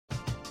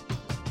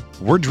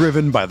We're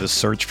driven by the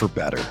search for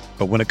better.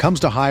 But when it comes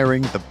to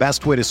hiring, the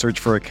best way to search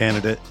for a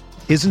candidate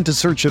isn't to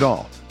search at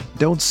all.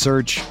 Don't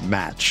search,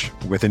 match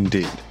with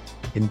Indeed.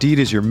 Indeed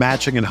is your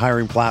matching and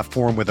hiring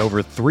platform with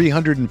over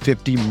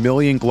 350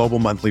 million global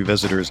monthly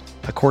visitors,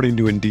 according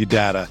to Indeed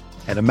data,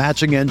 and a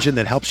matching engine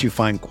that helps you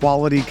find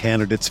quality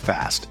candidates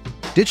fast.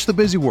 Ditch the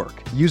busy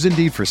work. Use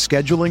Indeed for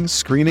scheduling,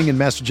 screening, and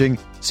messaging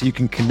so you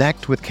can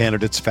connect with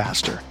candidates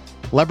faster.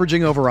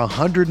 Leveraging over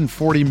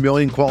 140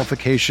 million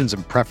qualifications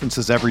and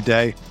preferences every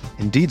day,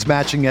 Indeed's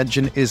matching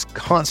engine is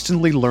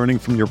constantly learning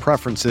from your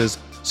preferences,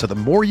 so the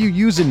more you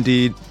use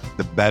Indeed,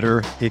 the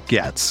better it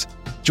gets.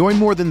 Join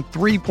more than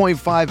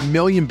 3.5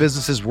 million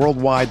businesses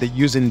worldwide that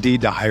use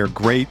Indeed to hire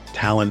great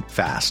talent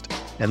fast.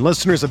 And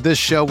listeners of this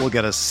show will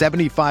get a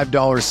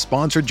 $75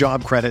 sponsored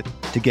job credit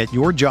to get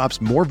your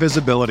jobs more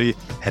visibility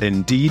at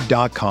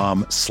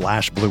Indeed.com/Blue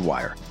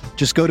Wire.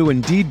 Just go to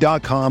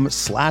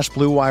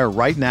Indeed.com/Blue Wire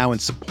right now and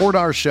support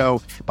our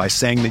show by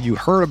saying that you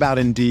heard about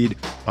Indeed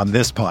on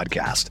this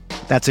podcast.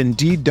 That's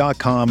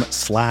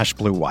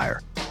Indeed.com/Blue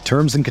Wire.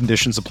 Terms and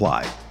conditions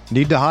apply.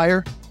 Need to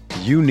hire?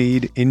 You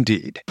need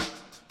Indeed.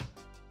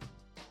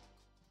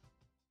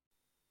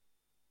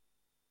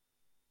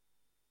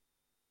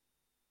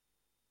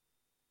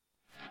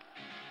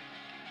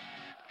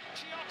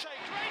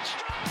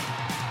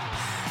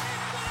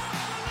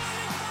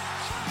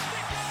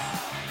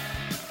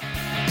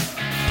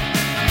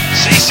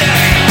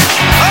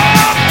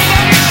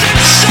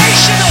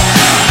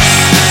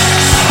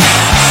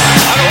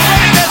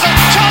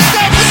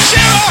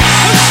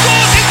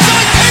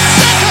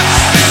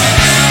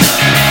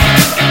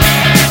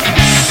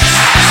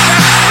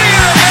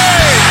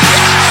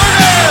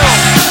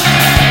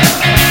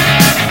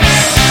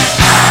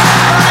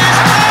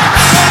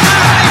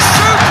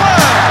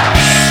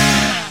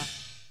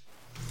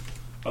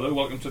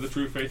 To the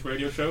True Faith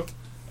Radio Show.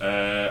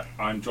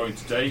 I'm joined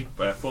today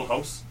by Full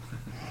House.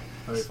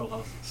 Very full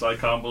house. Cy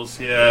Campbell's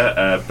here.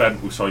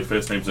 Ben, sorry,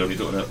 first name's only,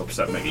 don't want to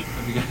upset Mickey.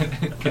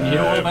 Can you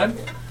hear all, Ben?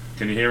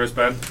 Can you hear us,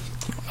 Ben?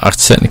 I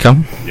certainly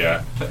can.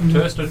 Yeah.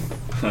 Thurston.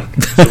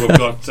 So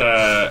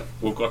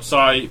we've got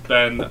Cy,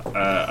 Ben,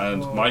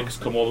 and Mike's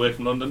come all the way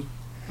from London.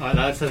 Alright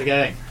lads, how's it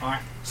going?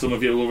 Alright. Some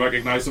of you will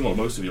recognise them, or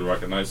most of you will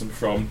recognise them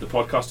from the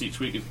podcast each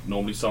week. It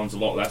normally sounds a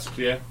lot less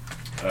clear.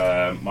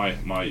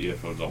 My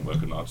earphones aren't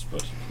working, lads,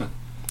 but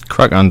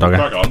crack on, dogger.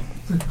 Crack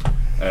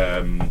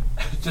on.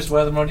 Just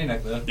wear them around your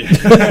neck there.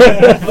 It's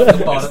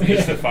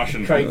the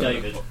fashion. Craig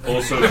David.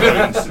 Also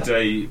joined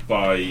today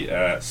by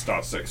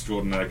stats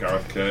extraordinaire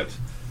Gareth Kurt,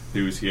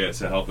 who's here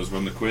to help us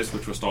run the quiz,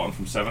 which we're starting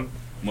from 7.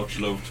 Much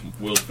loved,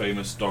 world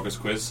famous Doggers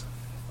quiz,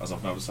 as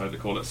I've now decided to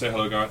call it. Say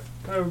hello, Gareth.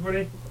 Hello,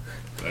 everybody.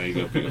 There you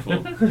go,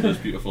 beautiful. Those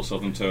beautiful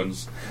southern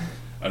tones.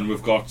 And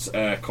we've got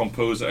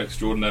composer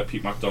extraordinaire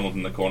Pete MacDonald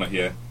in the corner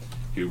here,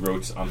 who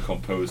wrote and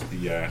composed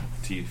the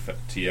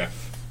TF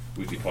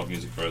weekly pod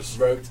music for us.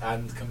 Wrote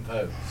and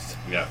composed.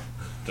 Yeah,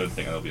 don't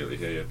think I'll be able to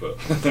hear you, but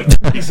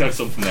he said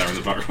something there in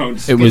the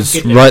background. It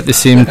was write the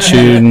theme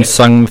tune,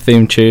 sang the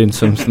theme tune,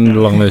 something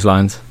along those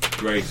lines.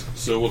 Great.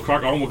 So we'll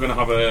crack on. We're going to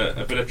have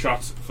a bit of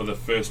chat for the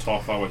first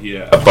half hour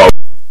here about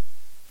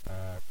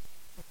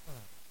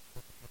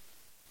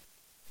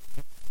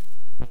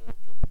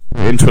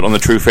into it on the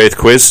True Faith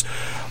quiz.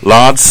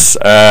 Lads,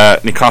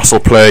 Newcastle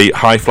play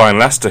high-flying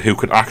Leicester, who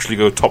could actually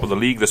go top of the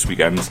league this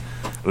weekend.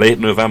 Late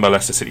November,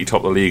 Leicester City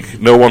top of the league.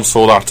 No one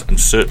saw that, and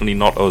certainly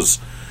not us.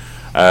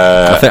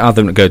 I think I had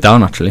them to go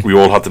down, actually. We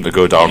all had them to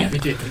go down. Yeah, we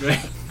did, didn't we?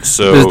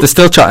 So there's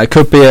still chat. It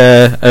could be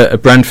a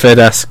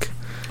Brentford-esque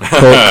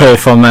call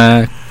from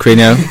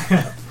Crino.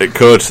 It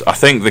could. I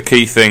think the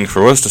key thing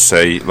for us to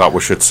say, that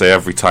we should say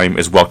every time,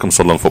 is welcome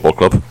Sunderland Football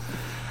Club.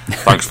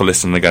 Thanks for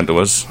listening again to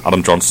us.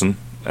 Adam Johnson.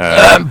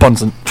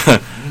 Bonson.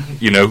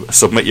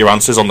 Submit your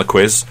answers on the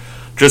quiz.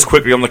 Just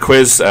quickly on the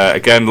quiz,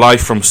 again,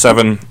 live from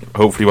 7.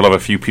 Hopefully we'll have a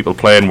few people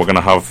playing. We're going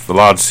to have the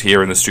lads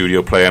here in the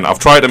studio playing. I've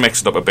tried to mix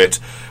it up a bit,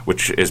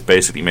 which is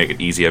basically make it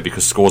easier,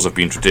 because scores have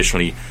been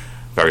traditionally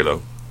very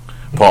low.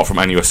 Apart from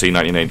NUSC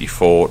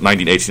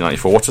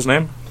 1980-94. What's his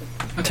name?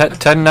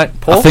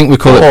 Paul? I think we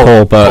call it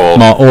Paul, but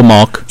Paul.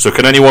 Mark. So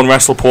can anyone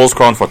wrestle Paul's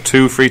crown for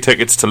 2 free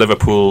tickets to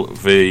Liverpool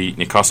v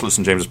Newcastle at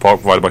St James's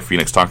Park, provided by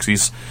Phoenix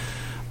Taxis?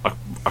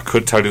 I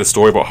could tell you the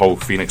story about how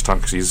Phoenix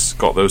Taxis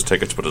got those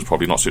tickets, but it's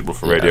probably not suitable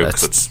for radio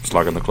because it's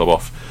slagging the club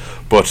off.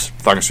 But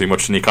thanks very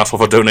much to Newcastle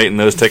for donating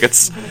those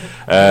tickets.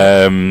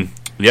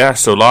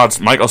 So lads,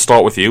 Mike, I'll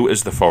start with you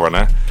as the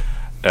foreigner.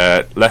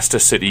 Leicester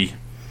City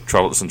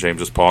travel to St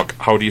James's Park.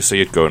 How do you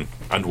see it going,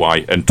 and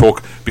why? And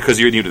talk, because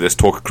you're new to this,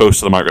 talk close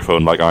to the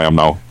microphone like I am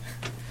now.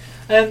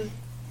 Well,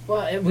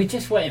 we're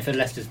just waiting for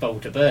Leicester's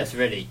bubble to burst,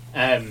 really.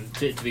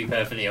 To be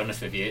perfectly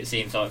honest with you, it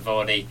seems like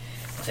Vardy,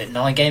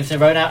 9 games in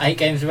a row now, 8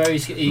 games in a row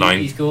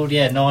he scored,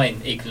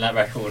 9, equaling that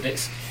record.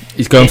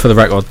 He's going for the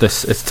record.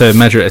 It's to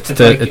measure it.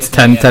 It's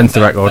 10. 10's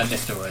the record.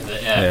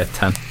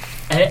 10.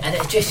 And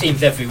it just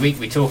seems every week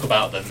we talk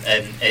about them,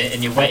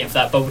 and you're waiting for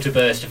that bubble to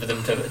burst for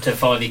them to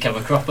finally come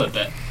a cropper.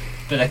 But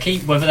they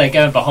keep, whether they're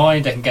going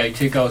behind, they can go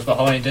 2 goals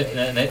behind,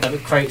 and they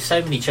create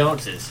so many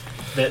chances.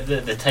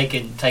 they're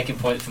taking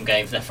points from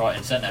games left, right,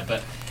 and centre.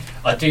 But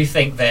I do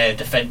think their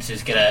defence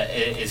is gonna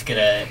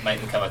make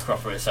them come a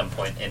cropper at some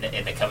point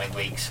in the coming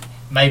weeks.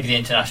 Maybe the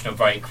international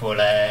break will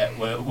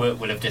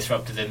have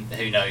disrupted them.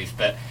 Who knows?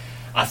 But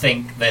I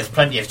think there's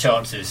plenty of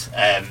chances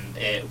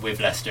with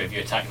Leicester if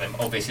you attack them.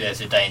 Obviously,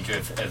 there's a danger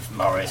of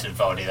Morris and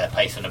Vardy, their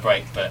pace on the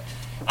break, but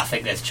I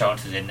think there's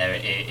chances in there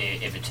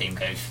if a team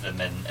goes for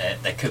them, and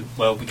there could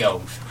well be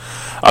goals.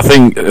 I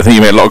think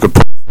you made a lot of good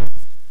points.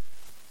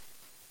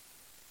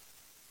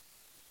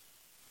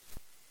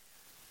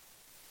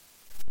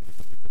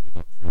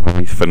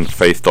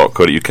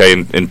 Faith.co.uk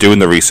in doing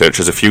the research,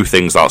 there's a few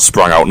things that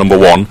sprang out. Number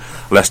one,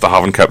 Leicester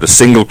haven't kept a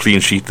single clean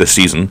sheet this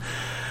season.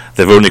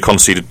 They've only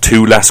conceded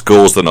 2 less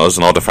goals than us,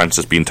 and our defence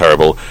has been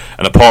terrible.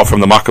 And apart from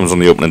the Mackems on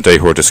the opening day,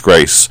 who are a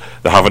disgrace,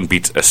 they haven't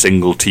beat a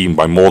single team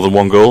by more than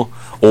 1 goal.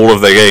 All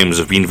of their games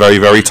have been very,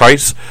 very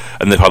tight,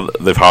 and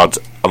they've had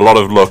a lot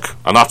of luck.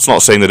 And that's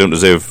not saying they don't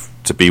deserve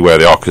to be where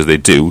they are, because they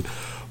do.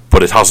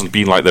 But it hasn't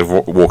been like they've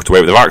walked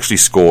away. They've actually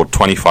scored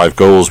 25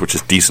 goals, which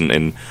is decent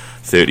in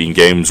 13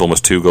 games,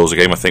 almost 2 goals a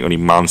game. I think only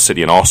Man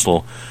City and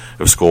Arsenal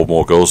have scored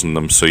more goals than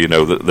them. So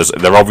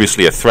they're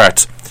obviously a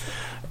threat,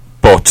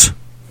 but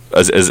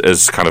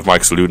as kind of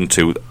Mike's alluding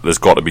to, there's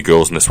got to be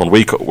goals in this one.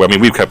 We've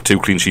kept 2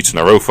 clean sheets in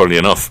a row, funnily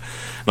enough.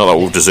 Not that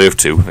we've deserved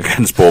to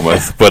against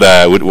Bournemouth, but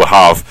we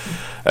have.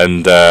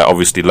 And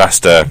obviously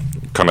Leicester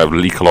kind of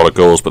leak a lot of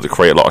goals, but they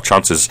create a lot of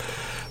chances.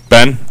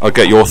 Ben, I'll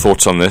get your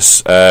thoughts on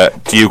this. Do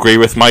you agree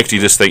with Mike? Do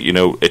you just think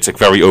it's a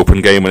very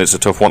open game and it's a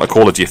tough one to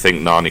call, or do you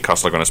think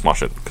Newcastle are going to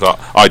smash it? Because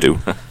I do.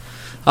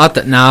 I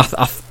think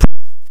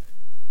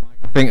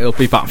it'll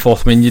be back and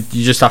forth. I mean, you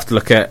just have to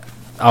look at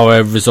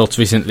our results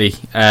recently.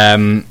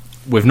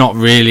 We've not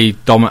really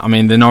dominated. I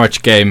mean, the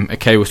Norwich game,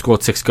 okay, we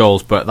scored 6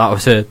 goals, but that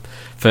was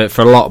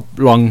for a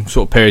long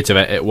sort of periods of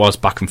it was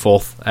back and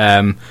forth.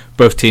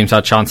 Both teams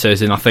had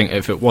chances, and I think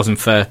if it wasn't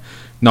for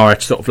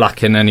Norwich sort of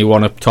lacking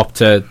anyone up top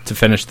to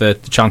finish the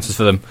chances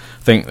for them,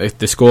 I think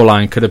the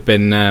scoreline could have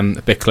been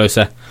a bit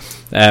closer.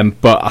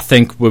 But I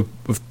think we've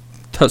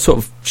sort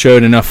of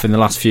shown enough in the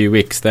last few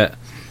weeks that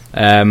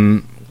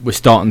we're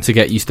starting to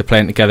get used to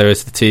playing together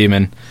as the team,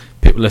 and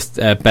people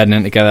are bedding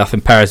in together. I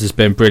think Perez has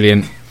been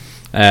brilliant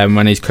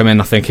when he's come in.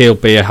 I think he'll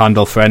be a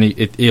handle for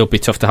he'll be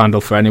tough to handle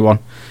for anyone.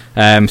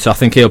 So I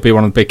think he'll be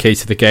one of the big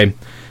keys to the game.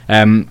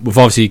 We've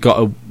obviously got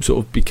to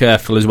sort of be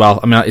careful as well.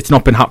 I mean, it's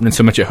not been happening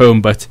so much at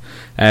home, but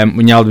when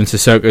Wijnaldum and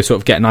Sissoko sort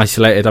of getting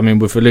isolated, I mean,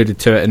 we've alluded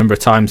to it a number of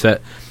times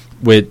that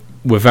we're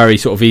very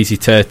sort of easy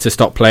to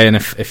stop playing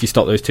if you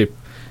stop those two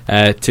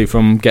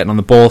from getting on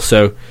the ball.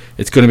 So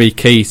it's going to be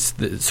key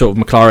that sort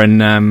of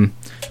McLaren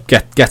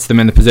gets them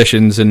in the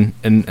positions and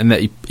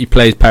that he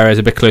plays Perez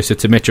a bit closer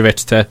to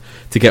Mitrovic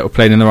to get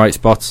playing in the right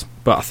spots.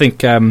 But I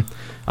think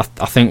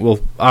we'll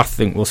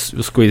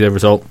squeeze a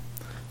result.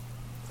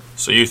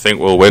 So you think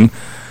we'll win?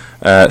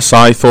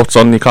 Si, thoughts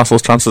on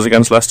Newcastle's chances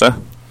against Leicester?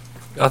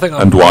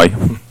 And why?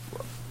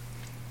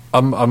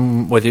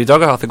 I'm with you,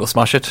 Dogger. I think we'll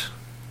smash it.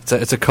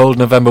 It's a cold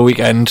November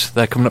weekend.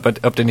 They're coming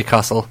up to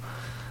Newcastle.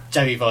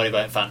 Jamie Vardy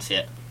won't fancy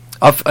it.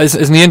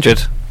 Isn't he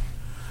injured?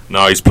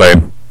 No, he's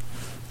playing.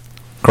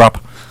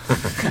 Crap.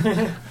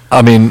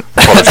 I mean,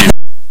 apologies.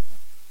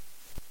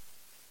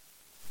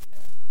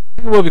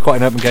 It will be quite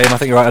an open game. I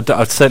think you're right.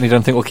 I certainly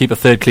don't think we'll keep a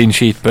 3rd clean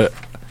sheet, but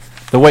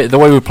the way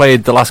we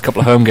played the last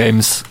couple of home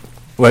games,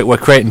 we're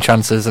creating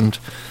chances, and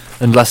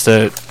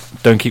Leicester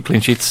don't keep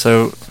clean sheets.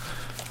 So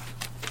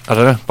I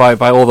don't know.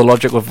 By all the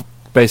logic we've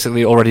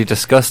basically already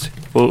discussed,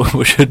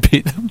 we should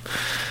beat them.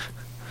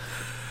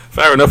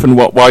 Fair enough. And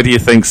why do you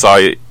think,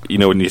 Si?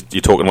 When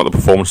you're talking about the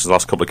performances the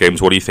last couple of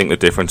games, what do you think the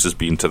difference has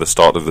been to the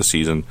start of the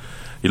season?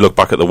 You look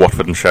back at the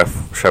Watford and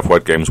Sheffield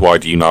Wednesday games. Why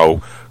do you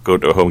now go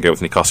to a home game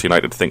with Newcastle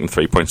United thinking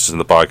 3 points is in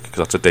the bag? Because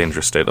that's a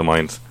dangerous state of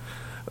mind,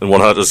 and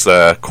one that has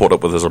caught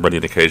up with us on many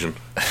an occasion.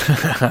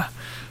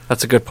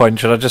 That's a good point.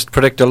 Should I just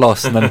predict a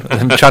loss and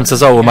then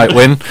chances are we might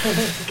win?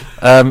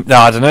 No,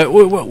 I don't know.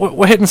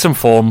 We're hitting some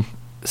form,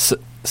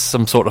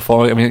 some sort of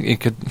form. I mean,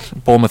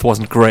 Bournemouth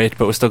wasn't great,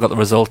 but we still got the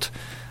result.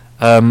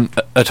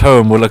 At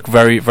home, we look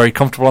very, very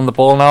comfortable on the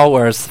ball now,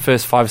 whereas the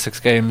first 5 or 6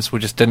 games we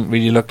just didn't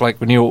really look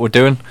like we knew what we're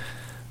doing.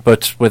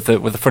 But with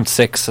the front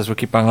 6, as we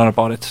keep banging on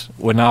about it,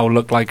 we now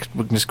look like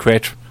we can just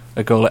create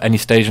a goal at any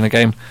stage in a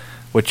game,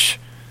 which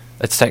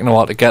it's taken a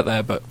while to get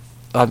there. But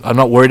I'm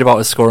not worried about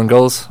us scoring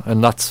goals,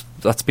 and that's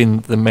been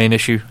the main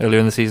issue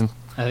earlier in the season.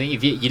 I think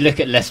if you look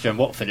at Leicester and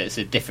Watford, it's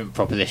a different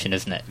proposition,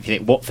 isn't it? If you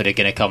think Watford are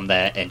going to come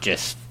there and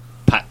just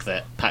pack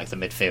the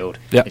midfield,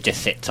 and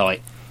just sit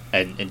tight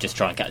and just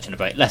try and catch in a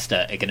break.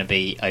 Leicester are going to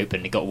be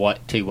open. They've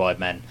got 2 wide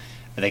men.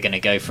 Are they going to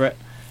go for it?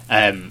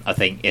 I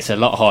think it's a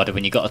lot harder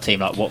when you've got a team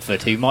like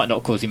Watford, who might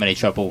not cause you many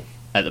trouble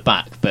at the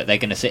back, but they're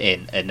going to sit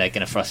in and they're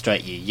going to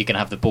frustrate you. You're going to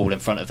have the ball in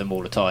front of them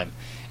all the time,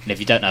 and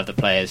if you don't have the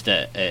players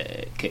that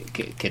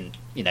can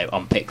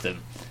unpick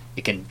them,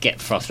 it can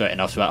get frustrating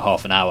after about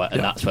half an hour,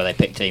 and that's where they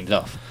pick teams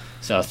off.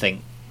 So I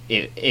think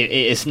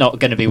it's not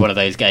going to be one of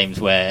those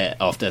games where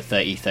after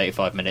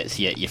 30-35 minutes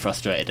you're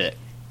frustrated at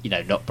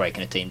not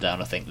breaking a team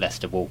down. I think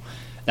Leicester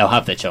they'll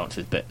have their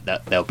chances, but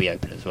they'll be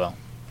open as well.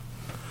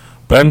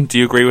 Ben, do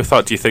you agree with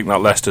that? Do you think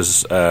that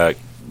Leicester's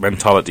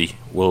mentality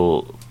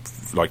will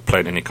play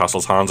in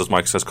Newcastle's hands, as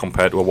Mike says,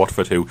 compared to a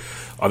Watford who,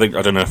 I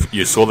don't know if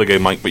you saw the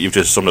game, Mike, but you've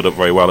just summed it up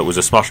very well. It was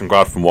a smash and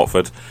grab from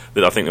Watford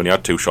that I think only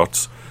had 2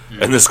 shots.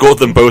 And they scored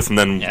them both, and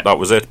then that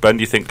was it. Ben,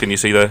 can you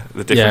see the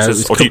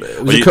differences? Yeah,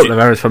 it was a couple of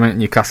errors from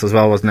Newcastle as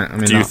well, wasn't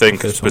it? Do you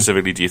think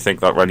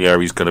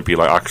Ranieri's going to be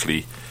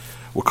actually,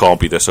 we can't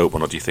be this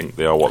open, or do you think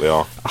they are what they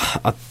are?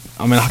 I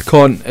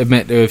can't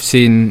admit to have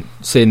seen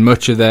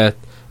much of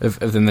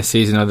them this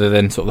season, other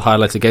than sort of the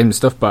highlighted games and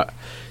stuff, but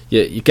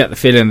you get the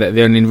feeling that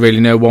they only really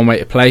know one way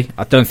to play.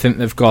 I don't think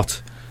they've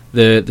got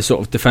the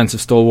sort of defensive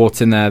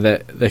stalwarts in there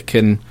that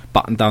can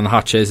batten down the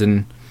hatches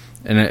and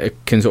it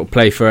can sort of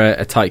play for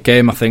a tight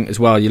game. I think as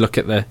well, you look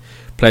at the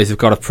players they've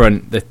got up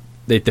front,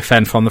 they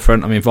defend from the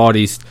front. I mean,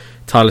 Vardy's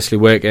tirelessly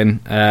working,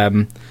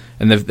 and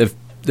the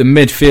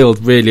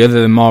midfield really,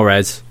 other than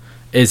Mahrez,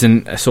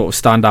 isn't a sort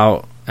of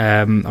standout.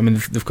 I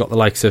mean, they've got the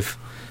likes of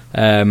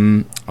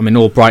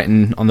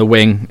Albrighton on the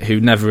wing,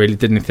 who never really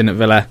did anything at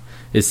Villa,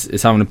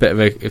 is having a bit of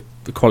a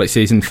quality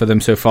season for them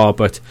so far,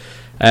 but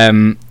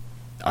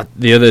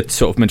the other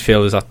sort of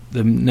midfielders,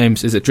 the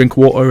names, is it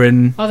Drinkwater?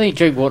 I think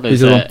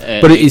Drinkwater's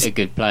a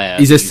good player.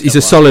 He's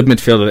a solid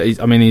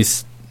midfielder.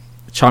 He's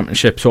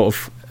championship sort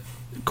of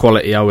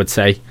quality, I would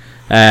say.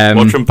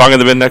 Watch him banging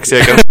them in next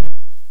year again.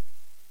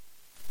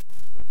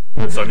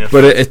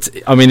 But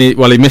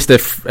he missed a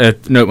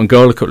Notman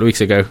goal a couple of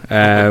weeks ago.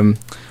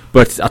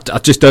 But I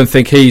just don't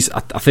think I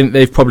think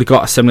they've probably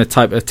got a similar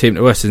type of team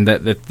to us, in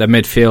that their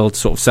midfield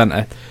sort of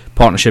centre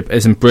partnership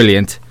isn't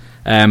brilliant.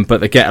 But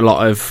they get a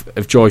lot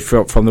of joy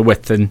from the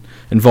width, and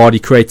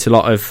Vardy creates a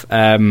lot of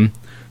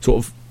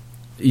sort of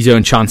his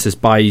own chances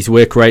by his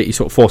work rate. He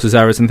sort of forces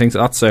errors and things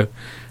like that. So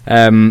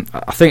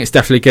I think it's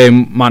definitely a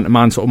game man to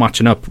man sort of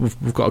matching up.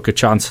 We've got a good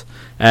chance,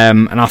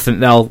 and I think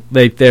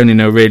they only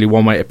know really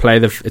one way to play.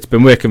 It's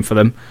been working for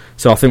them,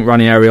 so I think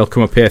Ranieri will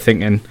come up here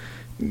thinking,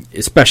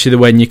 especially the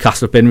way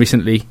Newcastle have been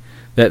recently,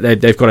 that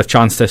they've got a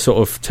chance to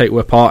sort of take us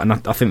apart, and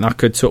I think that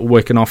could sort of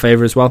work in our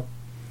favour as well.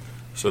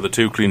 So the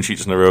 2 clean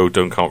sheets in a row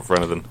don't count for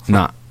anything?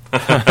 Nah.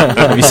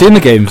 Have you seen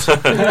the games?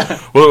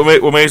 Well,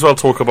 we may as well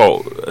talk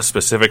about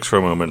specifics for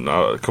a moment.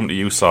 I'll come to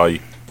you,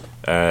 Si.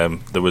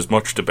 There was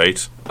much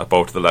debate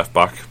about the left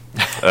back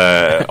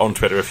on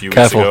Twitter a few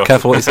weeks ago.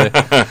 Careful what you say.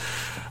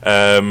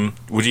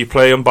 Would you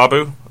play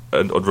Mbabu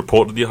and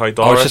reportedly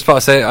Haidara? I was just about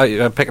to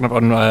say, picking up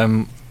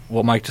on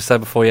what Mike just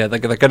said before, they're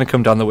going to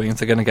come down the wings,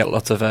 they're going to get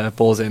lots of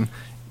balls in.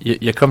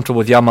 You're comfortable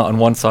with Yama on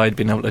one side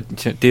being able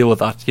to deal with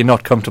that. You're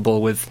not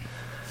comfortable with,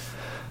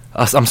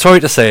 I'm sorry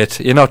to say it,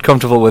 you're not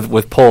comfortable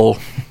with Paul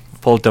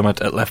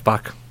Dummett at left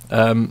back.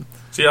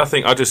 See,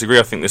 I disagree.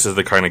 I think this is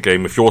the kind of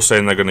game, if you're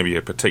saying they're going to be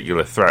a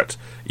particular threat,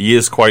 he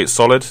is quite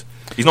solid.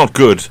 He's not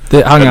good.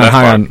 Hang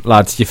on,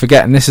 lads. You're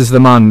forgetting this is the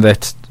man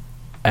that,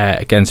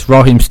 against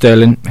Raheem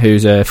Sterling,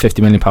 who's a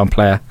 £50 million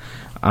player,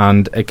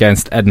 and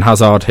against Eden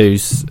Hazard,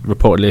 who's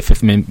reportedly a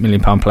 £50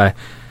 million player,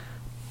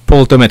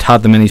 Paul Dummett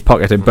had them in his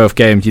pocket in both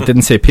games. You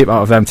didn't see a peep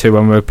out of them two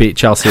when we beat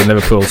Chelsea and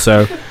Liverpool.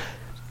 So,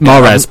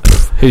 Mahrez,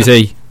 who's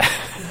he?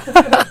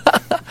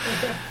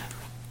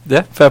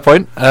 Yeah, fair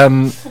point.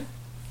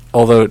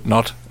 Although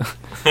not.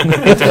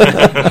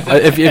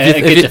 If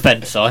good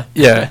defence, sorry.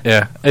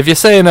 Yeah. If you're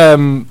saying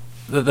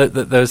that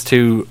those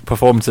 2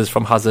 performances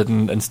from Hazard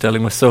and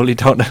Sterling were solely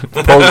down to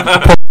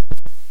Paul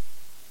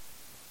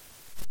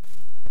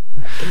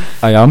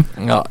I am.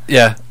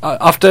 Yeah.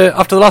 After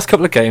the last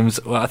couple of games,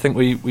 I think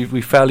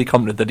we fairly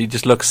confident that he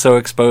just looks so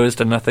exposed,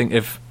 and I think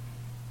if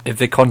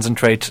they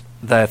concentrate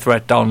their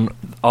threat down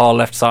our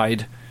left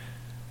side,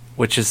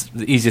 which is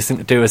the easiest thing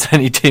to do as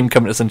any team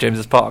coming to St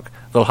James's Park,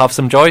 they'll have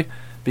some joy,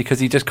 because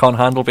he just can't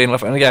handle being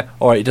left. And yeah,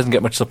 alright, he doesn't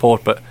get much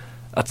support, but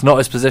that's not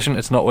his position.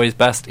 It's not where he's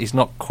best. He's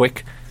not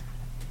quick.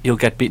 He'll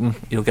get beaten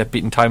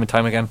time and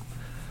time again.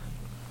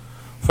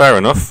 Fair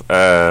enough.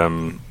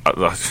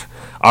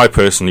 I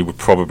personally would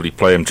probably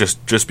play him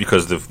just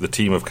because the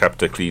team have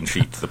kept a clean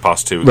sheet the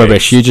past 2 games.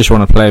 Rubbish, you just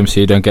want to play him so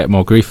you don't get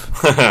more grief.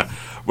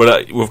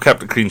 Well, we've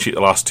kept a clean sheet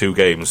the last 2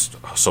 games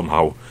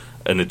somehow,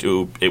 and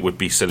it would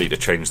be silly to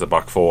change the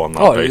back 4 on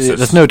that basis.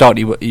 There's no doubt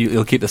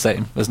he'll keep the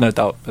same. There's no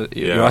doubt.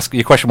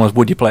 Your question was,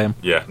 would you play him?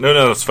 Yeah, no,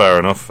 that's fair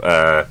enough.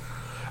 The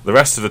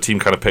rest of the team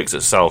kind of picks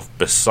itself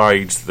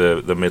besides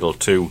the middle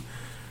 2.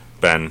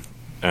 Ben,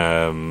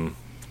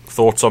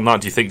 thoughts on that?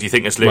 Do you think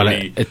it's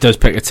literally... Well, it does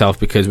pick itself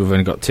because we've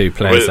only got 2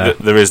 players there.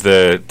 There is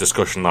the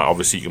discussion that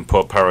obviously you can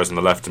put Perez on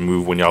the left and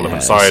move Wijnaldum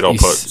inside, or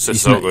put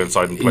Sissoko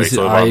inside and play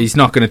Silva. He's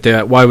not going to do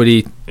it. Why would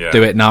he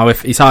do it now?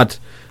 If he's had...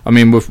 I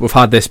mean, we've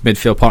had this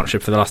midfield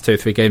partnership for the last 2 or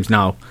 3 games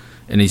now,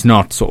 and he's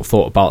not sort of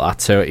thought about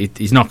that, so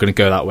he's not going to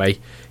go that way.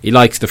 He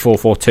likes the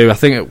 4-4-2. I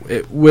think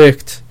it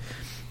worked.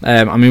 We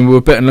were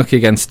a bit unlucky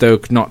against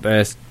Stoke not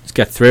to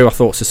get through. I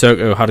thought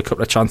Sissoko had a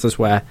couple of chances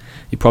where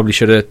he probably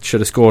should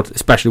have scored,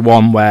 especially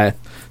one where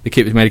the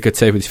keeper's made a good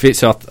save with his feet.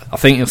 So I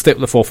think he'll stick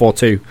with the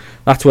 4-4-2.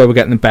 That's where we're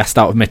getting the best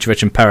out of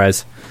Mitrovic and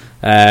Perez.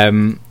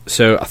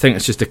 So I think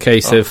it's just a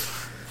case of...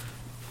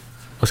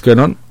 What's going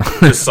on?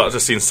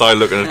 just seen Si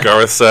looking at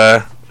Gareth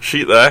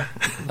sheet there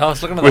I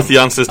was looking at with the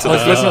answers to I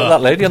was listening to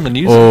that lady on the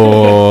news.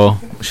 Oh,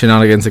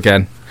 shenanigans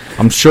again.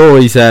 I'm sure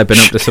he's been up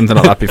to something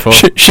like that before.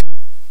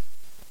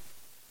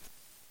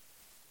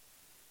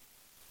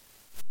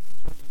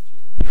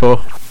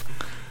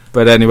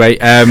 But anyway,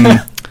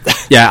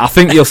 yeah, I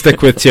think you'll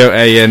stick with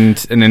Tiote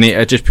and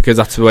Anita just because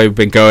that's the way we've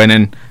been going,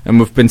 and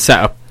we've been set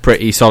up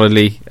pretty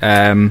solidly.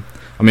 I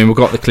mean, we've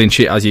got the clean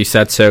sheet, as you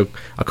said, so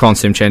I can't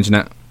see him changing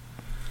it.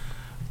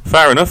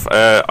 Fair enough.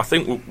 I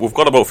think we've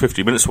got about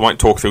 50 minutes. We might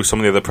talk through some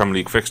of the other Premier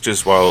League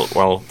fixtures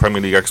while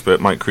Premier League expert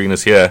Mike Crean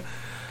is here.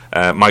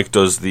 Mike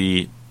does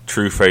the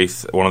True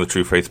Faith, one of the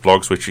True Faith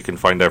blogs, which you can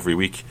find every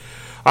week.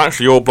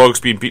 Actually, your blog's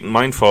been beating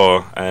mine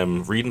for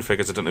reading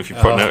figures. I don't know if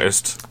you've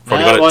noticed.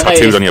 Probably got it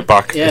tattooed on your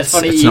back. Yeah, it's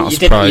funny. It's you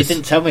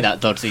didn't tell me that,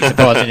 Dodsley,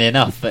 surprisingly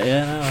enough. But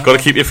yeah, You've got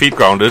to keep your feet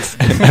grounded.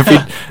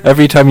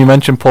 every time you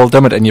mention Paul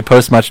Dummett in your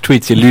post-match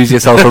tweets, you lose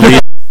yourself a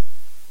read.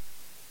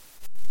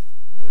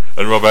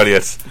 And Rob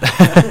Elliott.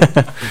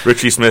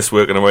 Richie Smith's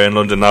working away in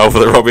London now for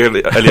the Robbie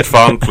Elliott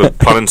Fan Club,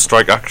 planning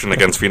strike action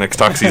against Phoenix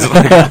Taxis.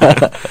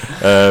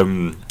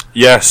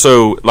 Yeah,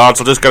 so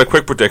lads, I'll just get a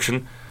quick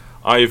prediction.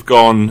 I've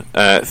gone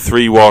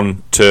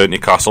 3-1 to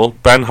Newcastle.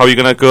 Ben, how are you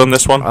going to go on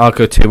this one? I'll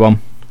go 2-1.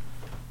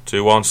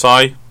 2-1,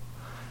 Si?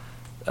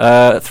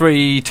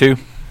 3-2.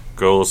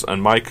 Goals.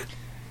 And Mike?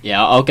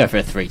 Yeah, I'll go for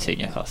a 3-2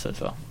 Newcastle as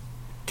well.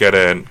 Get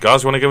in.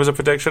 Guys, you want to give us a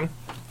prediction?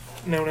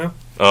 No.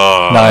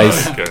 Oh,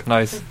 Nice. Okay.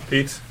 Nice.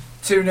 Pete?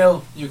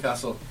 2-0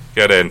 Newcastle.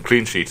 Get in.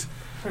 Clean sheet.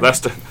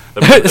 Leicester.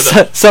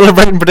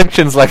 Celebrating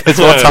predictions like it's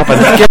what's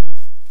happened.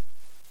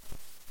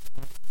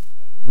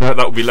 That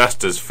would be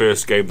Leicester's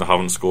first game they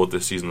haven't scored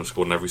this season. They've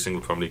scored in every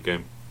single Premier League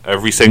game.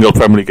 Every single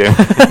Premier League game.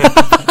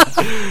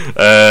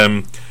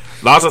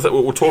 Lads,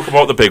 we'll talk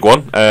about the big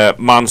one.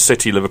 Man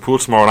City, Liverpool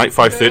tomorrow night,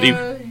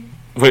 5:30.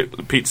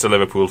 Wait, Pete's a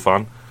Liverpool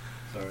fan.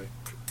 Sorry.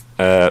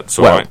 It's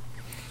alright.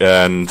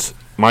 And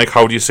Mike,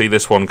 how do you see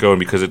this one going?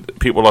 Because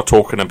people are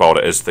talking about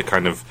it as the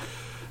kind of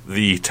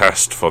the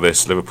test for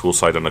this Liverpool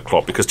side on the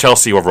Klopp. Because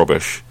Chelsea were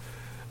rubbish,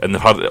 and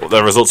they've had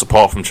their results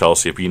apart from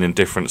Chelsea have been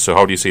indifferent. So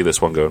how do you see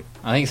this one going?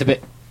 I think it's a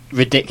bit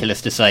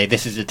ridiculous to say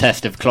this is a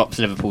test of Klopp's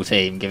Liverpool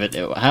team. Give it.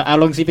 How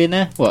long's he been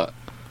there? What?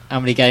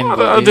 How many games?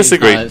 I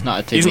disagree. It's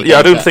not a 2 week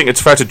I don't think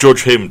it's fair to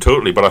judge him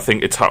totally, but I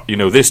think it's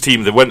this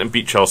team that went and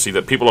beat Chelsea,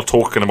 that people are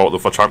talking about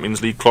for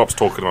Champions League. Klopp's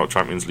talking about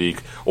Champions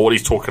League, or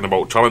he's talking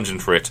about challenging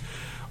for it.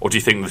 Or do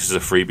you think this is a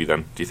freebie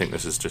then? Do you think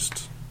this is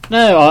just...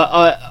 No,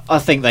 I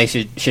think they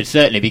should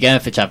certainly be going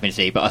for Champions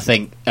League, but I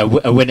think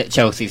a win at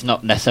Chelsea is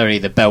not necessarily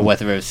the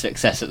bellwether of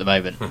success at the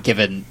moment,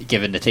 given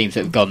the teams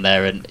that have gone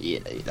there and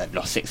they've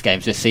lost 6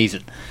 games this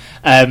season.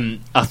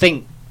 I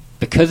think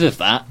because of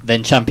that,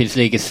 then Champions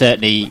League is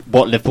certainly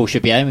what Liverpool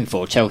should be aiming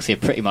for. Chelsea are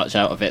pretty much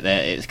out of it.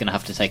 It's going to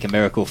have to take a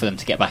miracle for them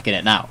to get back in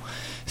it now.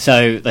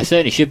 So they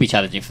certainly should be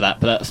challenging for that,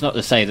 but that's not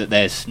to say that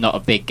there's not a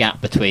big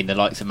gap between the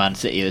likes of Man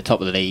City at the top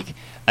of the league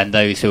and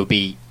those who will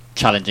be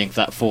challenging for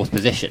that 4th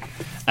position.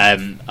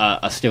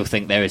 I still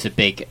think there is a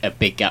big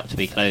gap to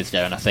be closed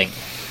there, and I think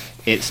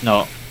it's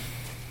not,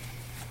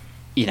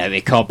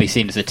 it can't be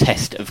seen as a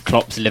test of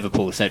Klopp's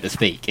Liverpool, so to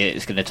speak.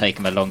 It's going to take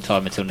him a long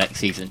time until next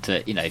season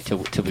to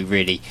till we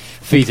really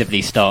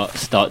feasibly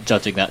start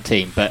judging that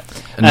team. But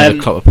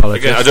Klopp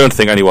apologist. Again, I don't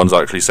think anyone's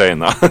actually saying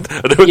that.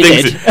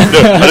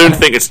 I don't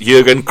think it's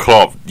Jurgen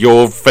Klopp.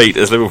 Your fate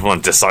as Liverpool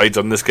decides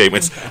on this game.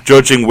 It's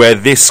judging where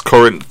this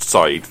current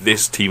side,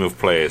 this team of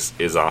players,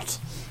 is at.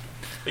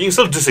 You can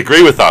still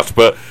disagree with that,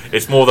 but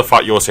it's more the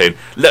fact you're saying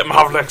let him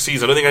have next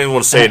season. I don't think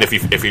anyone's saying if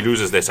he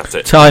loses this, that's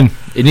it. Time.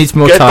 He needs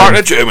more time. time. Get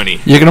back to Germany.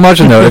 You can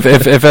imagine though,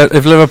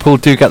 if Liverpool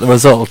do get the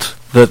result,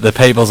 the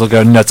payables will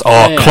go nuts.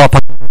 Klopp,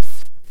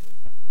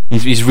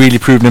 he's really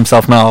proven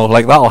himself now.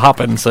 Like that'll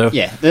happen. So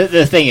yeah,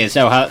 the thing is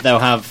they'll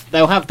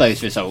have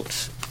those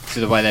results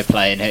to the way they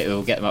play, and it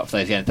will get them up for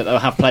those games. But they'll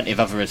have plenty of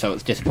other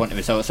results, disappointing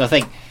results. So I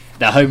think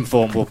their home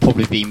form will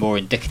probably be more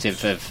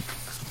indicative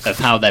of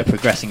how they're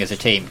progressing as a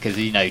team, because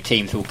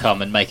teams will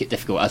come and make it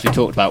difficult, as we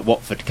talked about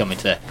Watford coming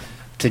to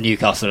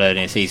Newcastle early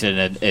in the season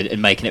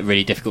and making it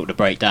really difficult to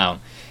break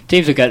down.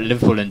 Teams will go to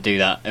Liverpool and do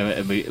that,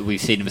 and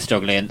we've seen them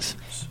struggle against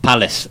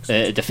Palace,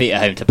 defeat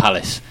at home to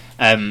Palace.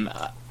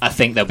 I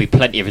think there'll be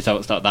plenty of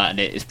results like that, and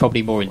it's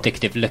probably more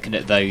indicative looking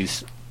at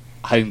those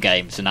home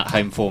games and that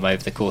home form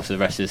over the course of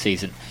the rest of the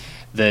season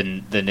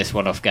than this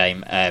one-off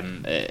game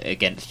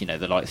against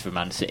the likes of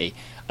Man City.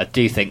 I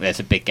do think there's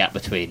a big gap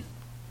between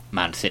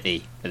Man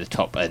City at the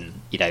top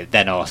and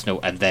then Arsenal,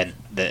 and then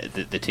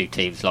the 2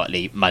 teams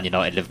like Man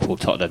United, Liverpool,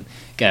 Tottenham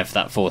going for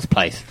that 4th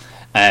place.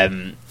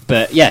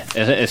 But yeah,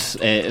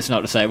 it's not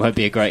to say it won't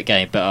be a great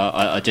game, but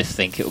I just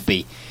think it will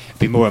be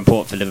more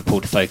important for Liverpool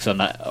to focus on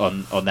that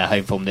on their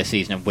home form this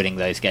season and winning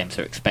those games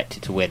they're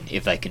expected to win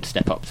if they can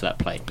step up to that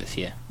plate this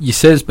year. You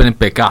say there's been a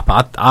big gap.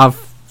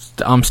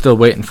 I'm still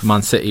waiting for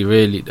Man City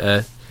really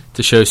to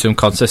show some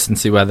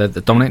consistency where they're the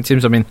dominating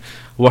teams. I mean,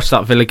 I watched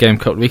that Villa game a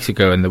couple of weeks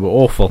ago and they were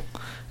awful.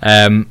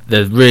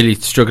 They're really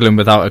struggling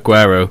without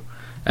Aguero.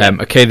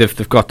 Okay,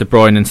 they've got De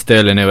Bruyne and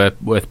Sterling who are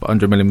worth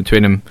 100 million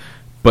between them,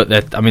 but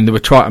they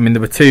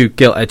were two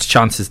gilt-edged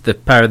chances the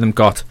pair of them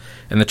got,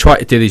 and they tried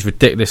to do these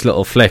ridiculous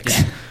little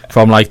flicks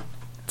from like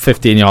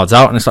 15 yards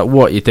out, and it's like,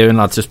 what are you doing,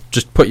 lads?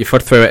 Just put your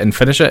foot through it and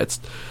finish it.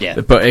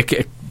 But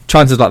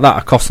chances like that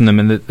are costing them,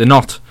 and they're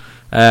not.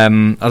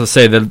 As I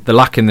say, they're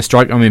lacking the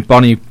strike. I mean,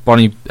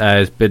 Bonnie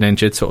has been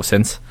injured sort of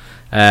since,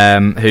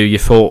 who you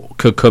thought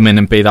could come in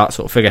and be that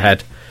sort of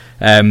figurehead.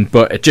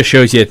 But it just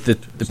shows you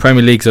that the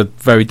Premier Leagues are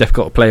very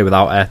difficult to play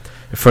without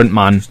a front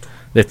man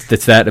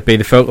that's there to be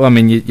the focal. I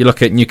mean, you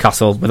look at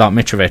Newcastle without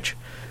Mitrovic,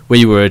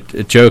 we were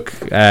a joke.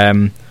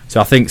 So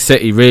I think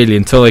City really,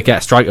 until they get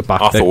a striker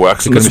back, I thought we're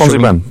actually the Swansea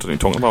men. What are you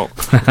talking about?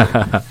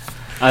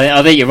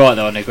 I think you're right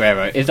though on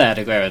Aguero. If they had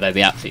Aguero, they'd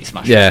be absolutely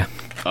smashing. Yeah.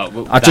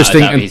 I just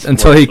think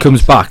until he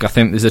comes back, I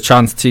think there's a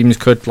chance teams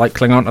could like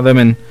cling on to them,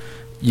 and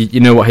you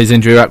know what his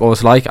injury record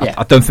was like. Yeah.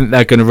 I don't think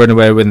they're going to run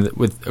away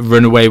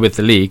with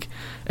the league.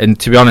 And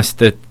to be honest,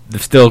 they've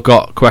still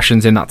got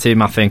questions in that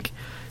team. I think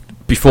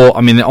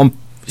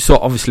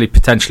obviously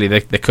potentially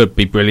they could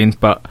be brilliant,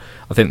 but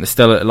I think there's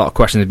still a lot of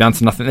questions to be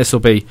answered. And I think this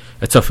will be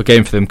a tougher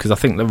game for them because I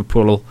think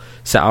Liverpool will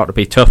set out to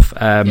be tough.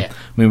 I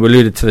mean, we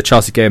alluded to the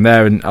Chelsea game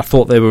there, and I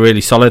thought they were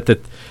really solid.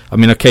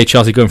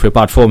 Chelsea going through a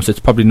bad form, so it's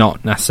probably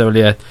not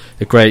necessarily a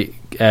great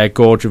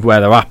gauge of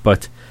where they're at,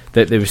 but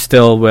they were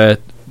still were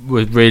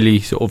really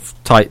sort of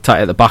tight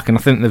at the back, and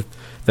I think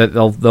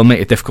they'll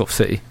make it difficult for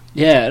City.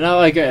 Yeah, no,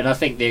 I agree, and I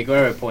think the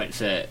Aguero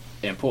points are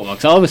important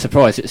because I was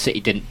surprised that City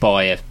didn't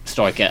buy a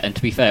striker. And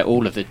to be fair,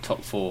 all of the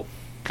top four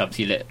clubs,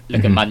 you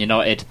look at Man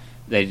United,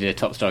 they did a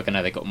top striker.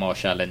 Now they got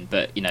Martial,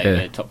 but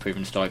the top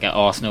proven striker.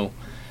 Arsenal,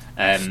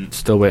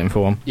 still waiting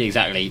for one. Yeah,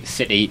 exactly.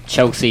 City,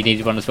 Chelsea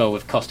needed one as well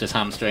with Costa's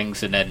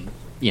hamstrings, and then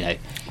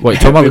what you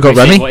talking about? We've got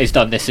Remy. What he's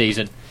done this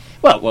season.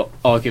 Well,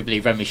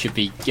 arguably Remy should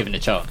be given a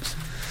chance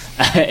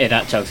in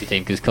that Chelsea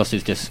team because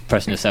Costa's just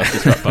pressing the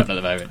self-destruct button at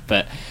the moment.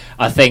 But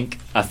I think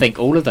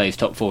all of those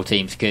top four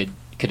teams could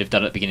have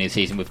done at the beginning of the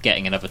season with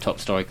getting another top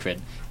striker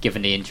in,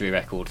 given the injury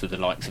records of the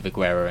likes of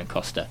Aguero and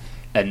Costa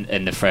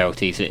and the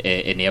frailties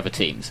in the other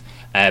teams.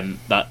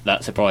 That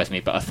surprised me,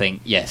 but I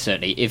think,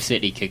 certainly, if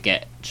City could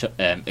get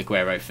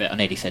Aguero fit, I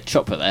nearly said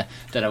Chopper there,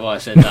 don't know why I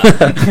said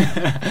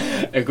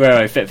that,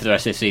 Aguero fit for the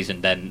rest of the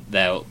season, then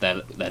they'll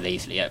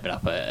easily open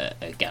up a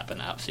gap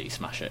and absolutely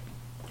smash it.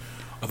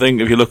 I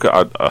think if you look at,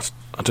 I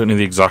don't know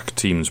the exact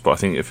teams, but I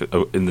think if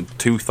in the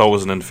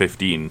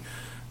 2015,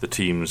 the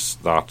teams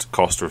that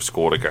Costa have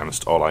scored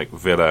against are like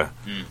Villa,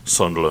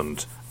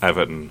 Sunderland,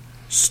 Everton,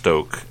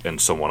 Stoke, and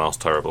someone else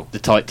terrible. The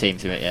tight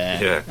teams,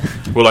 yeah.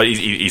 Well,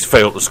 he's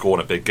failed to score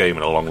in a big game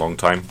in a long, long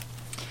time.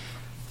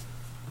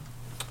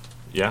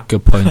 Yeah.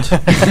 Good point.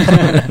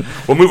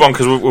 We'll move on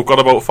because we've got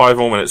about 5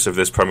 more minutes of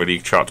this Premier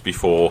League chat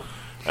before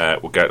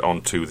we'll get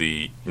on to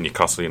the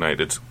Newcastle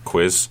United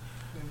quiz,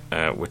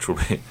 which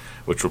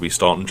will be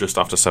starting just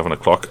after 7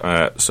 o'clock.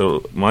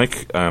 So,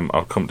 Mike,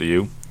 I'll come to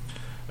you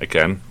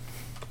again.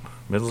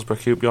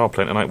 Middlesbrough QPR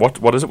playing tonight.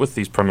 What is it with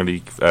these Premier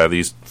League,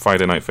 these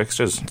Friday night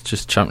fixtures? It's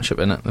just Championship,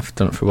 innit? They've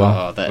done it for a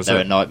while. Oh, they're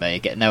a nightmare. You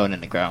get no one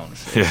in the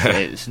grounds.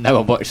 It's no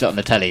one watches it on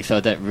the telly, so I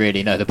don't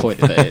really know the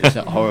point of it. It's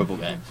a horrible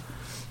game.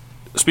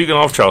 Speaking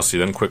of Chelsea,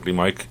 then quickly,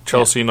 Mike,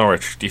 Chelsea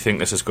Norwich. Do you think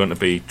this is going to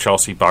be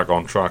Chelsea back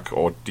on track,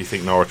 or do you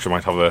think Norwich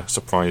might have a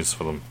surprise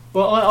for them?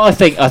 Well, I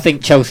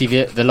think Chelsea,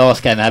 the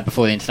last game they had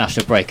before the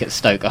international break at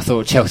Stoke, I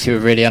thought Chelsea were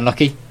really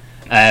unlucky.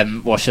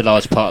 Watched a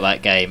large part of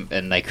that game,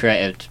 and they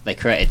created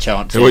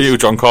chances. Who are you,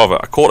 John Carver?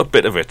 I caught a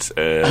bit of it.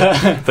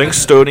 I think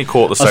Stoney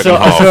caught the second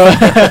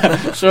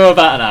half. Saw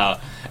about an hour.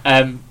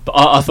 But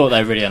I thought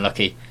they were really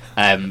unlucky.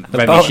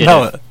 About an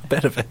hour, a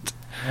bit of it.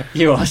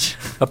 You watch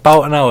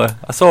about an hour.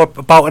 I saw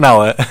about an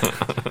hour.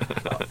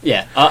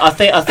 Yeah, I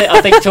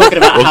think talking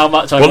about how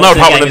much I watched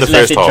the game is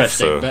less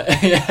interesting.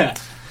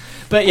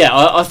 But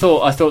I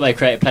thought they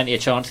created plenty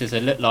of chances.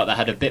 They looked like they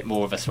had a bit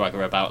more of a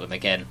swagger about them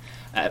again.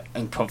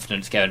 And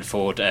confidence going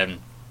forward.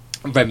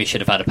 Remy should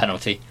have had a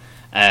penalty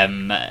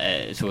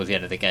towards the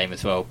end of the game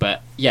as well.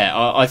 But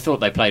I thought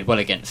they played well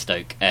against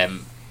Stoke,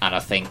 and I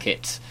think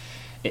it's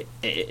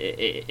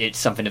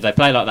something if they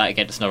play like that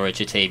against Norwich,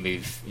 a team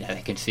who've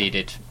they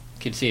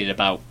conceded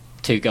about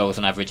 2 goals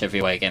on average every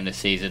away game this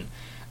season.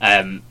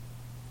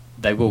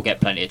 They will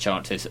get plenty of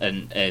chances,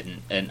 and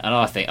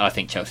I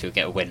think Chelsea will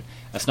get a win.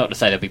 That's not to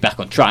say they'll be back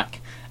on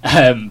track.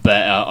 But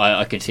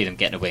I can see them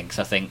getting a win because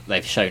I think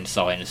they've shown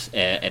signs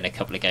in a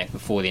couple of games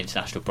before the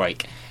international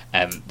break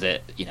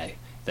that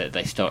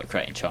they started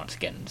creating chance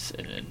again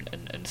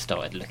and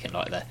started looking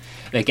like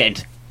they're getting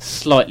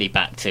slightly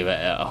back to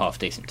a half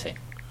decent team.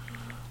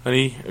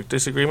 Any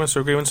disagreements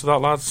or agreements with that,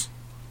 lads?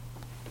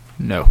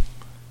 No.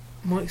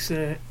 Mike's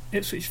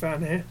Ipswich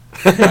fan here.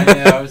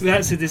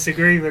 That's a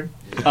disagreement.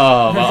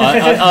 Oh,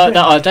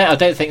 I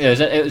don't think there was.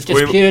 It was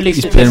just purely.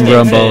 He's been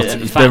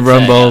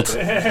rumbled.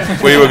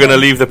 We were going to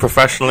leave the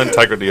professional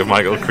integrity of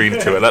Michael Crean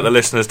to it. Let the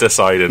listeners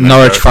decide.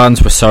 Norwich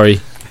fans were sorry.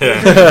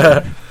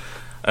 Yeah.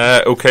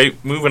 Okay,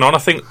 moving on. I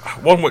think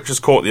one which has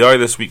caught the eye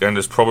this weekend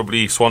is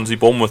probably Swansea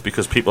Bournemouth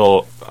because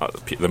people,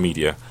 the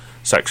media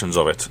sections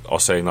of it, are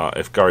saying that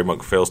if Gary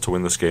Monk fails to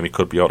win this game, he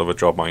could be out of a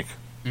job. Mike.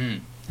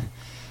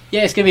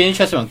 Yeah, it's going to be an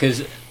interesting one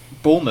because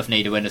Bournemouth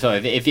need a win as well.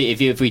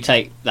 If we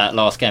take that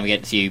last game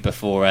against you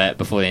before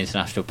the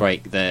international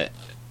break, that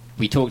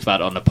we talked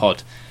about on the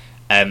pod,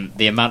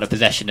 the amount of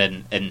possession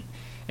and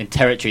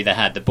territory they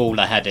had, the ball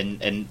they had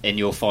in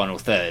your final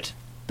third,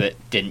 but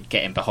didn't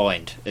get in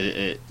behind.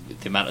 The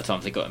amount of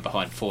times they got in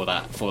behind for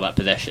that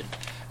possession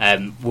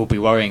will be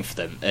worrying for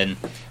them.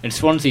 And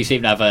Swansea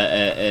seem to have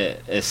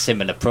a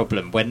similar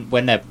problem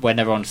when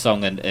they're on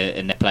song and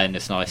they're playing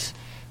this nice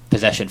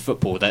possession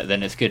football,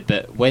 then it's good.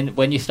 But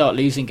when you start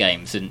losing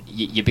games and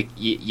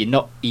you're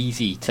not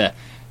easy to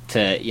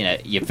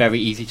you're very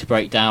easy to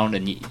break down,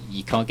 and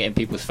you can't get in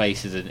people's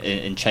faces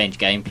and change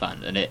game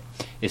plan. And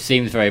it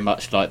seems very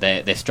much like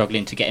they're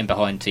struggling to get in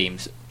behind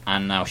teams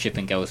and now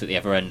shipping goals at the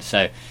other end.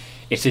 So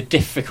it's a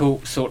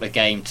difficult sort of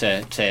game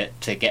to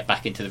get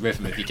back into the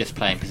rhythm if you're just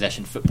playing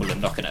possession football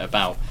and knocking it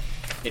about.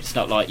 It's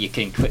not like you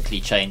can quickly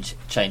change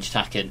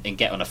tack and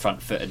get on a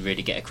front foot and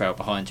really get a crowd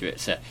behind you.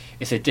 It's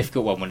a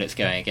difficult one when it's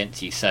going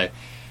against you. So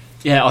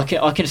yeah, I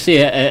can see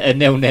a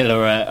 0-0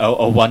 or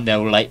a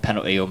 1-0 late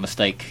penalty or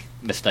mistake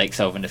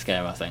solving this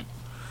game, I think.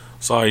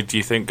 Si, do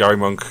you think Gary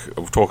Monk,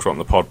 we've talked about it on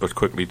the pod, but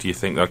quickly, do you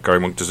think that Gary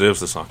Monk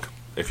deserves the sack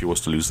if he was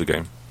to lose the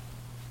game?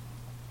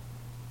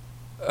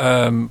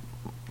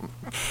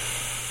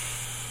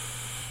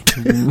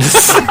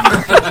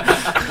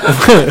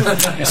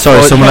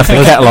 Sorry, someone left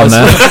the kettle on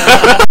there.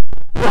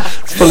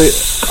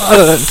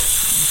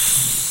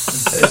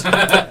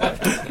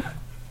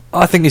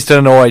 I think he's done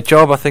an alright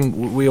job. I think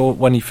we all,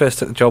 when he first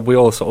took the job, we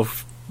all sort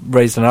of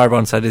raised an eyebrow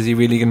and said, is he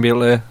really going to be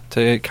able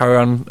to carry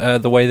on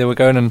the way they were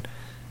going? And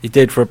he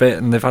did for a bit,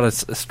 and they've had a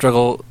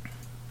struggle.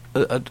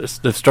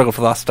 They've struggled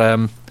for the last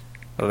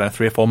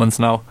 3 or 4 months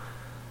now.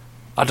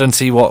 I don't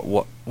see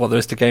what there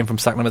is to gain from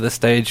sacking him at this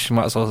stage. You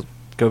might as well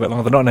go a bit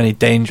longer. They're not in any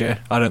danger,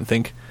 I don't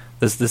think.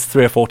 There's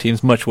 3 or 4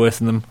 teams much worse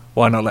than them.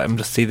 Why not let him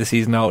just see the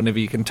season out? And if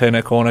he can turn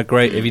a corner,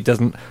 great. If he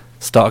doesn't,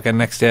 start again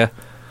next year.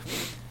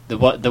 The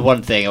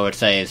one thing I would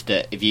say is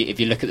that if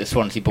you look at the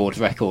Swansea board's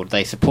record,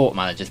 they support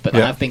managers, but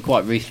they have been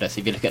quite ruthless.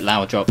 If you look at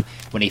Laudrup,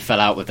 when he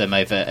fell out with them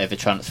over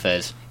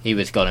transfers, he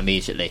was gone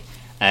immediately.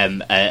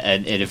 And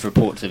it is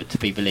reported to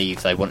be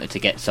believed they wanted to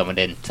get someone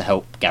in to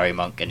help Gary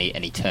Monk, and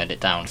he turned it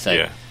down.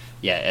 So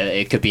yeah,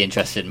 it could be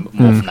interesting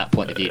more from that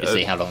point of view to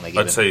see how long they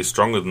give him. I'd say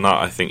stronger than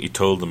that. I think he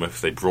told them if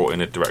they brought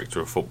in a director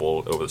of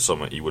football over the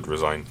summer, he would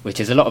resign. Which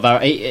is a lot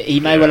of he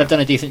may well have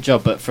done a decent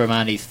job, but for a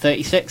man who's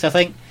 36, I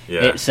think,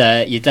 it's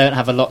you don't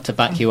have a lot to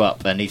back you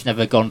up, and he's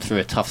never gone through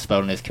a tough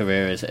spell in his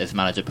career as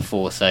manager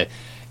before, so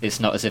it's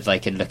not as if they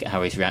can look at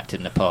how he's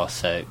reacted in the past.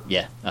 So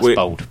yeah, that's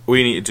bold.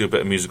 We need to do a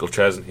bit of musical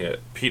chairs in here.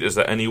 Pete, is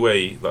there any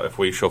way that if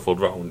we shuffled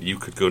round, you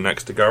could go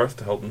next to Gareth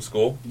to help him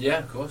score? Yeah,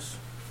 of course.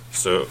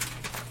 So,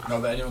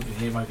 not that anyone can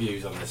hear my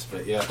views on this,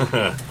 but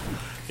yeah.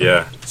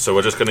 Yeah, so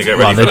we're just going to get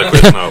ready for the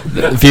quiz now.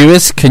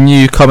 Viewers, can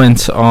you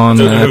comment on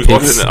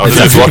Pete's...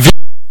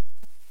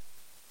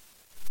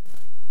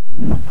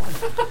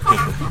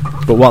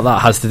 But what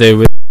that has to do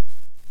with...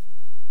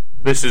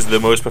 This is the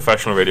most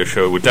professional radio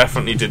show. We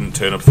definitely didn't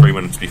turn up 3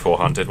 minutes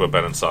beforehand, did we,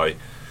 Ben and Si?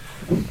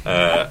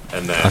 And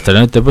then... I don't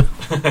know, did we?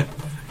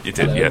 You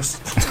did, yes.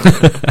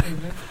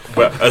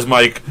 But as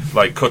Mike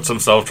cuts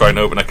himself trying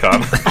to open a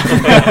can.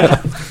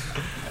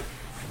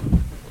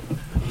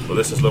 Well,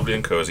 this is lovely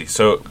and cosy.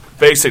 So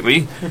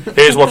basically,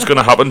 here's what's going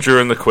to happen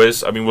during the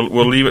quiz. I mean,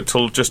 we'll leave it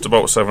till just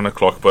about 7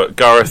 o'clock. But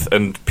Gareth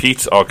and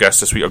Pete, our guests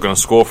this week, are going to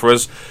score for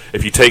us.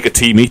 If you take a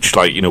team each,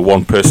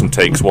 one person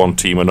takes one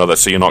team, another,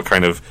 so you're not so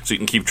you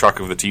can keep track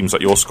of the teams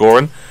that you're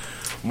scoring.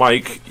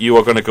 Mike, you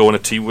are going to go in a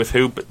team with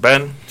who?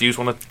 Ben, do you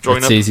want to join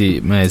up? It's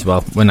easy, may as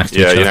well. We're next to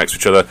each other. Yeah, you're next to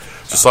each other.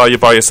 So, Si, you're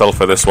by yourself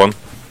for this one.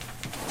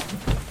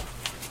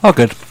 Oh,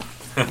 good.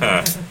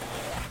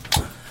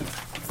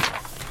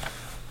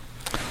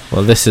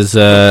 Well, this is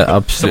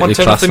absolutely class. Someone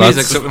turn off the music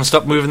lads. so we can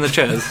stop moving the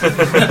chairs.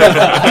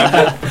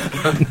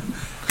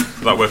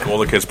 That work for all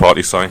the kids'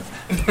 parties, Si?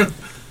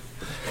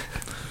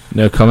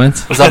 No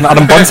comment. Was that an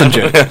Adam Bonson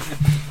joke?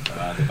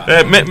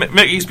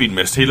 Mickey's been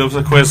missed. He loves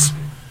a quiz.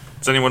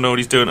 Does anyone know what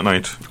he's doing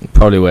tonight?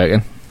 Probably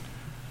working.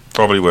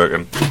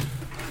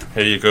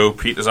 Here you go.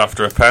 Peter's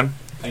after a pen.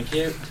 Thank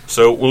you.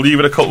 So we'll leave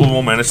it a couple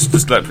more minutes.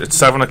 It's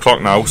 7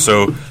 o'clock now.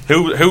 So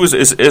who is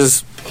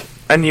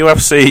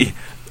NUFC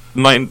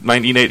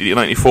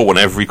 1980-94 won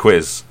every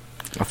quiz?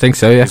 I think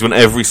so. Yeah. He's won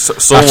every.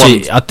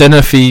 Actually, I don't know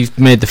if he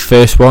made the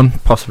first one,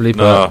 possibly,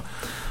 but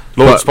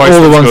Lord Spice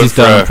all the ones he's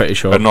done, I'm pretty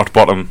sure. Are not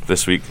bottom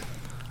this week.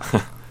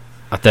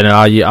 I don't know.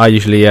 I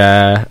usually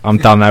I'm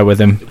down there with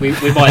him. We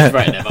might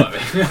threaten him, might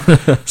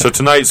we? So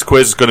tonight's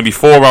quiz is going to be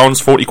 4 rounds,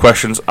 40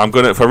 questions. I'm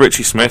going to for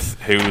Richie Smith,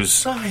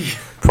 who's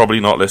probably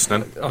not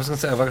listening. I was going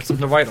to say, have I got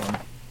something to write on?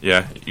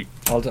 Yeah,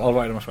 I'll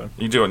write on my phone.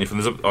 You do anything?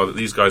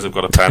 These guys have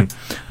got a pen.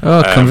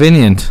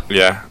 Convenient.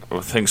 Yeah, I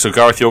think so.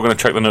 Gareth, you're going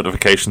to check the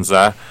notifications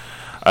there.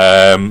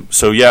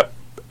 So yeah,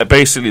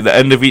 basically the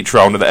end of each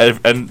round, at the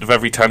end of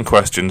every 10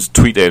 questions,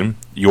 tweet in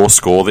your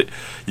score. That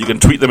you can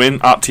tweet them in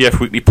at TF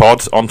Weekly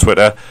Pod on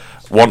Twitter,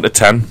 1 to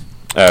 10.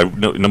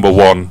 Number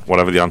 1,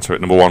 whatever the answer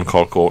is. Number 1,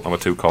 Carl Court. Number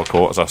 2, Carl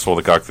Court, as I saw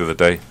the gag the other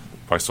day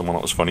by someone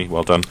that was funny.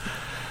 Well done.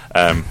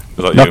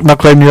 Not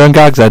claiming your own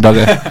gags there,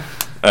 Dogger.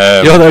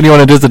 You're the only one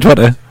who does the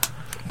Twitter.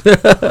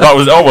 That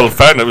was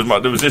fair. It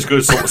was this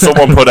good.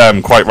 Someone put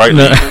quite rightly.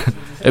 No,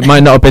 it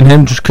might not have been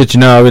him, just because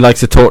how he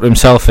likes to talk to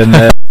himself in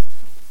there.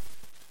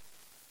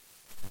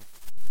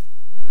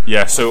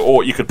 Yeah, so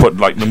or you could put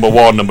like number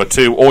 1, number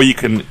 2, or you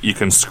can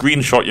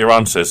screenshot your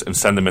answers and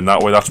send them in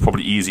that way. That's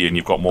probably easier, and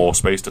you've got more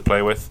space to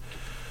play with.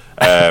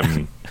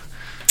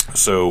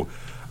 So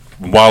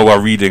while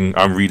I'm reading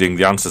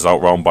the answers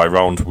out round by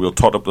round. We'll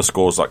tot up the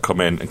scores that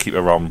come in and keep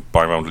a round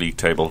by round league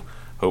table.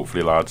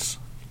 Hopefully, lads,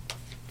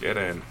 get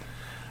in.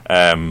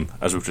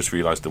 As we've just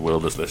realised, the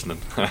world is listening.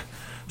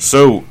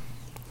 So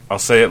I'll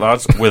say it,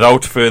 lads.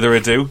 Without further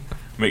ado,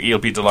 Mickey will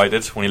be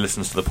delighted when he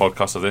listens to the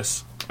podcast of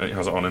this. He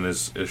has it on in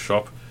his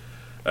shop.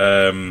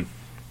 Right,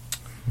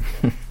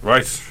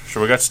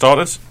 shall we get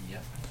started?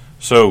 Yeah.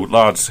 So,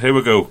 lads, here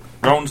we go.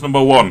 Round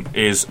number 1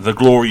 is the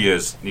glory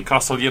years.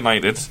 Newcastle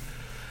United,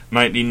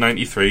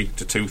 1993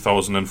 to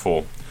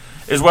 2004.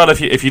 As well,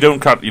 if you don't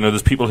catch,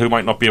 there's people who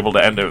might not be able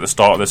to enter at the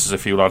start of this. As a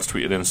few lads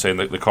tweeted in saying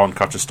that they can't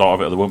catch the start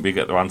of it, or they won't be able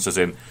to get their answers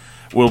in.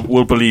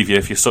 We'll believe you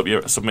if you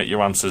submit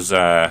your answers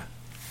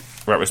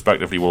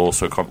retrospectively. We'll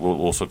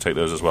also take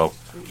those as well.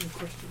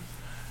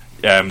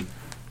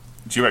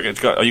 Do you reckon?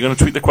 Are you going to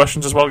tweet the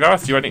questions as well,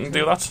 Gareth? Do you reckon you can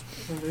do that?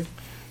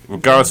 Well,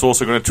 Gareth's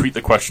also going to tweet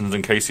the questions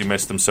in case you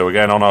missed them. So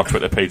again, on our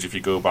Twitter page, if you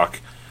go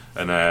back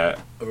and are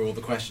all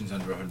the questions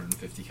under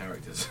 150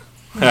 characters?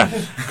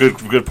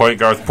 good point,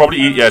 Gareth.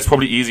 It's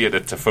probably easier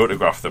to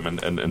photograph them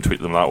and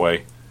tweet them that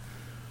way.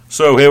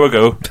 So here we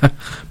go.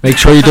 Make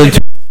sure you don't.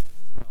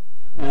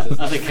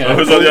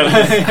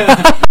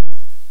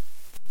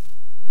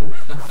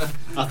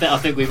 I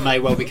think we may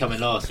well be coming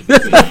last.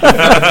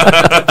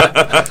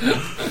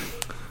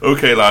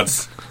 Okay,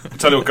 lads. I'll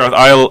tell you what, Gareth,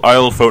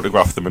 I'll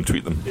photograph them and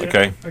tweet them. Yeah,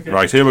 okay? Okay.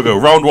 Right, here we go.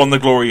 Round 1, the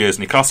glory years.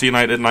 Newcastle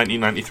United,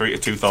 1993 to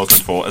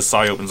 2004. As Si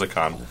opens a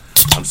can,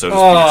 and so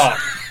does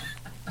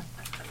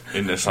Pete.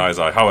 In the size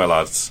eye. How are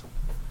lads?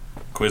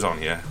 Quiz on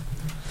here.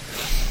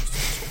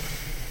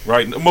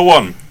 Right, number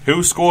 1.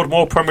 Who scored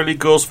more Premier League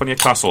goals for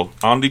Newcastle?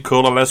 Andy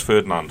Cole or Les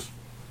Ferdinand?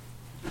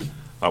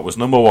 That was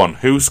number 1.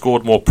 Who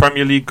scored more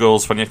Premier League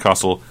goals for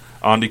Newcastle?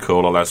 Andy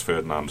Cole or Les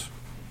Ferdinand?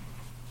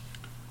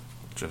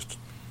 Just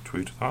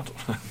tweet that.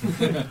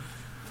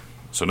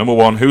 So number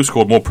 1, who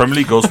scored more Premier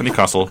League goals for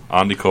Newcastle?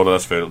 Andy Cole or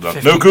Les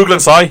Ferdinand? No googling,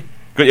 Si.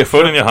 Got your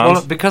phone in your hand.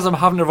 Well, because I'm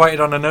having to write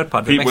it on a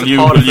notepad. Pete, will you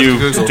do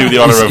the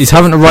honour of... He's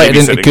having to write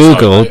it into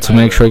Google to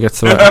make sure he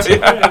gets the right answer.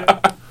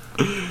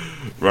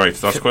 Right,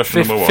 that's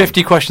question number 1.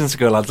 50 questions to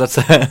go, lads. That's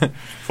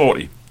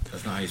 40.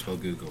 That's not how you spell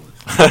Google.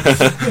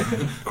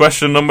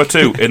 Question number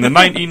 2. In the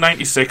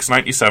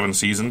 1996-97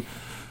 season,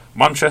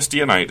 Manchester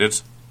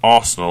United,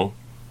 Arsenal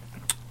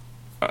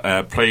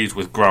played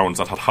with grounds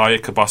that had higher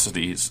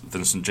capacities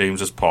than St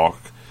James's Park,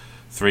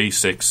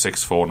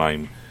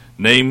 36649.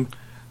 Name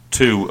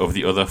 2 of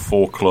the other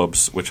 4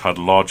 clubs which had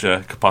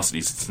larger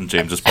capacities than St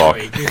James's Park.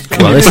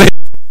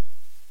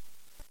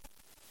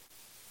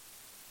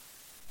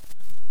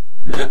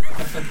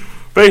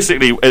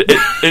 Basically, in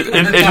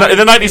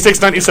the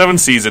 96-97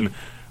 season,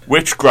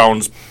 which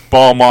grounds,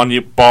 bar Man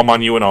U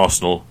and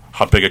Arsenal,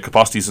 had bigger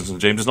capacities than St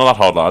James's? Not that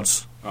hard,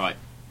 lads. Right.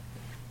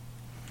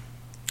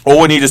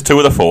 All we need is 2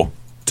 of the 4.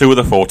 2 of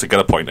the 4 to get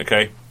a point,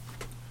 okay?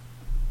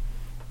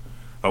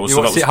 That was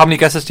how many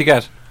guesses do you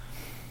get?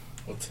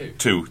 Or 2.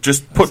 2.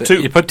 Just put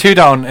 2. You put 2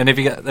 down, and if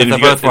you get they're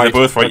both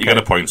right, you get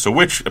a point. So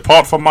which,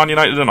 apart from Man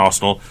United and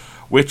Arsenal,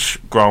 which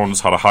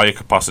grounds had a higher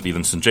capacity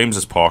than St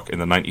James's Park in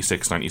the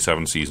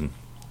 96-97 season?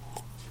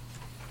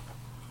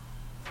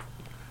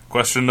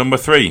 Question number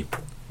 3.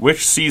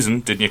 Which season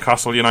did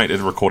Newcastle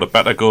United record a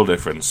better goal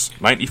difference?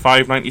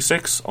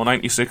 95-96 or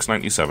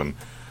 96-97?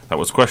 That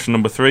was question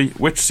number 3.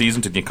 Which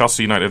season did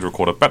Newcastle United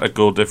record a better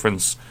goal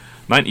difference?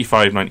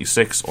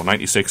 95-96 or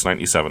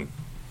 96-97?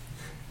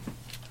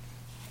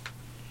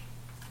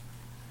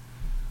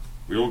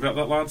 We all got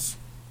that, lads?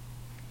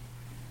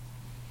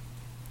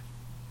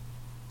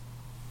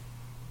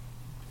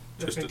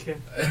 Just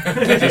thinking,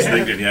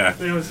 yeah.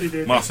 They obviously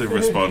did. Massive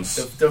response.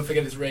 Don't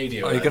forget it's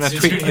radio. Are you going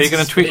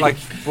to tweet like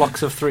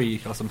blocks of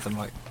 3 or something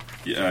like?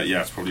 Yeah,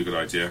 it's probably a good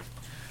idea.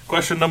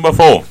 Question number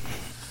 4.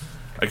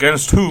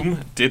 Against whom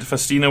did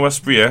Faustino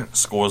Asprilla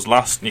score his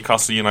last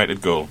Newcastle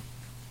United goal?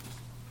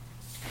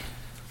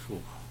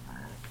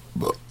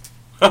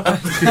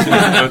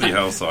 Bloody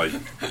hell, Si. So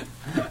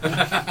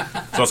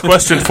that's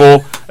question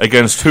 4.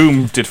 Against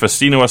whom did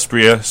Faustino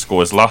Asprilla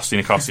score his last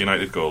Newcastle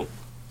United goal?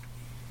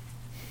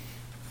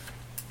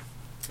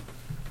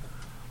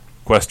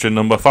 Question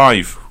number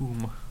 5.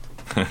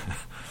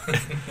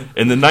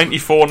 In the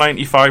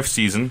 94-95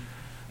 season,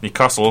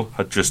 Newcastle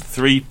had just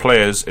 3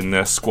 players in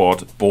their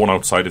squad born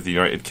outside of the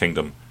United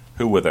Kingdom.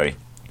 Who were they?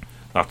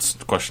 That's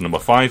question number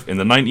 5. In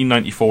the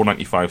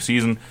 1994-95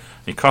 season,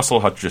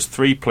 Newcastle had just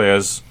 3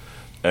 players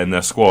in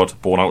their squad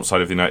born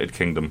outside of the United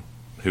Kingdom.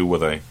 Who were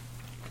they?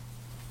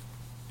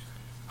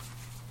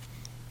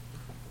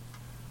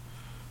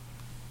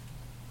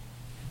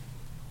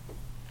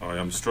 I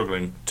am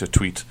struggling to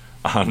tweet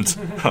and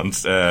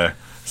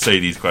say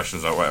these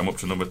questions outright. I'm up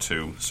to number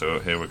 2, so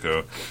here we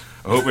go.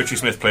 I hope Richie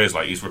Smith plays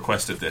like he's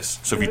requested this,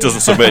 so if he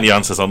doesn't submit any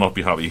answers, I'll not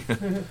be happy.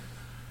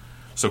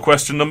 So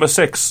question number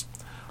 6.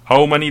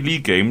 How many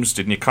league games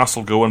did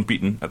Newcastle go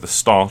unbeaten at the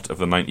start of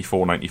the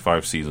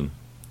 94-95 season?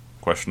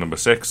 Question number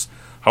 6.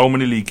 How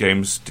many league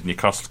games did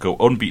Newcastle go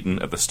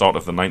unbeaten at the start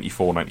of the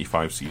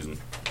 94-95 season?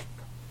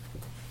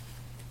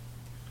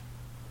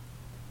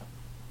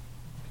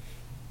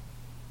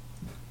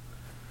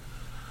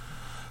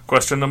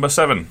 Question number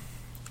 7.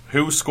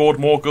 Who scored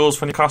more goals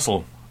for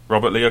Newcastle?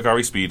 Robert Lee or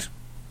Gary Speed?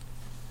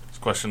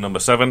 Question number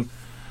 7.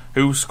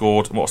 Who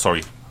scored more...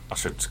 Sorry, I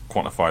should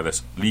quantify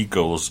this. League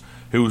goals.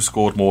 Who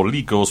scored more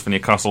league goals for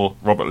Newcastle?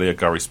 Robert Lee or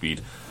Gary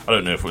Speed? I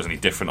don't know if it was any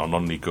different on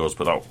non-league goals,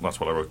 but that's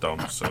what I wrote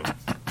down, so...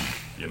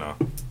 You know.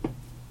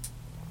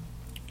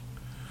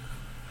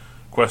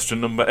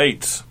 Question number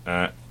 8.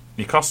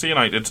 Newcastle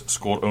United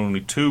scored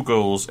only 2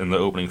 goals in the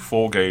opening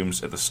 4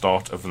 games at the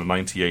start of the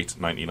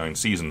 98-99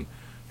 season.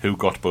 Who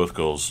got both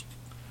goals?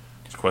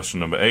 Question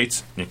number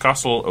 8.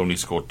 Newcastle only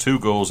scored 2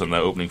 goals in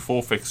their opening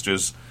 4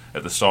 fixtures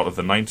at the start of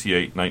the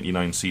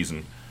 98-99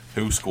 season.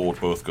 Who scored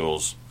both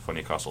goals for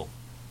Newcastle?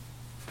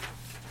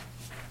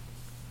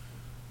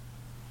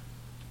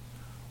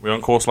 We're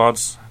on course,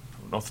 lads.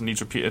 Nothing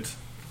needs repeated.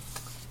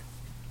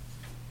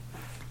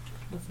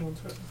 Nothing on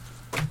Twitter.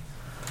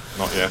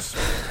 Not yet.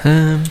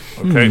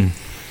 Okay.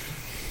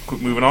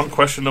 Quick, moving on.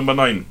 Question number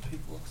 9.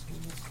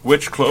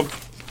 Which club...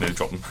 Nearly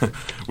dropped them.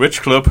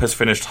 Which club has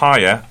finished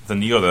higher than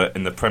the other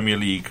in the Premier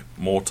League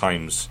more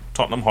times?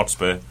 Tottenham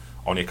Hotspur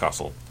or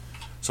Newcastle?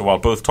 So while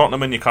both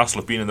Tottenham and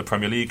Newcastle have been in the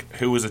Premier League,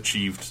 who has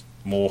achieved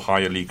more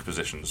higher league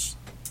positions?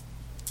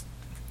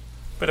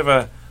 Bit of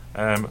a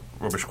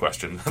rubbish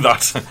question.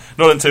 That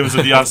not in terms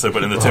of the answer,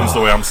 but in the terms of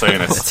the way I'm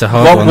saying it. It's a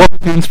hard one. What was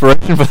the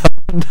inspiration for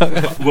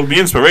that? Well, the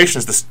inspiration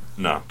is this.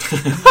 No.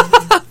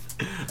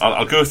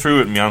 I'll go through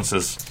it in my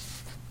answers.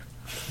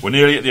 We're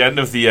nearly at the end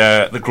of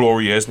the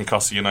glory years,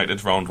 Newcastle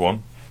United, round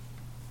 1.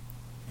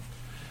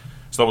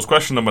 So that was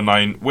question number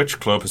 9.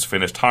 Which club has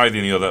finished higher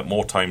than the other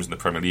more times in the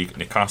Premier League,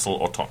 Newcastle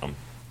or Tottenham?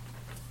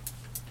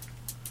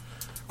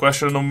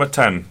 Question number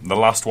 10, the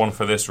last one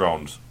for this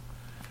round.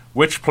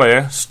 Which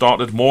player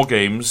started more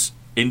games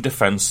in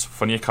defence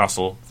for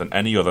Newcastle than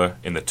any other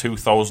in the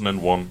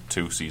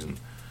 2001-2 season?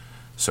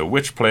 So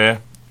which player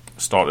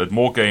started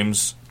more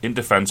games in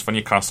defence for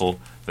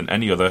Newcastle than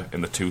any other in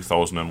the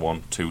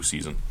 2001-2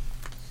 season?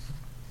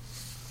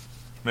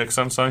 Make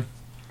sense, eh?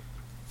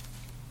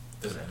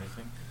 Does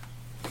anything?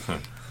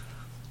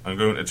 I'm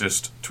going to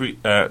just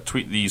tweet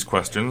these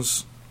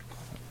questions.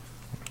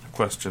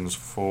 Questions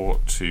 4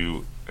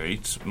 to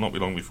 8. It'll not be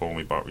long before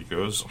my battery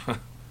goes. Oh,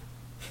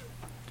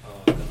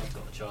 I've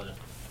got the charger.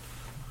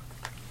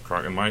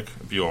 Cracking, Mike.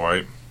 It'll be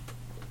alright.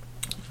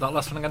 That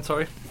last one again,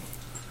 sorry.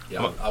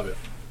 Yeah, I'll be.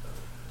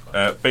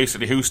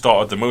 Basically, who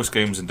started the most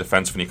games in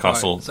defence for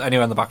Newcastle? Right, so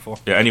anywhere in the back 4.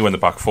 Yeah, anywhere in the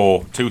back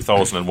 4.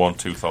 2001,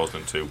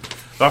 2002.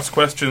 That's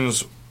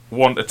questions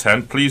 1 to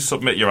 10. Please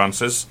submit your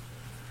answers.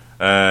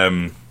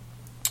 The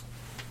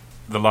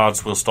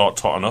lads will start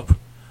totting up.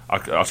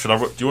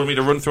 Do you want me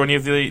to run through any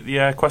of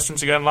the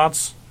questions again,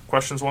 lads?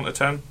 Questions 1 to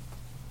 10.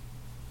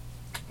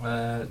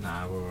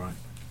 Nah, we're alright.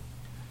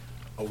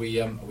 Are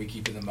we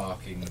keeping the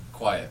marking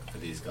quiet for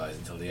these guys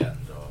until the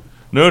end, or?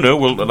 No.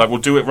 We'll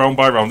do it round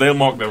by round. They'll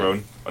mark their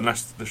own,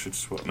 unless they should.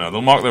 No,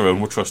 they'll mark their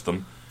own. We'll trust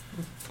them.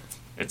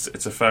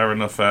 It's a fair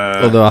enough.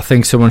 Although I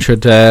think someone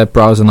should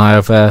browse an eye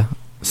of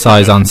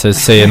size answers.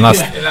 Seeing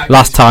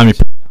last time you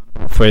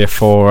put 3 or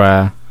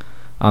 4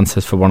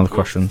 answers for one of the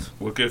questions.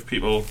 We'll give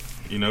people.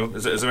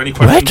 Is there any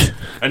questions?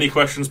 What? Any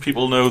questions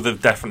people know they've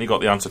definitely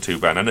got the answer to,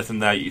 Ben? Anything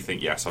there you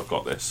think, yes, I've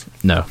got this?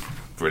 No.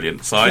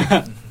 Brilliant. Si?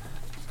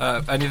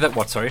 Any of that?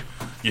 What? Sorry.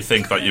 You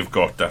think that you've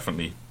got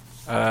definitely?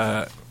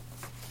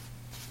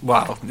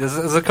 Wow,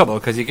 there's a couple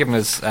because you're giving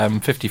us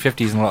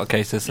 50-50s in a lot of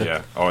cases. So.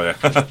 Yeah. Oh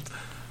yeah.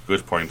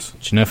 Good point.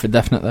 Do you know for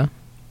definite though?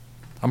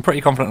 I'm pretty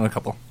confident in a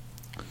couple,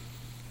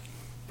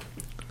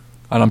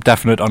 and I'm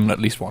definite on at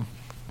least one.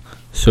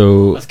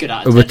 So That's good.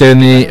 are we doing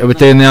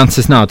the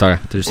answers now, Dara?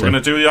 We're going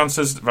to do the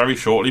answers very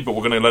shortly, but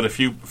we're going to let a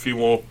few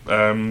more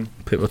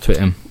people tweet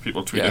in.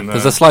 Yeah,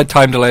 there's a slight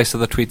time delay, so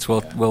the tweets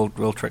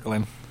will trickle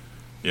in.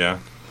 Yeah.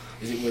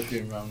 Is it worth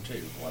doing round 2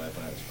 while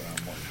everyone else for round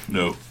 1?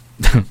 No.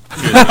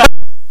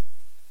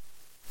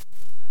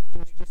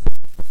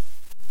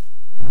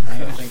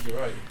 I think you're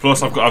right.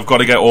 Plus, I've got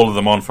to get all of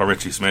them on for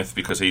Richie Smith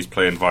because he's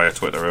playing via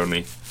Twitter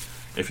only.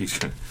 If he's.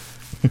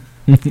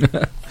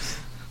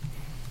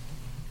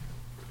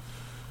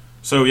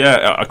 So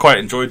yeah, I quite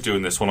enjoyed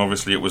doing this one.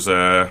 Obviously, it was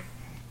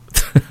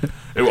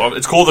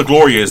it's called the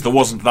glory years. There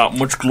wasn't that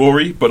much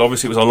glory, but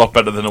obviously it was a lot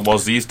better than it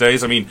was these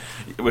days. I mean,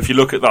 if you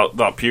look at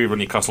that period when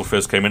Newcastle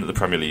first came into the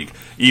Premier League,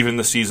 even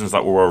the seasons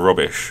that were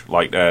rubbish,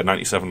 like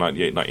 97,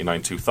 98,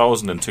 99,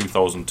 2000, and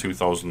 2000,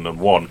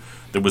 2001,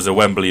 there was a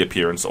Wembley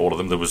appearance. All of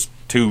them. There was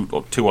 4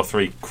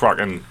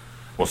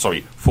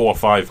 or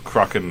 5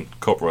 cracking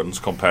cup runs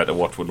compared to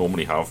what we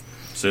normally have.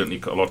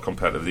 Certainly a lot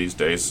compared to these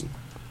days.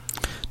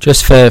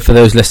 Just for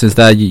those listeners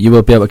there, you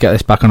will be able to get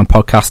this back on a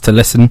podcast to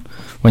listen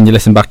when you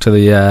listen back to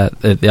the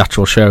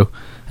actual show.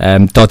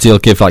 Dodgy will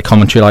give like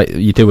commentary like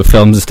you do with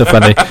films and stuff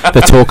when they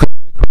talk.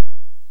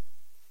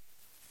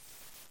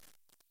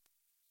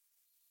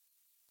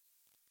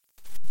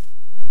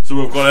 So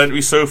we've got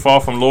entries so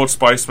far from Lord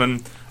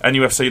Spiceman,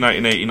 NUFC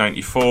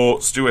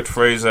 1980-94, Stuart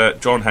Fraser,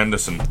 John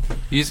Henderson.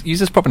 Use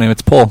his proper name,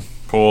 it's Paul.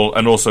 Paul,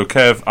 and also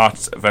Kev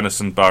at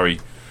Venison Barry,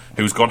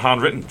 who's gone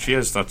handwritten.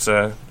 Cheers, that's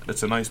a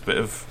nice bit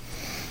of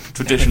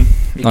tradition.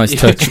 Nice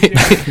touch.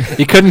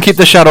 He couldn't keep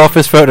the shadow off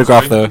his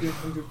photograph though.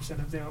 100%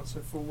 of the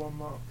answer for 1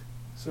 mark.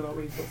 So that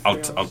we've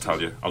got I'll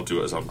tell you. I'll do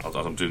it as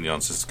I'm doing the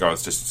answers.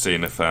 Gareth's just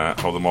seeing if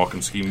how the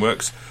marking scheme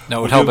works. No,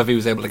 it would help if he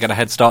was able to get a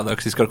head start though,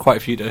 because he's got quite a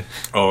few to.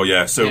 Oh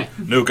yeah. So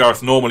no,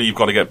 Gareth. Normally you've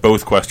got to get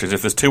both questions.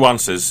 If there's 2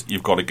 answers,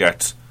 you've got to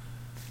get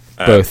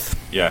both.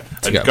 Yeah.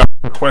 And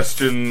Gareth,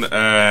 question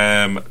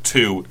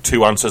 2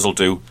 answers will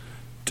do.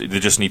 They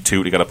just need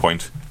 2 to get a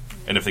point,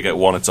 and if they get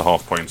 1, it's a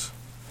half point.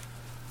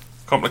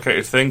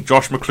 Complicated thing.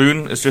 Josh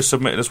McClune is just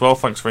submitted as well.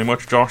 Thanks very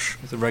much, Josh.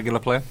 He's a regular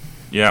player.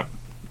 Yeah,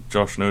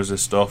 Josh knows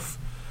this stuff.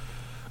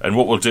 And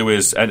what we'll do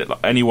is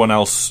anyone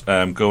else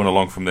going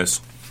along from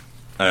this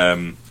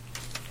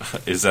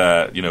is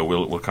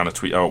we'll kind of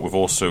tweet out. We've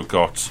also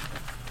got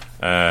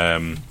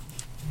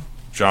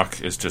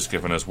Jack is just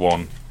giving us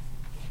 1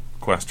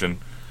 question.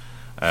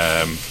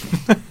 Good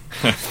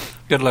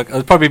luck.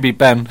 It'll probably be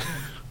Ben.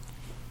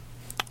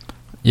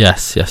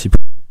 Yes.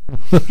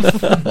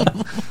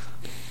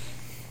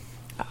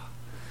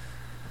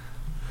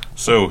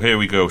 So here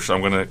we go. So I'm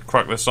going to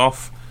crack this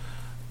off.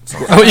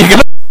 Oh, you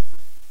gonna?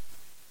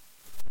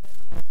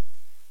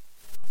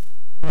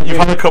 You've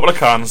had a couple of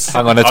cans.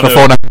 Hang on, it's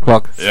before 9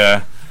 o'clock.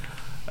 Yeah.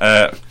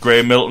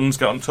 Graham Milton's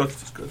got in touch.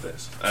 Let's go with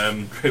this.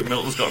 Graham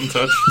Milton's got in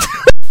touch.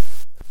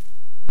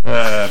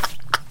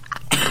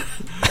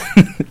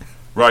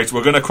 Right,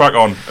 we're going to crack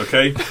on,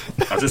 okay?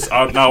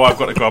 Now I've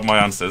got to grab my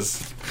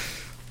answers.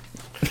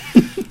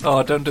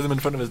 Oh, don't do them in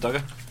front of his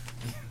dogger.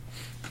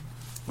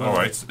 All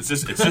right, it's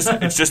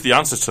just the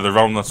answers to the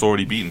round that's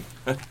already been.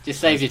 Just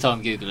save your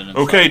time googling them.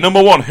 Okay,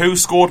 number 1. Who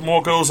scored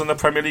more goals in the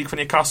Premier League for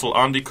Newcastle,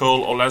 Andy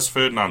Cole or Les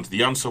Ferdinand?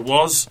 The answer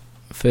was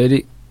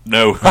 30.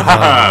 No.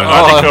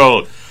 Andy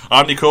Cole.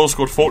 Andy Cole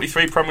scored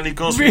 43 Premier League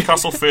goals for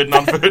Newcastle.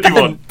 Ferdinand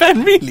 31.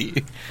 Ben, really?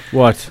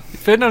 What?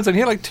 Ferdinand's been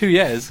here like 2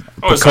 years.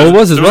 Oh, Cole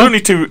was as well. There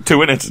was only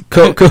two in it.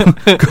 Cole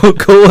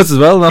was as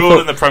well. Cole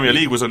in the Premier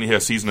League was only here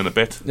a season and a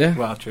bit. Yeah.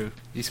 Well, true.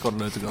 He scored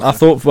loads of goals. I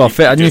thought. Well,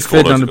 I knew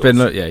Ferdinand had been.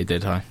 goals. Yeah, he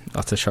did. Hi.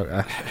 That's a shock.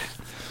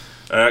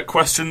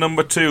 Question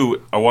number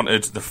 2. I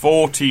wanted the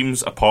 4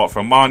 teams apart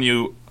from Man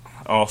U,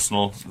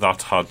 Arsenal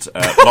that had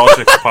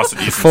larger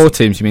capacities. 4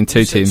 teams? You mean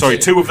 2 teams? Sorry,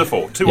 2 of the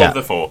 4. 2 of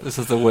the 4. This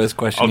is the worst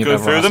question I'll you've go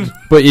ever through asked. them.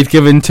 But you've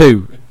given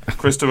 2.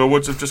 Christopher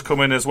Woods have just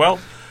come in as well.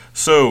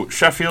 So,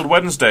 Sheffield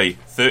Wednesday,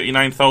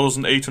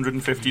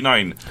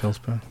 39,859.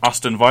 Hillsborough.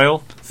 Aston Villa,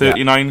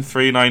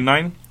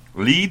 39,399.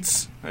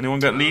 Leeds, anyone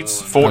get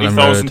Leeds?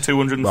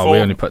 40,204. Well, we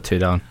only put 2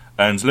 down.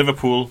 And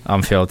Liverpool,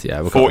 Anfield,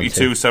 yeah,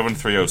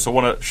 42,730. So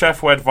one at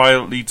Sheff, Wed,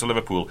 Vile, Leeds, or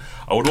Liverpool.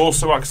 I would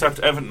also accept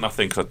Everton, I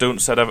think,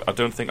 because I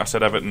don't think I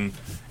said Everton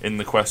in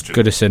the question.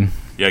 Goodison.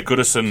 Yeah,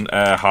 Goodison,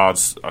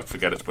 Hards, I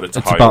forget it, but it's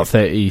It's high. about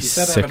 36 or You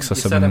said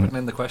something. Everton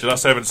in the question. Did I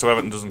say Everton? So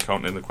Everton doesn't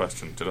count in the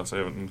question. Did I say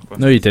Everton in the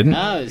question? No, you didn't.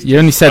 No, it's You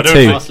only said I don't 2.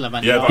 think- Arsenal,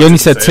 Man Yeah, United. but You I only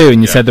didn't said say 2, it.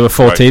 and you Yeah. said there were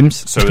 4 Right.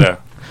 teams. So there.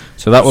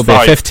 So that would be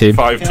a 5th team.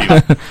 5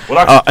 teams. Well,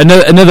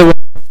 actually, Another one,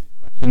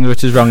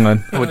 which is wrong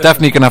then. We're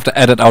definitely going to have to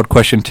edit out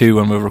question 2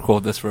 when we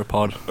record this for a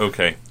pod.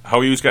 okay. How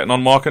are you getting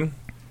on marking?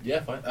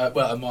 Yeah, fine.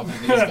 Well, I'm marking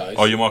these guys.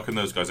 Are you marking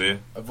those guys, are you?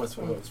 What's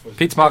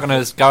Pete's marking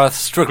us. Gareth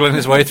struggling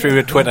his way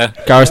through Twitter.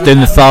 Gareth's doing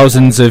the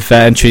thousands of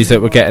entries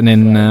that we're getting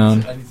in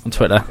on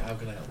Twitter. How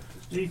can I help?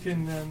 You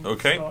can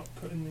Okay. start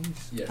putting these.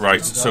 Yes.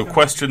 Right, so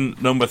question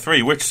number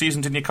 3. Which season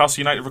did Newcastle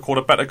United record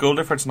a better goal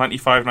difference,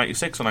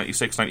 95-96 or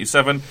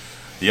 96-97?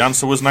 The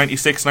answer was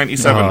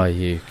 96-97. Oh,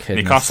 you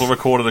kidding. Newcastle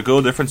recorded a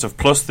goal difference of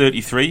plus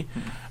 33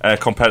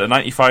 compared to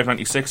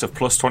 95-96 of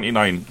plus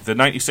 29. The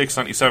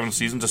 96-97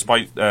 season,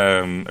 despite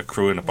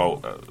accruing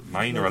about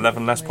 9 or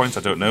 11 less points,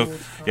 I don't know,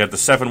 you had the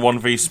 7-1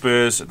 v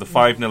Spurs, the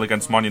 5-0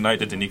 against Man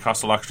United, and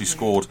Newcastle actually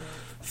scored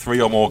 3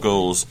 or more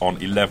goals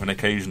on 11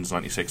 occasions,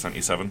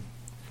 96-97.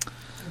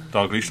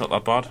 Dalglish, not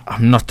that bad.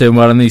 I'm not doing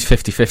well in these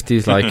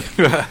 50-50s, like.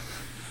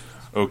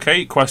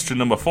 Okay, question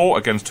number 4.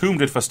 Against whom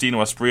did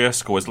Faustino Asprilla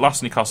score his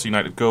last Newcastle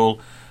United goal?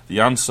 The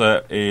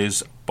answer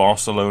is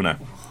Barcelona.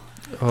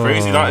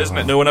 Crazy that, isn't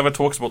it? No one ever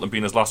talks about them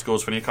being his last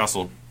goals for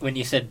Newcastle. When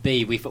you said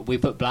B, we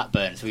put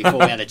Blackburn, so we thought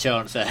we had a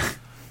chance there.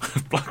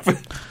 Blackburn.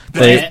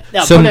 They-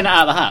 Yeah, some- pulling it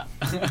out of the hat.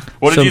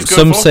 What did you go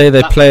some for? say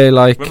they play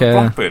like. With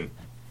Blackburn.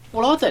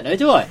 Well, I don't know,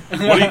 do I? What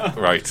do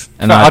you, right.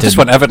 And I just didn't.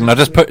 went Everton. I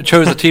just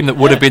chose a team that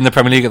would have been in the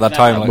Premier League at that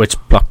time. Like. Which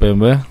Blackburn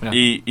were. Yeah.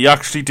 He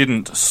actually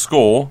didn't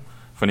score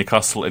for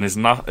Newcastle in his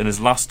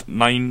last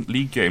 9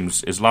 league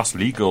games. His last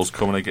league goals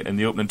coming in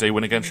the opening day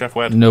win against Sheff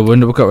Wed. No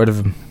wonder we got rid of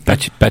him.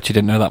 Bet you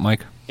didn't know that,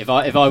 Mike. If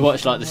I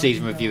watched like the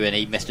season review and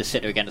he missed a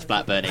sitter against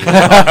Blackburn, he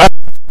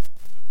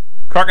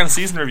Cracking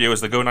season review as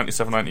they go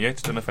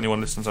 97-98. Don't know if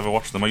anyone listens ever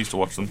watched them. I used to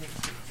watch them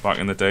back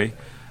in the day.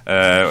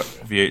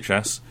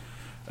 VHS.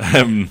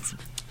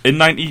 In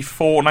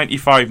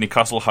 94-95,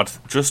 Newcastle had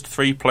just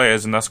 3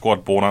 players in their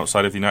squad born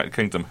outside of the United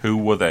Kingdom. Who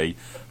were they?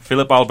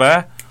 Philip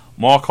Albert,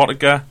 Mark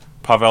Oettinger,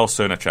 Pavel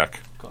Srnicek.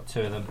 Got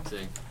 2 of them.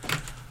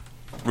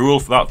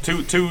 Rule for that: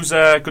 two's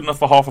good enough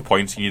for half a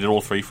point. You needed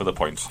all 3 for the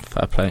points.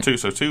 Fair play. 2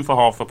 for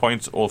half a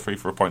point, all 3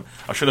 for a point.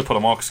 I should have put a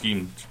mark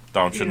scheme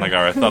down, shouldn't I,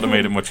 Gareth? That'd have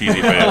made it much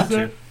easier for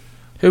you.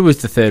 Who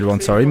was the third one?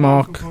 Sorry,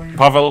 Mark.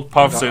 Pavel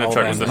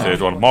Srnicek was the third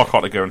one. Mark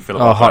Oettinger and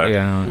Philip. Oh, Albert.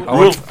 yeah.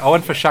 I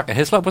went for Shaka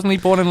Hislop. Wasn't he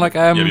born in like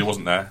Yeah, but he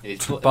wasn't there.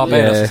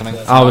 Barbados or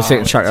something? I was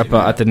thinking Shaka,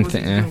 but I didn't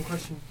think.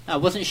 Yeah.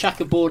 Wasn't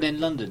Shaka born in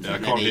London? Yeah, I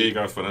can't hear you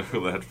guys when I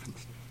feel the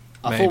headphones.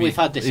 I thought we've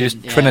had this. He was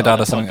in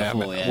Trinidad or something.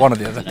 before, yeah. One or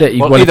the other.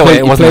 Either way,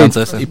 it wasn't the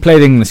answer. He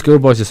played in the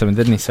schoolboys or something,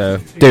 didn't he? So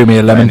do me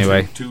a lemon.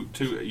 Anyway, two.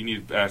 You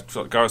need.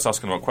 Gareth's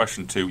asking about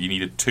question 2. You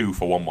needed 2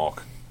 for 1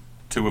 mark.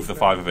 2 of the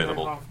 5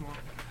 available,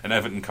 and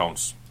Everton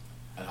counts.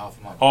 And half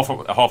a mark.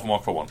 Half a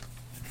mark for 1.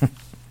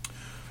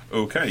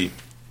 Okay.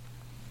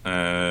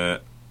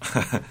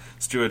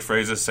 Stuart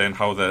Fraser saying,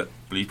 how the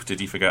bleep did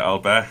he forget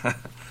Albert?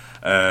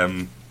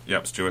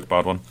 Yep, Stuart,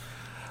 bad one.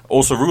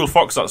 Also, Ruel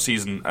Fox that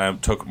season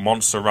took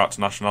Montserrat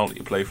nationality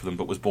to play for them,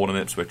 but was born in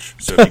Ipswich.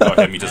 So if you got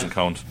him, he doesn't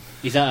count.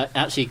 He's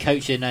actually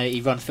coaching.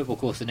 He runs football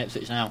course in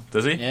Ipswich now.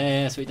 Does he?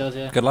 Yeah, that's what he does.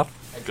 Yeah. Good lad.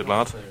 Good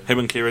lad. Him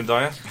and Kieran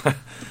Dyer.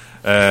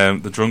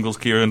 The Drungles,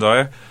 Kieran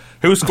Dyer.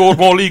 Who scored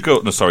more league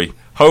goals? No, sorry.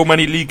 How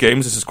many league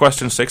games? This is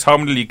question 6. How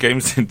many league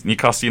games did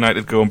Newcastle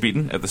United go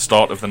unbeaten at the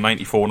start of the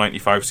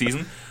 94-95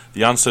 season?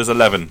 The answer is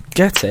 11.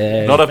 Get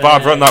it. Not a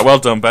bad run, that. Well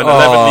done, Ben.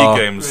 11 league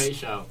games. Great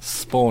shout.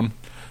 Spawn.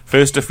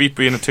 First defeat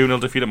being a 2-0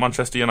 defeat at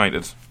Manchester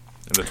United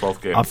in the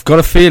 12th game. I've got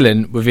a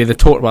feeling we've either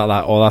talked about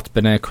that or that's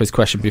been a quiz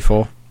question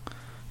before.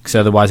 Because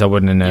otherwise I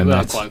wouldn't have known You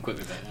were that. quite quick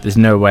with it. Yeah. There's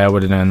no way I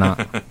would have known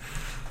that.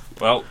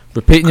 Well,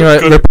 Repeating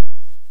good.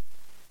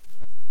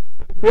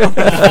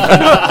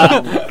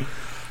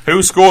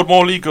 Who scored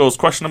more league goals?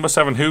 Question number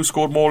 7. Who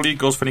scored more league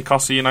goals for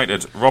Newcastle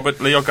United? Robert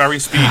Lee or Gary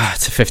Speed?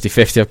 It's a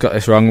 50-50. I've got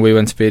this wrong. We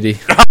went Speedy.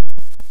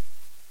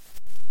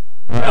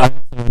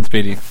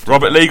 Speedy.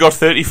 Robert Lee got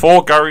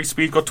 34. Gary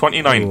Speed got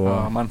 29.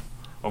 Oh man.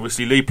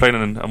 Obviously, Lee playing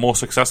in a more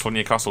successful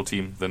Newcastle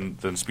team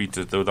than Speed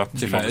did, though. That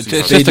team obviously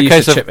It's started- just a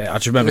case of- I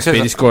just remember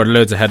Speedy scored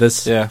loads of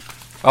headers. Yeah.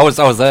 I was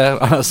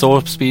there. I saw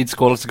Speed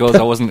score lots of goals.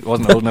 I wasn't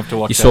old enough to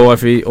watch. You saw all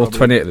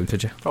 28 of them,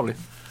 did you? Probably.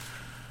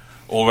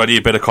 Already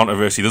a bit of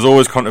controversy. There's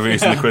always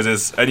controversy in the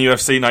quizzes.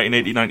 NUFC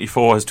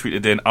 1980-94 has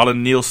tweeted in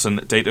Alan Nielsen,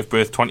 date of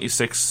birth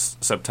 26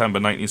 September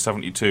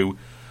 1972,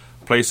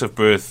 place of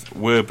birth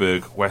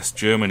Werburg, West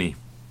Germany.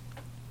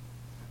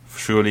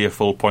 Surely a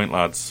full point,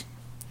 lads.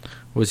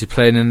 Was he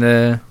playing in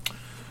the...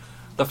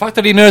 The fact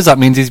that he knows that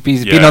means he's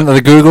been Yeah. onto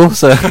the Google.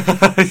 So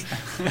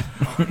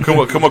Come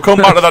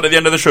back to that at the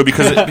end of the show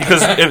because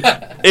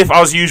if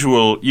as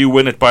usual you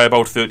win it by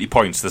about 30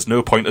 points, there's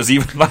no point as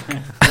even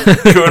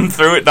going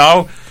through it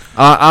now.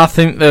 I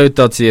think though,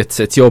 Dodsy,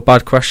 it's your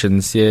bad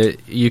questions.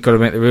 You got to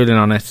make the ruling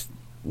on it.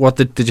 What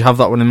did you have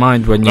that one in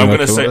mind when you? I'm going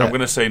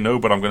to say no,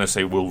 but I'm going to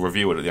say we'll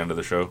review it at the end of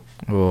the show.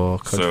 Oh,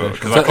 So,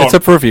 controversial. 'cause it's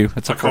up for review.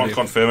 I can't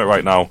confirm it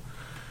right now.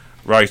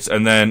 Right,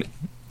 and then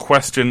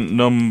question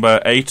number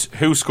 8: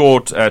 Who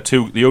scored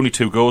the only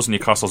 2 goals in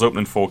Newcastle's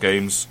opening 4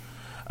 games?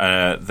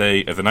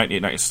 They of the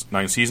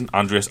 98-99 season: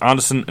 Andreas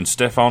Andersen and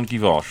Stefan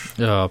Givosh.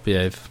 Oh,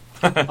 behave.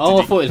 I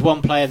thought it was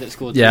one player that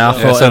scored. Yeah, I two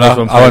thought goals. it was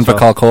one I went for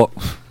player Carl Court.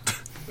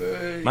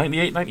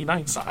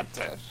 98-99.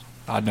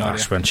 I had no I idea.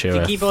 just went Did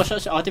Shearer. Givosh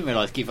actually, I didn't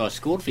realise Givosh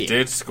scored for you.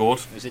 Did scored?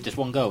 Was it just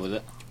one goal? Was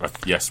it?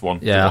 Yes, one.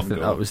 Yeah, I One think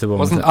goal. that was the one.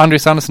 Wasn't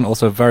Andreas Andersen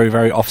also very,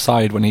 very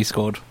offside when he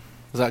scored?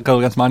 Was that goal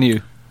against Man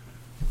U?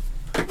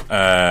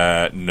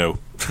 No.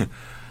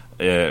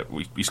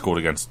 We scored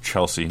against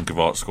Chelsea and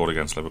Givosh scored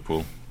against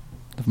Liverpool.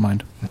 Never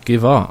mind.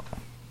 Give up.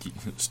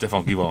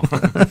 Stefan Givosh.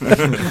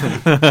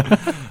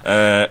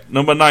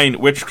 Number 9.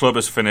 Which club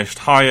has finished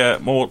higher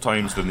more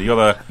times than the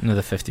other?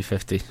 Another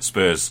 50-50.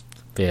 Spurs.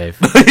 Behave.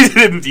 You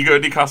didn't. You go to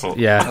Newcastle.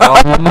 Yeah.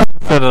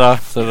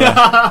 So did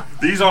I.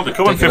 These aren't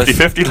becoming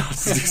Ridiculous. 50-50,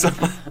 lads. These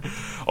are-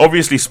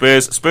 Obviously,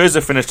 Spurs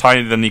have finished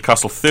higher than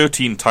Newcastle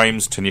 13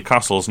 times to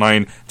Newcastle's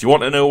 9. Do you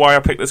want to know why I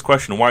picked this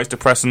question? Why it's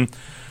depressing?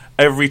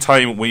 Every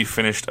time we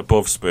finished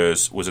above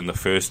Spurs was in the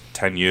first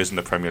 10 years in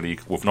the Premier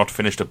League. We've not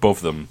finished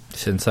above them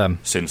Since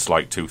since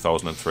like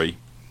 2003.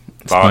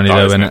 It's money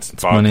though, isn't innit?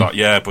 It's money.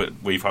 Yeah, but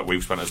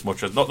we've spent as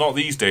much as not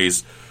these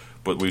days,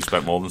 but we've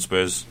spent more than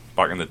Spurs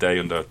back in the day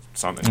under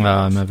something.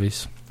 maybe.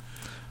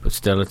 But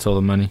still, it's all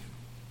the money.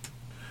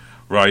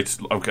 Right,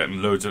 I'm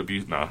getting loads of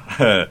abuse now.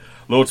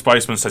 Lord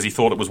Spiceman says he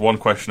thought it was one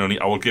question only.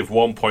 I will give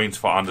 1 point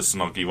for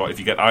Anderson or Givot. If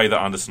you get either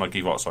Anderson or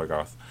Givot, sorry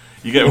Gareth,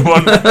 you get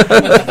one.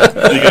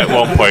 You get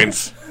 1 point.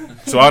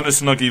 So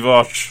Anderson or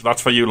Givot,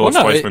 that's for you, Lord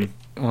Spiceman.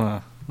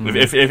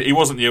 If he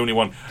wasn't the only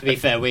one, To be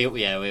fair, we all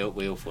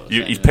thought.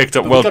 the he's same, picked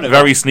up but we well, got it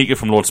very right. sneaky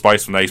from Lord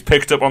Spiceman. There, he's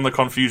picked up on the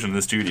confusion in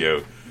the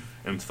studio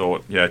and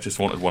thought, just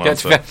wanted one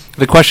answer.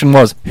 The question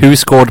was, who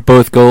scored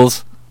both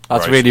goals?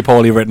 That's Right. really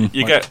poorly written.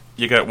 You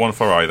get one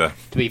for either.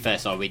 To be fair,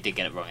 sorry, we did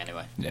get it wrong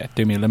anyway. Yeah,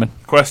 do me a lemon.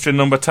 Question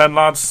number 10,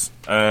 lads.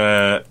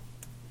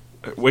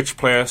 Which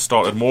player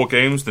started more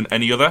games than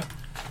any other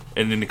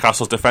in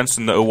Newcastle's defence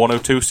in the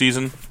 01-02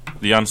 season?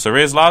 The answer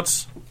is,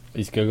 lads.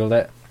 He's googled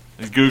it.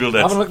 He's googled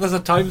it. Have a look. There's a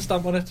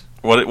timestamp on it.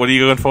 What are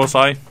you going for,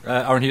 Si?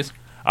 Aaron Hughes.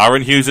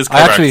 Aaron Hughes is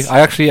correct. I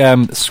actually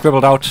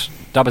scribbled out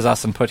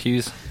Dabazas and put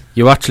Hughes.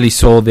 You actually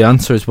saw the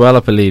answer as well, I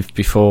believe,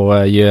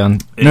 before you.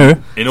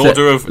 In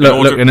order of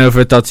looking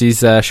over at Dodgy's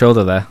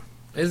shoulder there.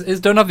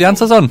 Don't have the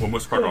answers on. We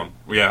must crack on.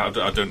 Yeah,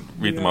 I don't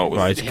read them out.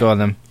 Right, go on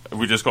then.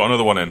 We just got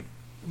another one in.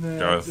 No,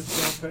 Gareth.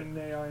 just putting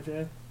no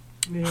idea.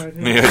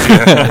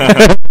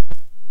 Yeah.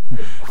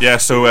 Yeah,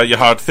 so you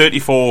had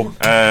 34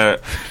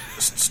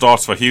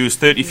 starts for Hughes,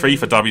 33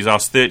 for Dabby's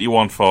Ass,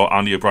 31 for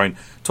Andy O'Brien,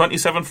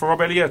 27 for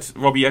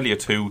Robbie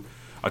Elliott, who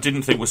I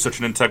didn't think was such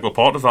an integral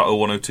part of that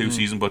 01-02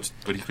 season, but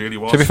he clearly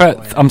was. To be fair,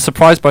 I'm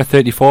surprised by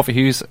 34 for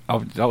Hughes.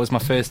 That was my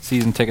first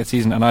season ticket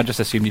season, and I just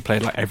assumed he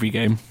played like every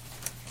game.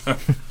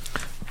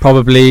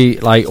 Probably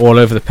like all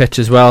over the pitch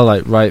as well,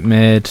 like right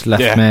mid,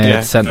 left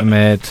mid, centre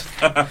mid.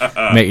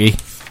 Mickey.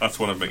 That's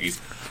one of Mickey's.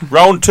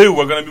 Round 2,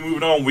 we're going to be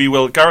moving on. We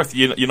will, Gareth,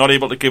 you're not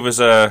able to give us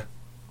a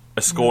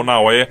score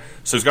now, are you?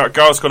 So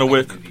Gareth's going to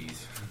work.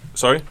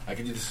 Sorry? I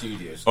can do the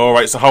studios. All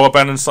right. So how are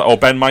Ben and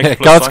Ben Mike? Yeah,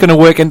 Gareth's going to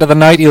work into the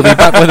night. He'll be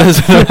back with us.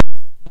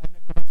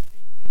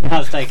 He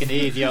has taken the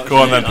easy option. Go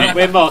on then, Pete.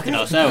 We're marking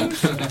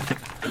ourselves.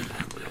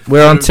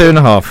 We're on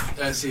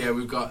 2.5. So yeah,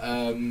 we've got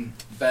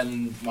Ben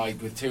and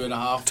Mike with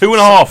 2.5.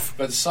 2.5.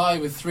 But Si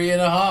with 3.5.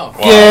 Wow.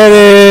 Get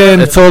in!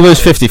 It's all those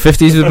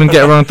 50-50s we've been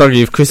getting around, Doggy.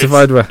 You've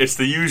crucified with. It's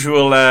the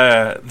usual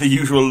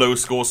low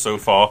scores so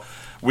far.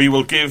 We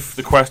will give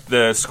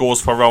the scores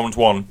for round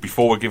 1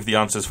 before we give the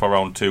answers for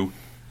round 2.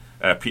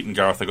 Pete and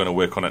Gareth are going to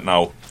work on it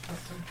now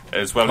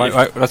as well.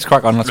 Right, let's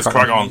crack on. Let's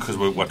crack on because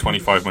we're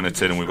 25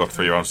 minutes in and we've got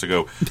 3 rounds to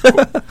go.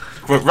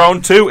 But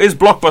round 2 is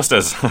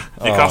Blockbusters.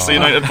 Newcastle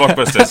United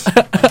Blockbusters.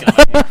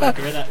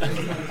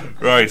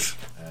 Right.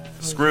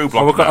 Screw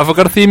Blockbusters. Have I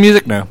got a theme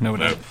music now? No.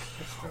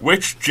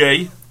 Which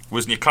J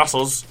was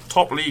Newcastle's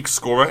top league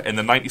scorer in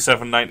the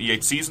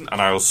 97-98 season?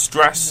 And I'll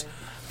stress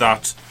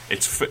that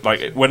it's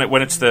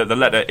when it's the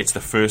letter, it's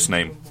the first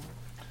name.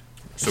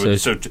 So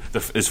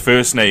his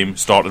first name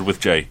started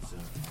with J.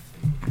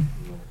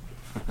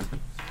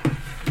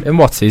 In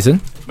what season?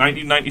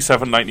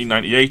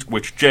 1997-1998,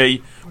 which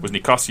J was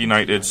Newcastle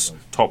United's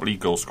top league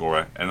goal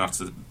scorer, and that's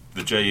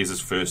the J is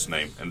his first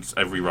name, and it's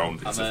every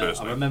round it's the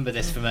first name. I remember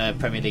this from a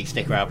Premier League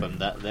sticker album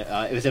that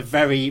it was a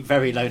very,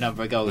 very low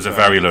number of goals. It was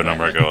a very low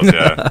number of goals,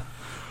 yeah.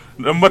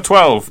 Number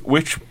 12,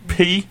 which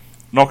P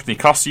knocked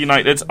Newcastle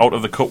United out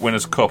of the Cup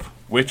Winners' Cup?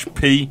 Which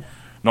P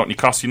knocked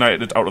Newcastle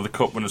United out of the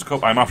Cup Winners'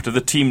 Cup? I'm after the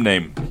team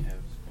name.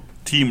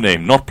 Team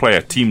name, not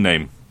player, team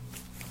name.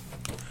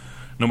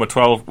 Number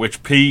 12,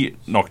 which P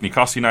knocked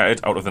Newcastle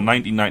United out of the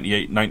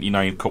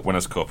 1998-99 Cup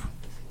Winners' Cup?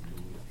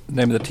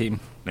 Name of the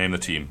team. Name the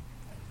team.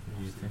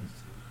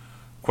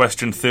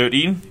 Question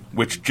 13,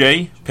 which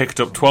J picked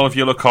up 12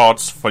 yellow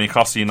cards for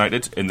Newcastle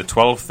United in the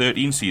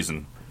 12-13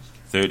 season?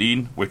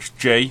 13, which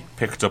J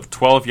picked up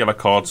 12 yellow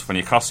cards for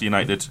Newcastle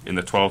United in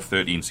the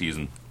 12-13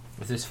 season?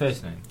 What's his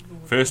first name?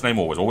 First name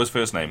always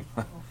first name.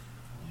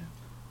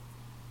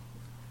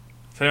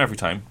 Same every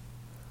time.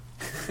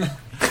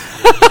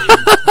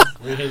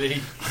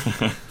 Really?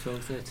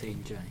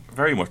 12-13, J.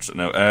 Very much so.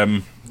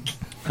 No.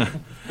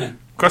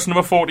 Question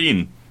number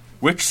 14.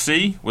 Which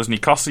C was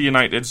Newcastle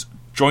United's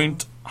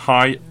joint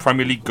high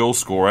Premier League goal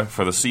scorer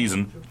for the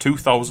season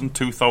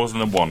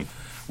 2000-2001?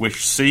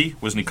 Which C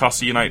was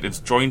Newcastle United's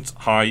joint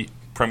high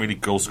Premier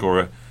League goal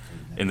scorer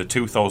in the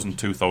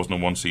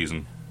 2000-2001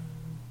 season?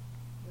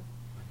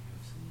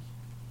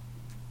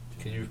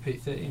 Can you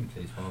repeat 13,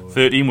 please?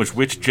 13 was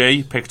which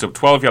J picked up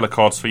 12 yellow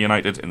cards for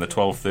United in the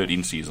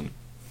 12-13 season?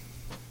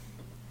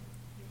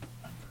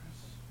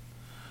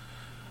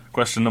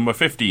 Question number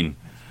 15.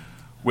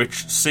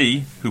 Which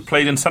C, who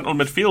played in central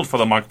midfield for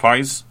the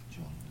Magpies,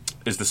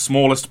 is the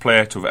smallest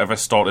player to have ever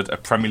started a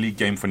Premier League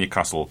game for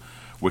Newcastle?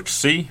 Which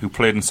C, who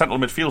played in central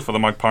midfield for the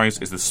Magpies,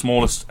 is the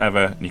smallest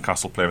ever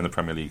Newcastle player in the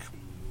Premier League?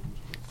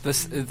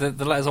 The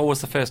letter's always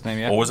the first name,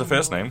 yeah? Always the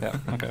first name? Yeah,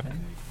 okay.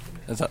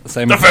 Is that the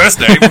same? The first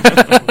name!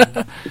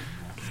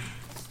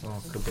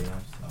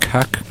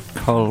 Cack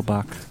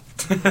Colback.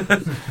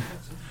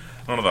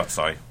 None of that,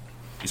 Si.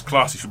 He's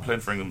class, he should play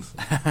for England.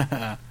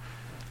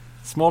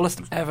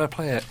 Smallest ever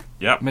player.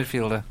 Yeah.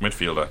 Midfielder.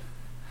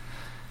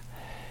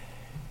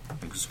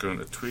 I'm just going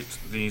to tweet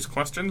these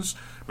questions.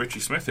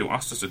 Richie Smith, who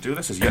asked us to do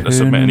this, has yet to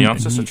submit any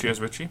answers, so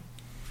cheers, Richie.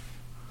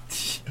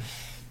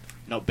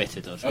 Not bitter,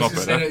 Dodge. Not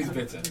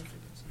bitter.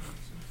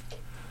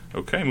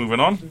 Okay, moving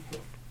on.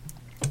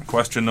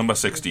 Question number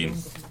 16.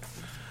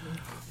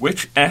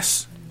 Which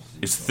S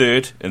is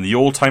third in the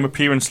all-time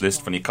appearance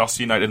list for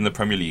Newcastle United in the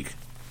Premier League?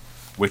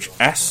 Which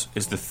S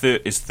is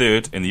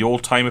third in the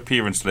all-time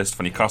appearance list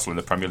for Newcastle in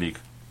the Premier League?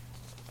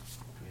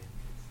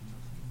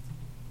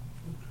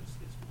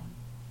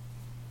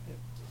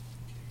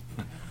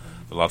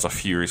 The lads are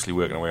furiously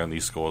working away on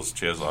these scores.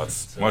 Cheers,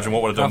 lads. Imagine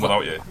what would have done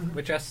without you.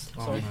 Which S?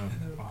 Sorry.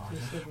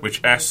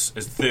 Which S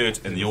is third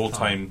in the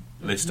all-time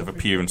list of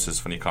appearances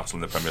for Newcastle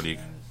in the Premier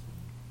League?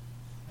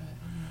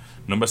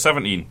 Number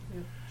 17.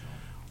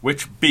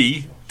 Which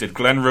B did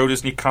Glenn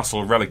Roeder's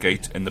Newcastle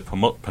relegate in the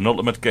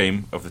penultimate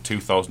game of the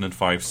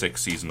 2005-06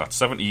 season? That's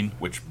 17.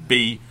 Which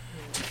B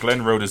did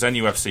Glenn Roeder's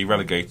NUFC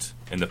relegate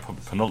in the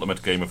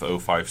penultimate game of the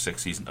 05-06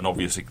 season? And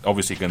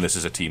obviously, again, this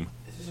is a team.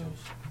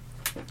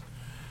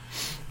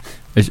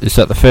 Is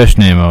that the first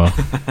name or?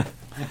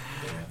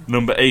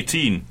 Number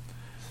 18.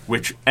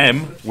 Which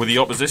M were the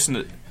opposition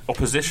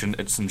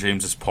at St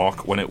James's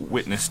Park when it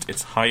witnessed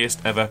its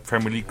highest ever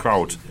Premier League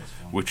crowd?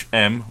 Which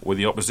M were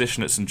the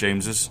opposition at St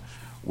James's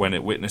when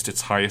it witnessed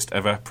its highest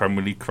ever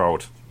Premier League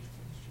crowd?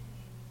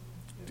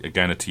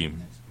 Again, a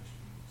team.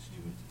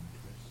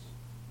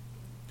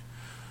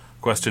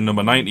 Question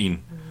number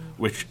 19.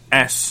 Which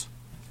S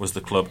was the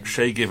club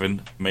Shay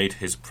Given made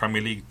his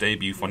Premier League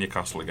debut for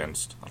Newcastle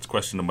against? That's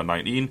question number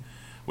 19.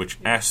 Which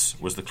S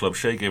was the club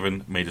Shay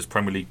Given made his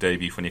Premier League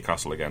debut for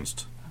Newcastle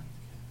against?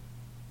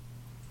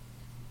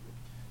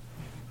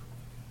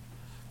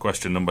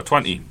 Question number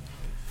 20.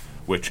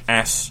 Which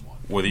S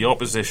were the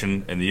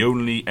opposition in the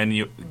only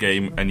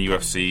game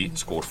NUFC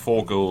scored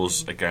 4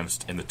 goals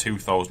against in the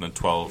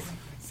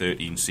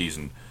 2012-13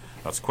 season?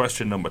 That's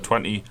question number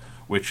 20.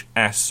 Which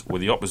S were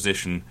the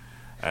opposition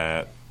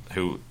were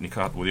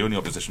the only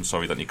opposition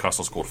that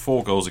Newcastle scored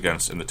 4 goals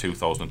against in the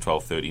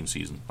 2012-13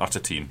 season? That's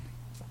a team.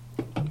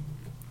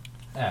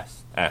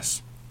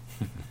 S.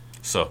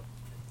 So.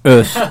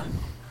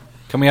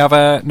 Can we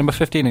have number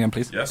 15 again,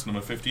 please? Yes,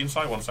 number 15.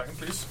 Sorry, 1 second,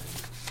 please.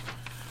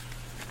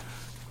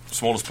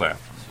 Smallest player.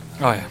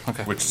 Oh yeah,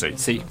 okay. Which C?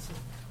 C.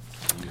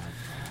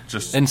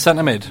 Just in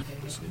centre mid.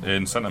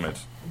 In centre mid.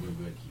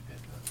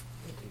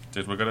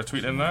 Did we get a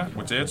tweet in there?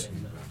 We did.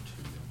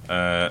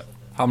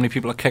 How many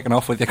people are kicking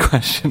off with your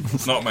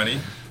questions? Not many.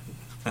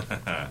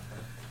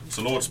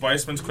 So Lord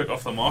Spiceman's quick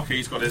off the mark.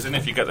 He's got his in.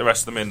 If you get the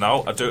rest of them in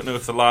now, I don't know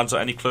if the lads are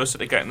any closer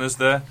to getting us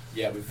there.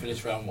 Yeah, we've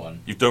finished round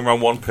 1. You've done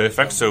round 1,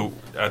 perfect. So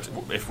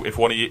if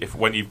one of you,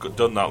 when you've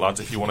done that, lads,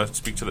 if you want to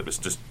speak to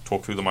just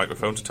talk through the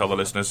microphone to tell the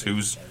listeners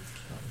who's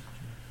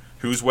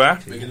where.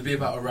 We're going to be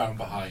about a round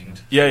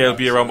behind. Yeah, it'll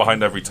be around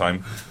behind every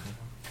time.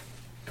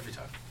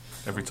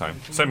 Every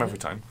time. Same every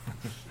time.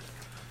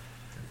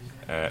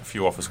 A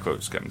few office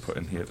quotes getting put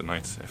in here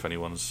tonight, if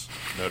anyone's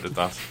noted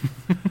that.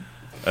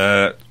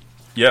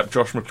 Yep,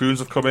 Josh McClunes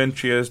have come in.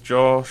 Cheers,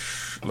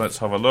 Josh. Let's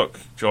have a look.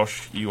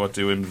 Josh, you are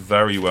doing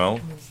very well.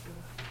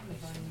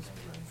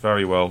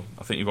 Very well.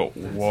 I think you got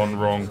 1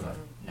 wrong.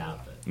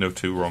 No,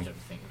 2 wrong.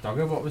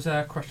 Doggo, what was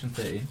question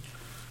 13?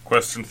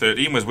 Question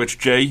 13 was which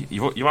J...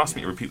 You asked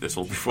me to repeat this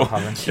all before. I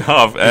haven't. You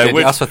have.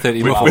 You asked for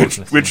 13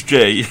 which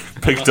J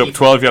picked up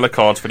 12 yellow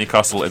cards for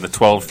Newcastle in the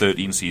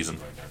 12-13 season?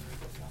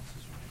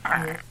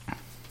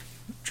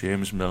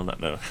 James Milner,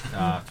 no.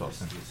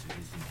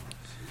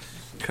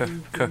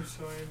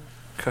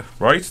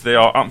 Right, they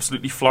are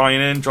absolutely flying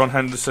in. John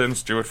Henderson,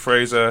 Stuart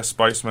Fraser,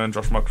 Spiceman,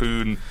 Josh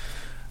McClune,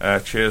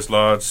 cheers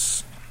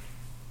lads,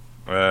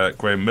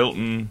 Graham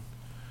Milton,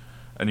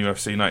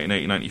 NUFC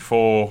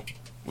 1980-94.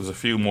 There's a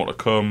few more to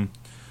come.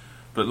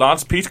 But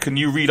lads, Pete, can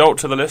you read out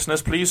to the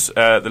listeners, please,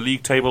 the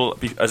league table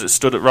as it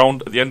stood at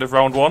the end of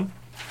round 1?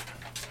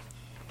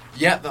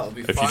 Yeah, that'll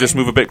be fine. If you just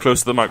move a bit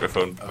closer to the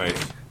microphone, mate.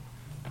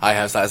 Hi,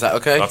 how's that? Is that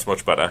okay? That's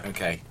much better.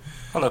 Okay.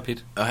 Hello,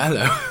 Pete. Oh,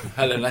 hello.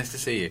 Hello, nice to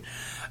see you.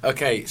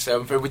 Okay,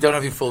 so we don't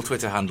have your full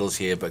Twitter handles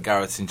here, but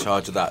Gareth's in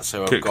charge of that.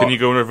 So can you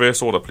go in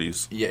reverse order,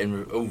 please? Yeah.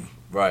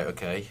 Right.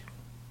 Okay.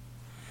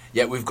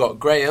 Yeah, we've got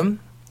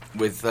Graham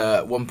with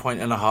 1.5 points.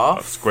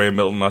 That's Graham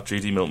Milton at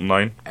GD Milton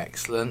 9.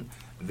 Excellent.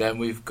 Then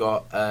we've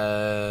got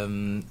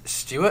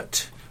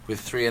Stuart with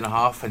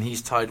 3.5, and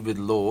he's tied with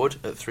Lord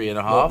at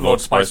 3.5. Lord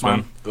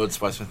Spiceman. Lord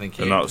Spiceman, thank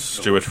you. And that's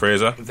Stuart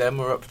Fraser. Then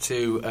we're up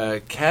to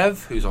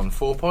Kev, who's on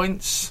 4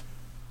 points.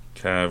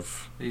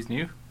 Kev. He's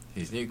new.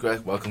 He's new.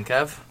 Welcome,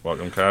 Kev.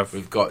 Welcome, Kev.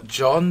 We've got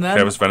John then.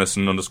 Kev's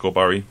Venison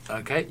 _Barry.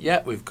 Okay,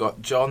 yeah, we've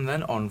got John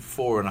then on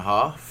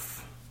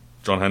 4.5.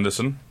 John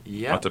Henderson.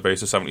 Yeah. At the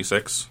base of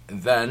 76.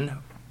 And then,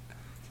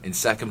 in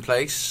second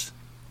place,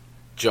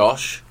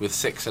 Josh with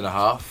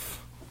 6.5.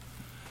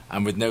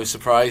 And with no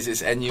surprise,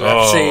 it's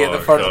NUFC at the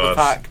front of the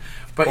pack.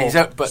 But Paul. he's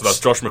out. But so that's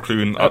Josh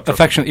McClune.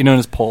 Affectionately known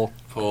as Paul.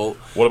 Paul.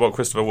 What about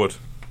Christopher Wood?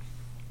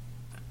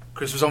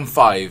 Chris was on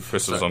 5.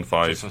 Chris was on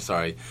 5. Chris, I'm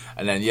sorry.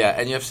 And then,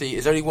 yeah, NUFC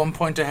is only 1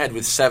 point ahead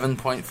with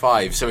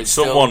 7.5. So it's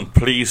Someone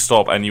please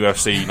stop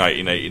NUFC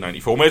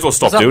 1980-94. May as well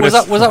stop doing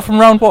this. Was that from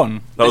round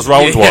 1? That was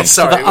round 1. Sorry.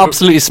 So they're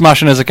absolutely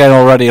smashing us again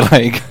already.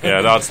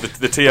 Yeah, that's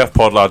the TF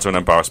pod lads are an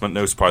embarrassment.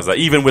 No surprise there.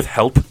 Even with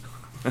help.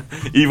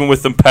 Even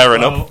with them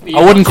pairing up.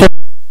 I wouldn't call...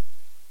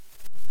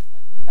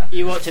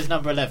 You watch his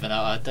number 11.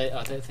 I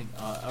don't think.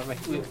 I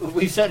reckon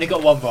we've certainly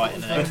got one right in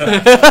there,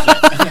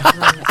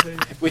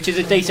 which is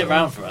a decent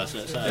round for us.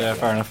 Yeah,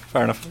 fair enough.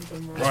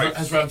 Right.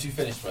 Has round 2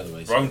 finished, by the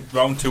way?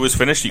 Round 2 is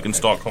finished. You can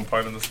start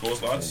compiling the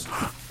scores, lads.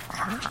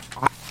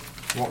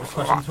 What was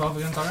question 12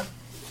 again, Dara?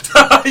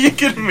 Are you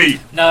kidding me?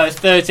 No, it's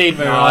 13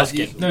 we were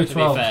asking. no, to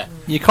 12. be fair.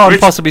 You can't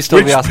possibly still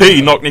be Which asking.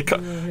 P knocked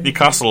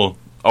Newcastle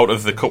out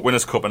of the Cup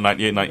Winners' Cup in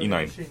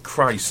 98-99?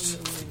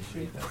 Christ.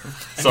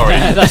 Sorry.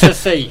 That's a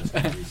C.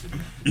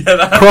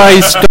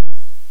 Christ.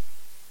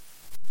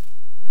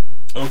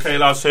 Okay,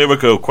 lads, here we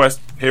go.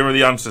 Here are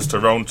the answers to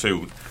round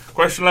 2.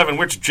 Question 11.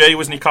 Which J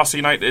was Newcastle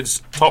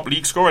United's top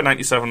league scorer in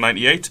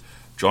 97-98?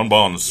 John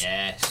Barnes.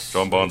 Yes.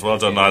 John Barnes, well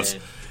done, lads.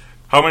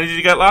 How many did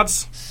you get,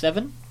 lads?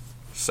 7?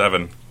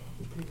 7.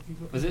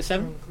 Was it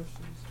 7?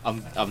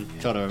 I'm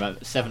trying to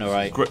remember. 7 or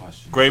 8.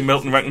 Graham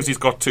Milton reckons he's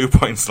got 2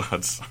 points,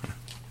 lads.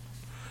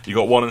 You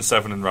got 1 and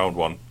 7 in round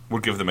 1.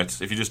 We'll give them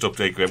it. If you just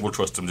update Graham, we'll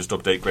trust him. Just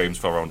update Graham's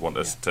for round 1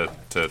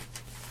 to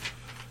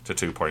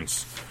 2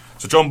 points.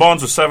 So John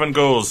Barnes with 7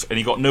 goals, and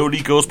he got no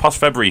league goals past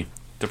February.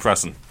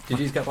 Depressing. Did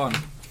you get one?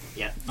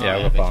 Yeah.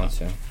 Yeah, we're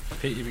balanced, yeah.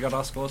 Pete, have you got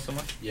our scores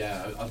somewhere?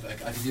 Yeah, I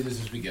can do this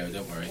as we go,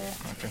 don't worry.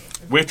 Okay.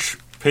 Which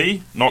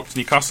P knocked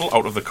Newcastle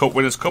out of the Cup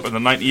Winners' Cup in the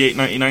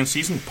 98-99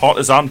 season?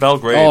 Partizan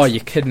Belgrade. Oh,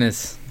 you're kidding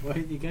us. What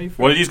did you go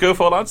for? What did you go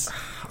for, lads?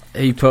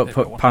 He put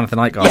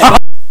Panathinaikos.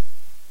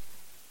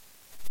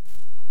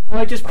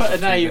 I just put a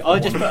name. I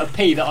just put a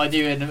P that I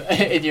knew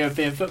in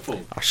European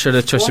football. I should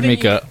have trusted What me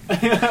did you- gut.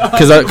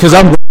 Because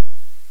I'm...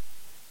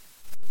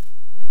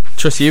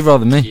 Trust you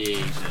rather than me.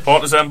 Jesus.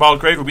 Partizan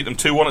Belgrade will beat them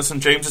 2-1 at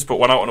St James's, but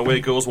went out on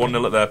away goals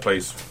 1-0 at their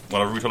place.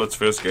 One of Rutellet's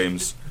first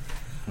games.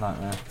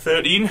 Nightmare.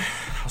 13.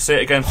 I'll say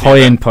it again.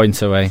 Hoying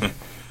points away.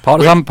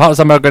 Partizan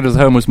Belgrade was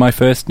home was my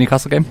first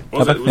Newcastle game.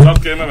 Was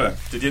that game ever?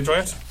 Did you enjoy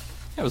it?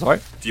 Yeah, it was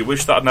alright. Do you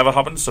wish that had never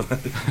happened? So I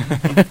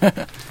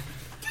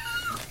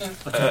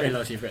didn't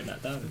realise you've written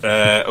that down.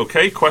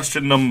 okay,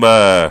 question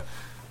number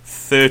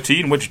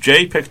 13. Which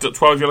J picked up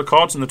 12 yellow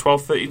cards in the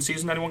 12-13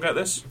 season? Anyone get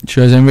this?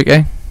 Shows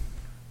Enrique.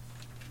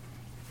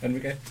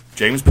 Enrique?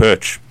 James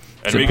Perch.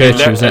 Is it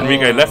Perch, was it?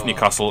 Enrique left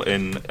Newcastle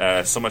in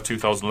summer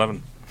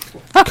 2011.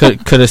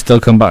 Could have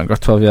still come back and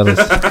got 12 others.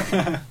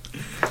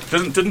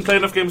 Didn't play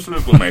enough games for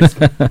Liverpool, mate.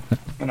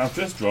 And I've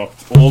just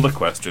dropped all the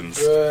questions.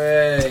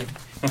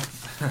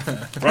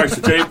 Right,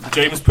 so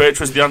James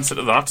Perch was the answer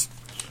to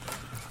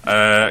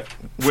that.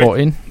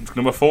 14.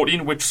 Number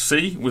 14, which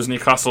C was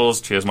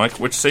Newcastle's... Cheers,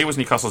 Mike. Which C was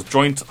Newcastle's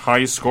joint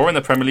highest score in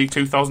the Premier League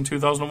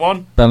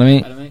 2000-2001?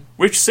 Bellamy.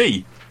 Which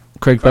C?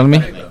 Craig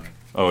Bellamy.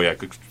 Oh, yeah,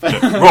 good.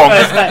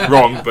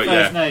 Wrong, but First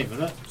yeah. name, was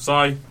it? Si.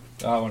 I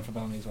went for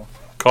Bellamy as well.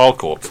 Carl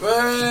Court.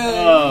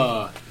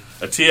 Oh.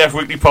 A TF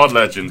Weekly Pod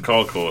legend,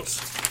 Carl Court.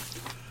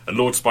 And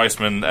Lord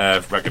Spiceman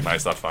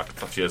recognised that fact.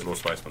 Cheers, Lord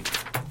Spiceman.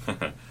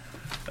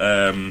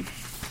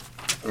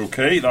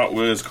 Okay, that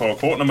was Carl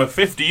Court. Number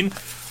 15,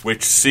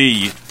 which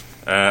C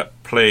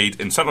played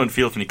in Central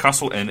Field for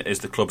Newcastle and is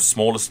the club's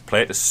smallest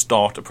player to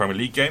start a Premier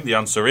League game. The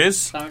answer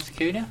is... Clarence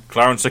Acuna?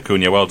 Clarence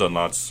Acuna. Well done,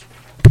 lads.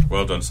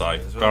 Well done, Si.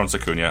 Clarence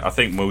Acuna. I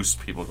think most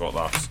people got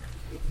that.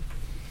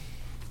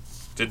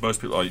 Did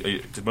most people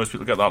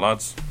get that,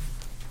 lads?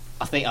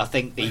 I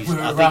think he's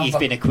We're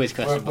been a quiz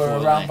question We're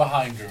before. around Isn't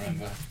behind,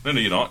 remember? No,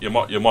 you're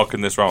not. You're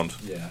mocking this round.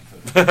 Yeah.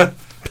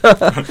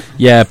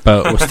 Yeah,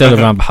 but we're still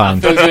around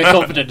behind. Builds your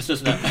confidence,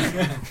 doesn't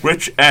it?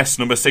 Which S,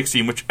 number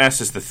 16, which S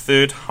is the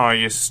third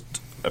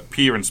highest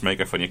appearance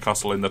maker for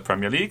Newcastle in the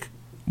Premier League?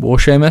 War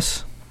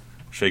Seamus.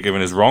 Shay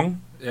Given is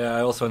wrong. Yeah,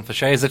 I also went for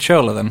Shea. Is it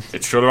Chola then?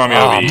 It's Shola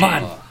Ramiobi.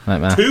 man.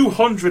 Nightmare.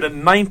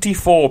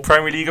 294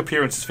 Premier League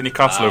appearances for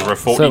Newcastle over a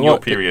 14-year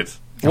period.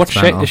 What's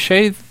mental.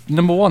 Shea? Is Shea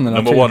number one then?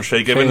 Number actually? one,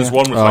 Shay Given is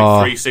one with Oh.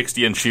 like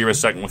 360 and Shearer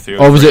second with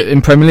 303. Oh, was it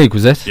in Premier League,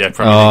 was it? Yeah,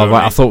 Premier Oh, League right,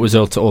 only. I thought it was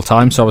all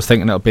time, so I was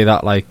thinking it would be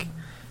that, like,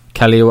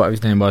 Kelly or whatever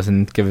his name was,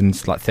 and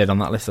Given's, like, third on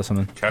that list or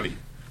something. Kelly.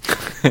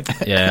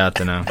 Yeah, I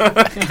don't know.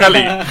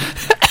 Kelly.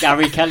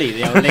 Gary Kelly,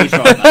 the old Leeds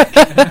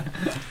runner.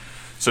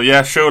 So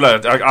yeah,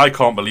 Shola, I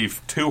can't believe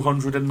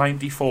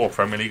 294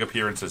 Premier League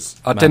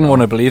appearances. I didn't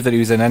want to believe that he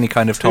was in any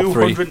kind of top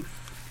three. 200.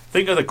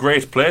 Think of the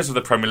great players of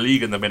the Premier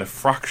League, and they've been a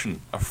fraction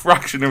of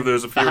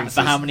those appearances.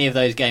 For how many of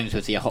those games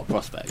was he a hot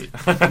prospect?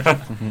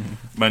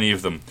 Many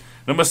of them.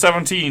 Number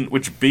 17,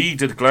 which B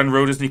did Glenn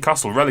Roeder's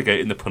Newcastle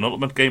relegate in the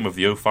penultimate game of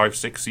the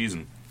 05-06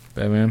 season?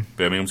 Birmingham.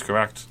 Birmingham's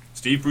correct.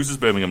 Steve Bruce's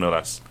Birmingham, no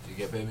less. Did you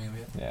get Birmingham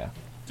yet? Yeah.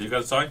 Do you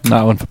get a tie? No,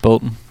 I went for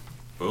Bolton.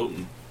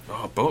 Bolton.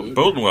 Oh,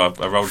 Bolton were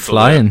around till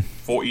Flying.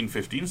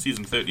 14-15,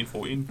 season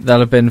 13-14.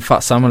 That'll have been, Fat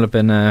Sam will have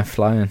been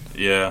flying.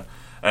 Yeah.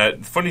 The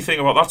funny thing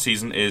about that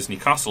season is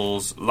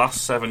Newcastle's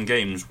last 7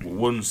 games,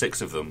 won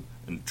 6 of them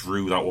and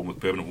drew that one with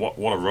Birmingham. What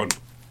a run.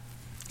 6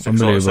 out of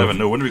Unbelievable. 7.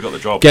 No wonder we got the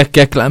job.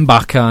 Get Glenn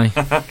back,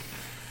 aye.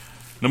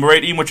 Number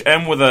 18, which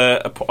M with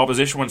a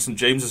opposition when St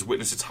James's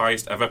witnessed its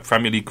highest ever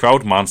Premier League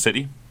crowd, Man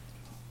City.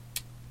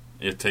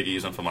 Yeah, take it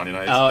easy on for Man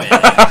United. Oh,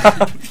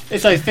 yeah.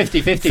 It's like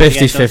 50-50.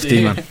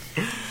 50-50, man.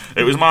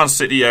 It was Man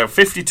City,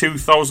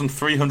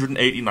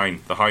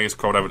 52,389, the highest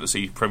crowd ever to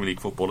see Premier League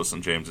football at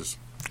St James's.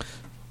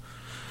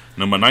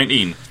 Number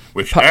 19,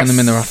 which Patting S, them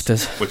in the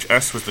rafters. which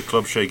S was the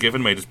club Shay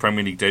Given made his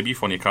Premier League debut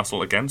for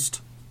Newcastle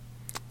against,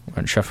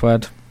 Went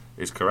Sheffield.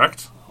 is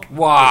correct.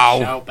 Wow.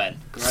 Shout, Ben.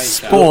 Great shout.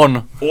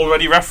 Spawn.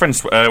 Already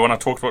referenced, when I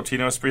talked about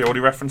Tino Esprit, I already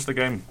referenced the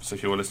game, so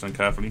if you were listening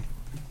carefully.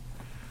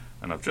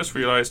 And I've just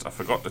realised I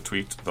forgot to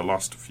tweet the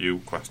last few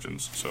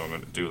questions, so I'm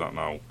going to do that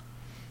now.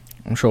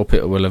 I'm sure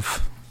Peter will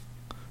have.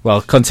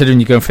 Well,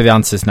 considering you're going for the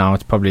answers now,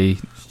 it's probably.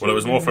 Well, it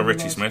was more for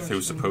Richie Smith,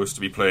 who's supposed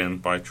to be playing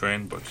by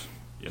train, but,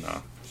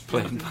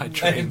 Playing by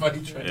train.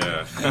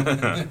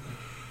 Yeah.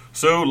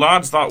 So,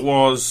 lads, that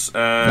was... no,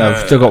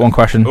 I've still got one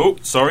question. Oh,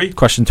 sorry.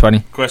 Question 20.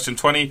 Question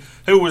 20.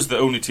 Who was the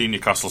only team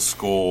Newcastle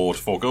scored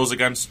 4 goals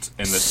against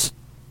in this?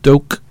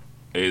 Stoke.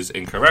 Is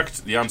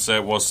incorrect. The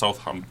answer was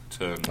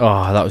Southampton.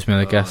 Oh, that was my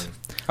other guess.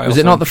 Was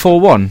it not the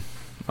 4-1?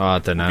 Oh, I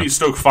don't know. Beat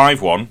Stoke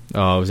 5-1.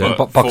 Oh, was it?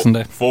 Boxing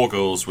Day. 4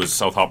 goals was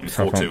Southampton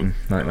 4-2.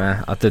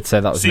 Nightmare. I did say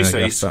that was my other Cisse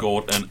guess.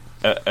 scored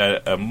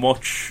a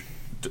much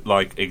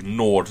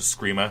ignored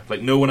screamer.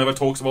 Like, no one ever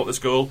talks about this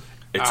goal.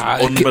 It's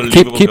an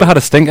unbelievable Keeper goal. had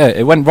a stinker.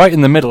 It went right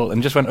in the middle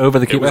and just went over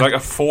the keeper. It was like a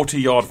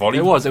 40-yard volley.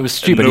 It was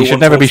stupid. No He should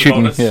one never be talks about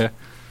shooting. this. Yeah.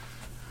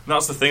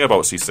 That's the thing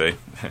about Cisse.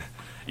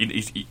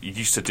 he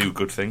used to do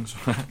good things.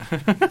 I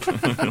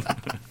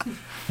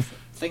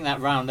think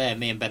that round there,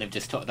 me and Ben have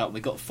just talked up. We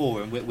got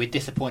 4, and we're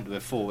disappointed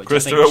with 4. Which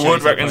Christopher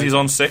Wood reckons he's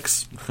on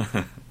 6,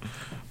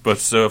 but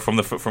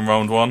from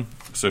round 1.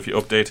 So if you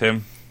update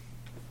him,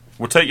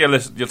 we'll take your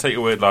list. You'll take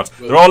your word, lads.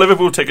 There are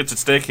Liverpool tickets at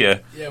stake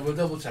here. Yeah, we'll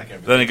double check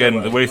everything. Then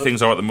again, the way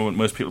things are at the moment,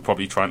 most people are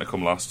probably trying to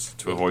come last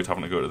to avoid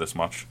having to go to this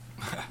match.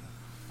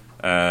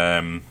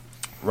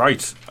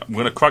 Right, I'm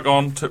going to crack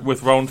on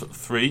with round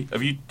 3.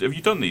 Have you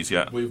done these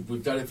yet?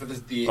 We've done it for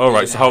the All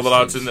right. So how the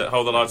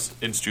lads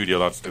in studio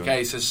lads doing?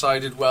 Okay, so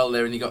sided well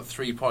there, and you got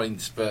 3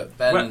 points, but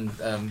Ben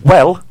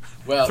Well,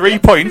 well 3 3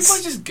 points.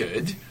 points is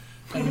good.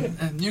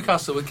 And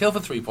Newcastle would kill for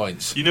 3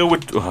 points. You know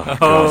we'd do a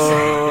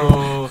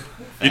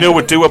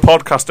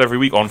podcast every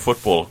week on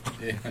football.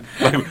 Yeah.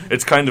 Like,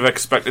 it's kind of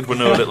expected we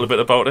know a little bit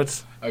about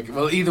it. Okay,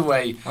 well, either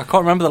way, I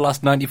can't remember the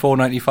last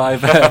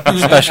 94-95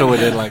 special we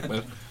did.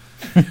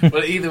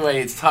 well, either way,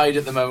 it's tied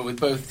at the moment with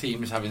both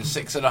teams having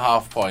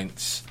 6.5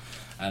 points,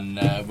 and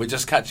we're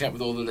just catching up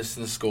with all the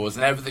listeners' scores,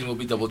 and everything will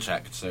be double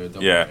checked. So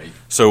don't worry.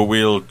 So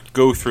we'll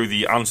go through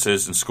the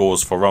answers and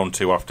scores for round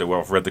 2 after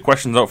we've read the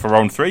questions out for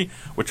round 3,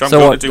 which I'm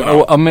going to do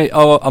now.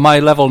 Am I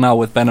level now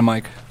with Ben and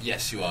Mike?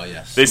 Yes, you are.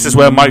 Yes. This is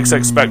where Mike's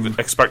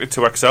expected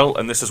to excel,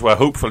 and this is where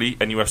hopefully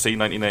NUFC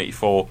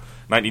 1984.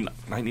 I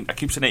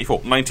keep saying 84.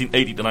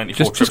 1980 to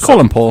 94. Just call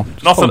him Paul.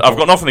 I've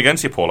got nothing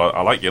against you, Paul.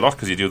 I like you a lot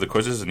because you do the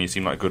quizzes and you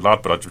seem like a good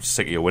lad. But I'm just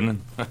sick of you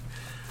winning. But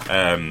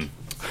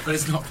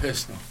it's not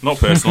personal. Not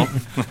personal.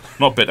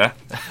 Not bitter.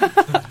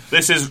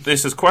 This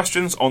is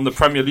questions on the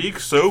Premier League.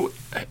 So,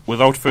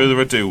 without further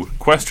ado,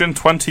 question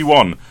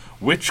 21: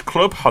 which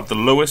club had the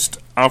lowest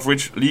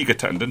average league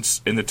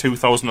attendance in the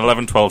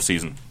 2011-12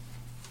 season?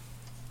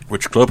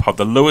 Which club had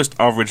the lowest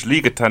average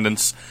league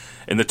attendance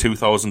in the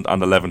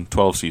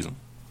 2011-12 season?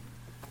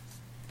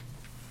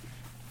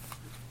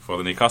 For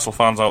the Newcastle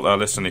fans out there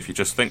listening, if you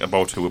just think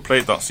about who we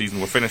played that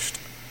season, we're finished.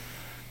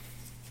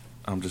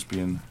 I'm just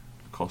being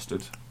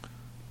accosted.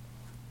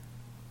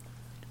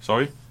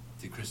 Sorry?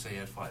 Did Chris say he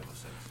had 5 or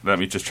 6? Let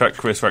me just check.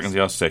 Chris reckons he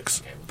has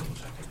 6. Okay, we'll double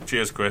check.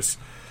 Cheers, Chris.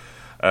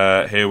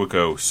 Here we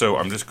go. So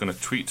I'm just going to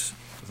tweet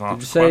that Did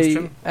you say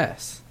question.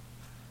 S?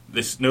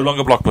 This no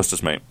longer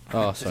Blockbusters, mate.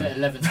 Oh, Is sorry. it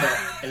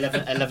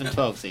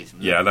 11-12 season?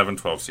 Yeah,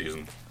 11-12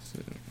 season.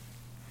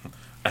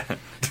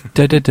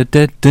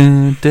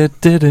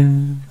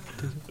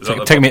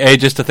 Take me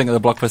ages to think of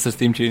the Blockbusters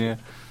theme tune. Yeah.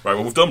 Right,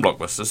 well, we've done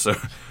Blockbusters, so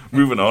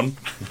moving on.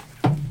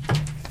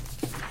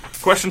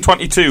 Question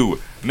 22.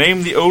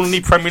 Name the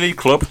only Premier League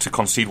club to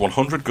concede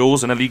 100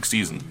 goals in a league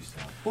season.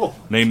 Oh.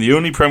 Name the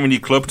only Premier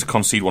League club to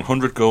concede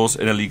 100 goals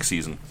in a league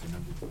season.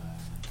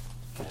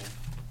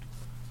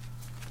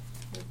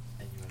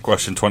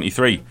 Question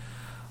 23.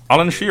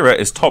 Alan Shearer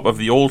is top of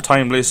the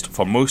all-time list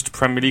for most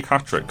Premier League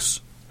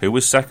hat-tricks. Who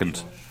is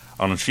second?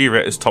 Alan Shearer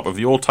is top of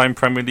the all-time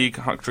Premier League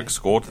hat-tricks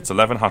scored. That's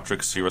 11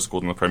 hat-tricks Shearer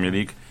scored in the Premier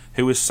League.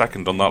 Who is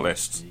second on that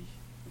list?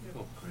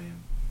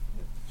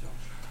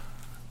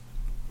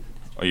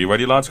 Are you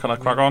ready, lads? Can I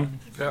crack on?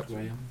 Yep.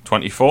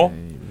 24.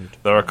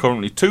 There are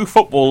currently 2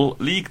 football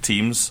league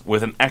teams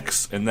with an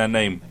X in their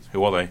name.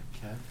 Who are they?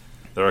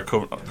 There are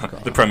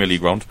the Premier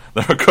League round.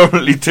 There are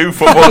currently 2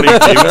 football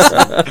league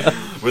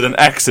teams with an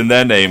X in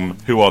their name.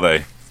 Who are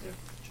they?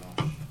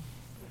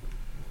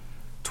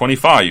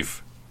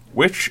 25.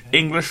 Which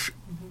English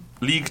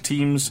league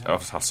teams? I'll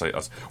say it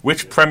as.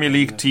 Which Premier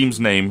League team's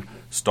name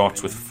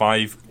starts with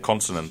 5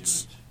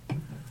 consonants?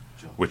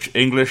 Which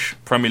English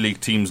Premier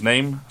League team's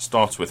name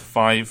starts with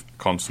 5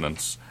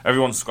 consonants?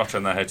 Everyone's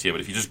scratching their head here,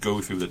 but if you just go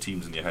through the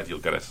teams in your head, you'll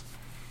get it.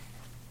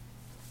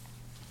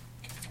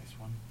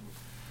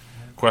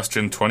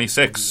 Question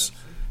 26.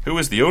 Who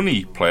is the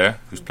only player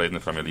who's played in the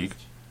Premier League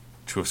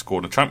to have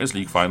scored a Champions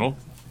League final,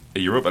 a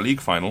Europa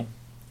League final,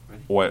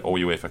 or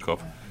UEFA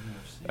Cup,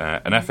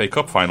 an FA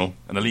Cup final,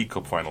 and a League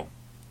Cup final?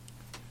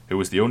 Who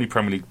is the only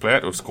Premier League player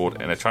to have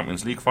scored in a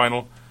Champions League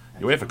final,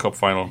 UEFA Cup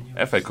final,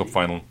 FA Cup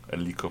final,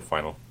 and League Cup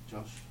final?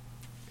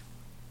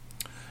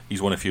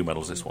 He's won a few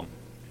medals this one.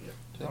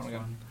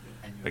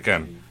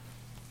 Again,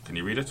 can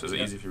you read it? Is it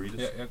easy if you read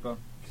it? Yeah, go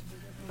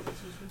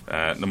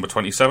on. Number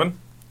 27.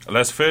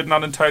 Les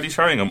Ferdinand and Teddy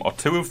Sheringham are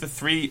two of the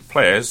three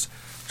players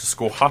to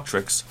score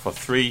hat-tricks for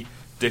three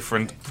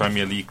different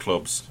Premier League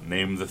clubs.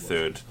 Name the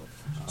third.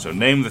 So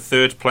name the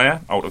third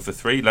player out of the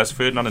three, Les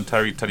Ferdinand and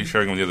Teddy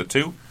Sheringham, the other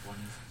two,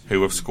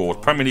 who have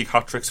scored Premier League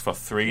hat-tricks for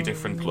three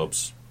different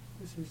clubs.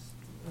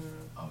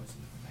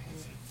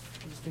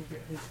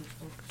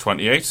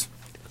 28.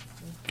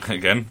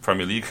 Again,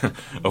 Premier League.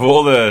 Of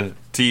all the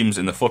teams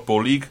in the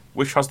Football League,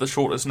 which has the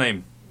shortest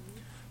name?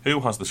 Who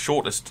has the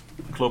shortest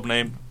club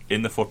name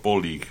in the Football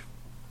League?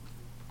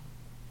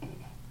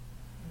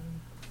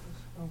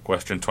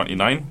 Question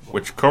 29.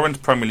 Which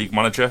current Premier League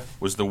manager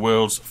was the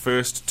world's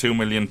first £2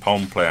 million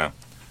player?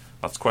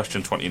 That's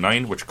question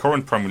 29. Which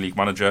current Premier League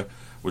manager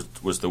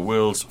was the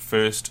world's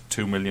first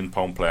 £2 million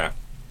player?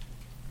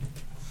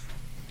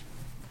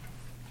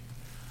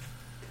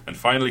 And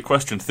finally,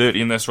 question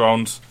 30 in this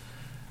round.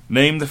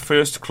 Name the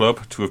first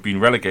club to have been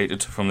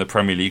relegated from the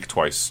Premier League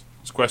twice.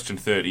 It's question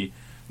 30.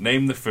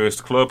 Name the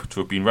first club to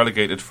have been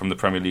relegated from the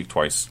Premier League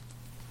twice.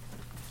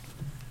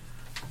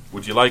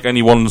 Would you like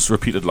any ones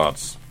repeated,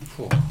 lads?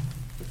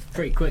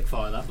 Pretty quick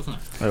fire that, wasn't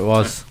it? It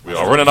was. We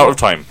are running out of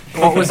time.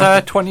 What was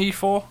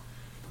 24?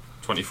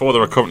 24.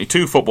 There are currently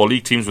two Football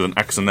League teams with an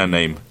X in their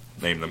name.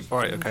 Name them.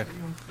 Right, okay.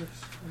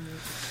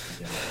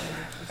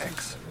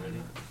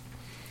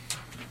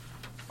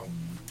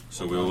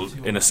 So we'll,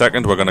 in a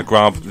second, we're going to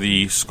grab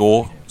the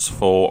scores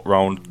for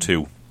round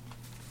 2.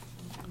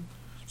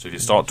 So if you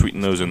start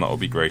tweeting those in, that would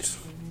be great.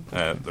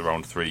 The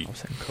round 3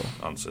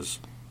 answers.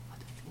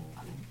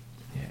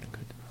 Yeah,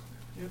 good.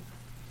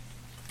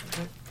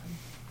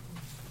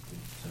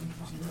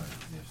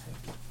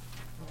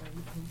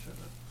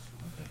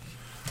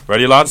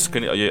 Ready, lads?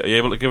 Are you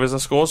able to give us the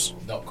scores?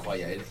 Not quite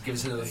yet. Give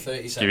us another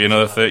 30 seconds. Give you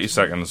another 30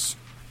 seconds.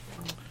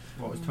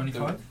 What was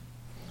 25?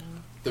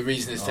 The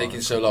reason it's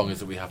taking so long is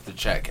that we have to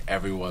check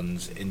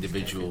everyone's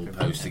individual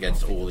post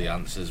against all the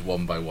answers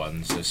one by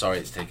one. So sorry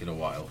it's taken a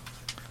while.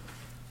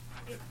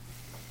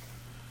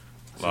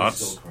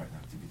 Lads,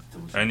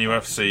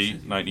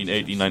 NUFC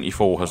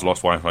 1980-94 has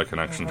lost Wi-Fi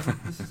connection,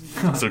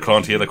 so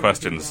can't hear the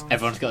questions.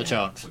 Everyone's got a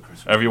chance.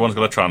 Everyone's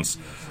got a chance.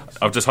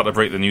 I've just had to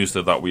break the news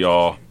that we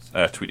are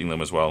tweeting them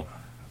as well.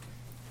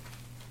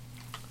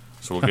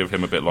 So we'll give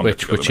him a bit longer.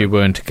 Which you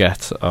won't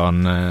get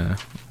on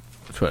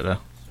Twitter.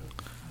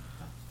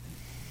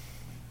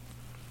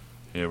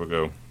 Here we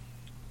go.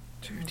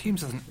 2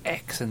 teams with an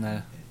X in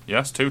there.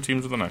 Yes, 2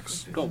 teams with an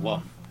X. Got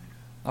one.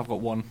 I've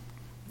got 1.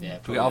 Yeah.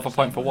 Do we get half a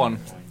point for 1?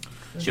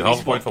 Get half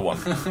a point for 1.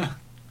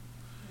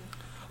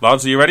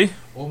 Lads, are you ready?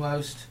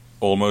 Almost.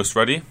 Almost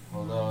ready.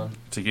 Hold on.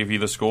 To give you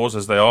the scores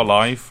as they are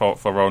live for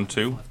round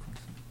 2.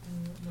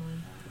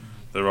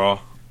 There are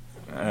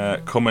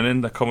coming in.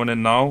 They're coming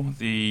in now.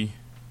 The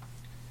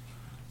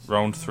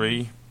round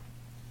 3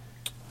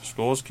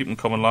 scores. Keep them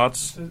coming,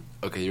 lads.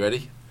 Okay, you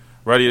ready?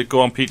 Ready? Go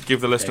on, Pete. Give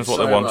the listeners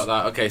what they want. About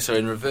that. Okay, so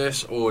in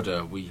reverse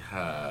order we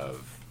have.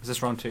 Is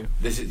this round 2?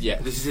 This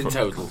is in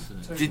total.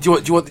 Do you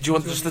want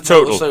just the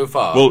total so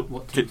far?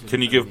 Well,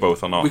 can you give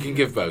both or not? We can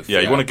give both.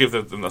 Yeah, you want to give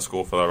them the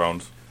score for that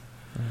round.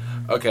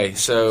 Okay,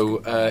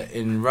 so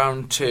in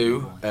round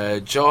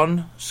 2,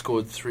 John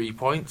scored 3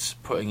 points,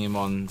 putting him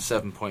on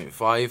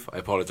 7.5. I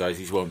apologise,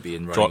 he won't be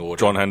in running order.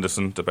 John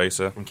Henderson,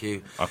 Debaser. Thank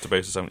you. At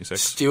Debaser 76.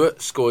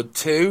 Stuart scored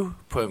 2,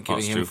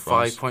 giving him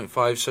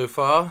 5.5 so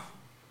far.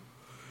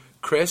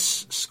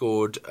 Chris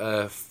scored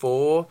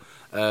 4.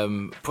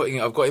 I've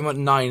got him at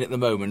 9 at the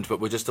moment, but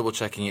we're just double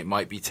checking it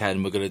might be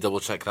 10. We're going to double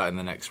check that in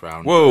the next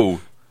round. Whoa!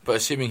 But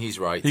assuming he's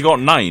right, he got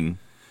 9.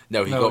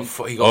 No, he got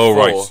 4.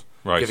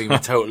 Right. Giving him a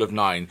total of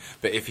 9.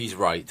 But if he's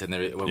right, and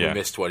we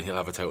missed one, he'll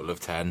have a total of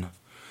 10.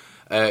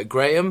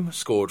 Graham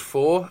scored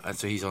 4, and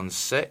so he's on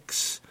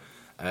 6.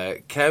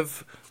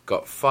 Kev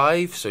got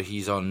 5, so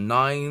he's on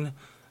 9.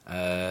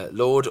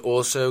 Lord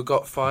also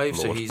got 5,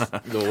 so he's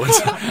Lord.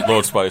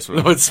 Lord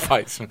Spiceman. Lord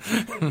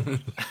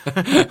Spiceman.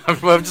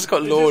 I've just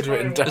got Lord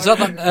written down. Is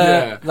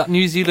that that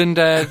New Zealand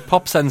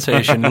pop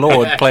sensation,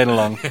 Lord, playing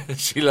along?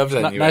 She loves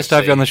it. Nice to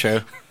have you on the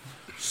show.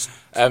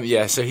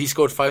 So he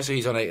scored 5, so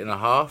he's on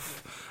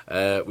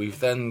 8.5. We've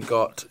then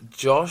got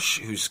Josh,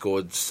 who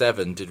scored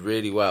 7, did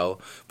really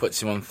well,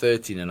 puts him on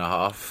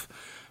 13.5.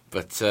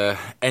 But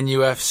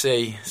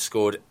NUFC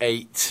scored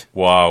 8.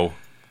 Wow.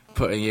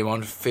 Putting him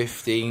on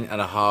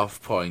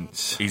 15.5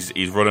 points.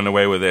 He's running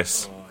away with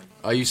this.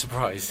 Are you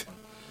surprised?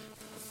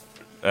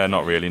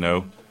 Not really,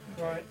 no.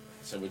 Right.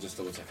 So we're just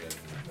double checking.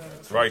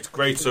 Right,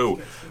 great.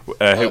 So,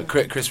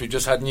 Chris, we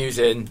just had news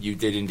in. You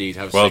did indeed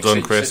have 6. Well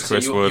done, Chris.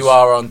 Chris you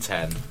are on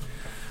 10.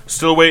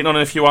 Still waiting on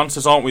a few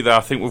answers, aren't we? There, I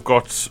think we've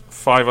got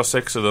 5 or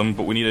 6 of them,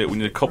 but we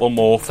need a couple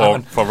more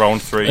for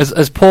round 3.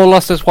 Has Paul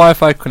lost his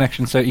Wi-Fi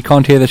connection, so he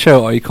can't hear the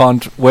show, or he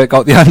can't work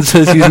out the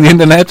answers using the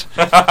internet?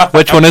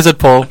 Which one is it,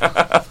 Paul?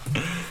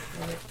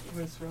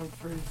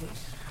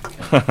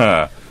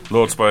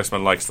 Lord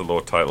Spiceman likes the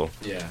Lord title.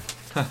 Yeah.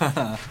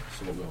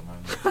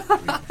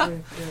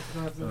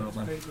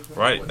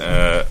 Right.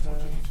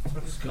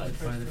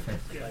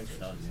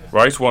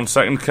 Right, 1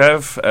 second,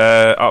 Kev.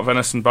 At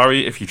Venice and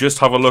Barry, if you just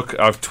have a look,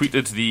 I've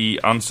tweeted the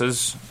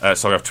answers.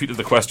 I've tweeted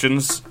the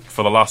questions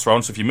for the last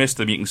round, so if you missed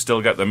them, you can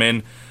still get them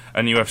in.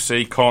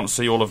 NUFC can't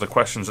see all of the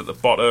questions at the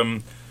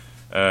bottom.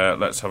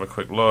 Let's have a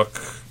quick look.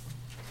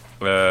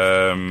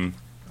 Right,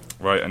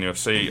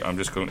 NUFC, I'm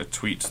just going to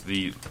tweet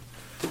the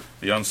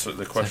answer to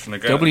the question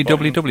again.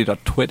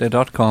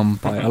 www.twitter.com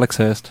by Alex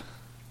Hurst.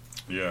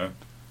 Yeah.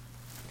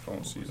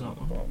 Can't see it at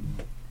the bottom.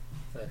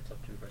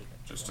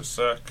 Just a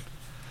sec.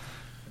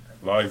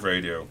 Live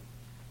radio.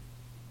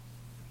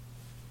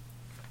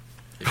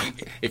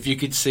 If you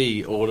could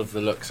see all of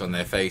the looks on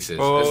their faces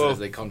as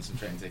they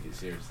concentrate and take it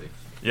seriously.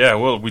 Yeah,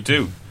 well, we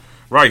do.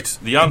 Right,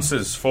 the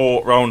answers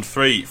for round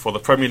 3 for the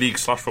Premier League /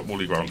 Football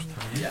League round.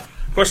 Yeah.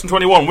 Question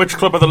 21. Which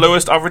club had the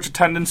lowest average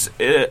attendance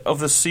of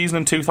the season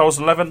in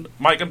 2011?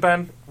 Mike and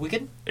Ben?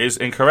 Wigan? Is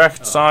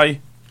incorrect. Si?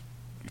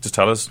 Just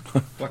tell us.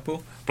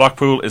 Blackpool?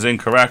 Blackpool is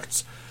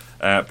incorrect.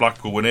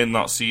 Blackpool win in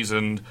that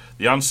season.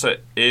 The answer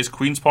is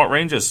Queen's Park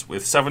Rangers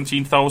with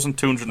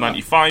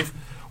 17,295.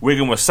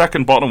 Wigan was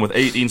second bottom with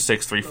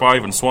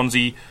 18,635, and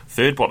Swansea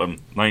third bottom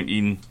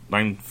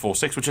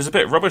 19,946, which is a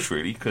bit rubbish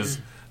really because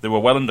they were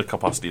well under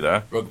capacity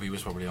there. Rugby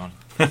was probably on.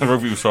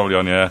 Rugby was probably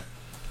on, yeah.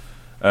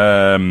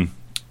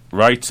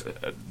 Right,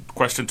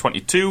 question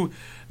 22.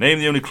 Name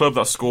the only club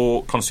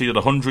that conceded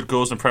 100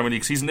 goals in the Premier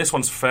League season. This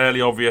one's fairly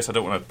obvious. I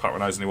don't want to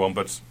patronise anyone,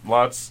 but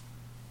lads.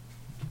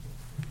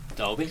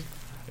 Derby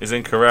is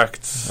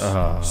incorrect. Si?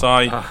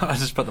 I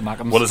just put the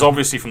Mackhams. Well, it's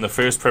obviously from the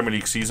first Premier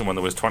League season when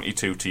there was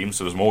 22 teams,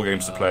 so there's more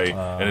games to play,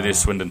 and it is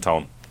Swindon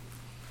Town,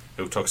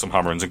 who took some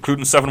hammerings,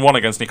 including 7-1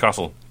 against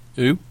Newcastle.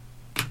 Who?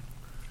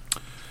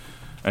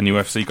 And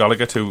UFC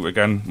Gallagher, who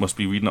again must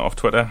be reading it off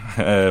Twitter.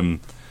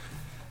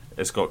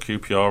 It's got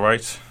QPR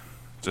right.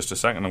 Just a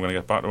second, I'm going to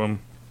get back to him.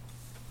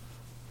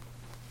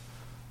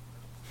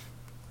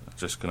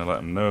 Just going to let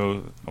him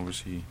know.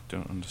 Obviously,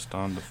 don't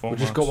understand the format.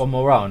 We've just got one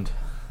more round.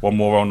 One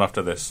more round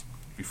after this,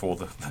 before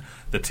the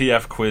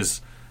TF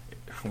quiz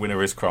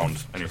winner is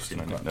crowned.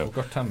 We've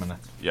got 10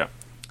 minutes. Yeah.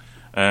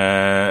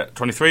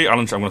 23.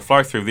 I'm going to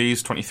fly through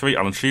these. 23.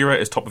 Alan Shearer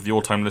is top of the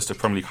all-time list of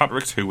Premier League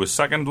hat-tricks. Who was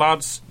second,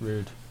 lads?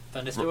 Rude.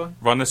 Van Nistelrooy?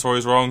 Van Nistelrooy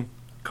is wrong.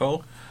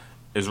 Cole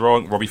is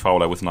wrong. Robbie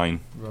Fowler with 9.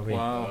 Robbie.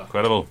 Wow.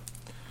 Incredible.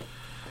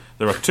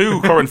 There are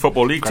 2 current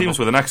Football League teams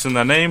with an X in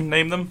their name.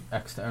 Name them.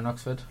 Exeter and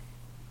Oxford.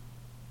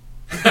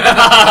 2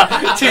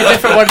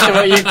 different ones to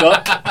what you've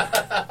got.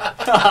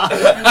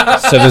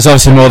 So there's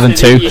obviously more than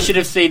 2. You should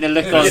have seen the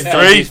look on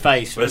his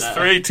face. There's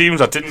 3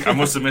 teams. I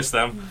must have missed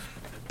them.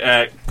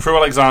 Crewe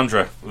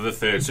Alexandra with the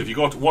third. So if you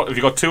got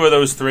 2 of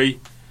those 3, you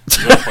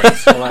got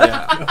points.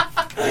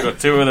 If you got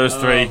 2 of those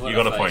 3, you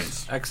got a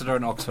point. Exeter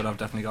and Oxford, I've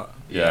definitely got.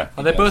 Yeah.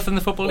 Are they both in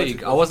the Football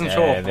League? I wasn't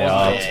sure. They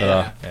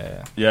are.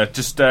 Yeah.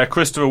 Just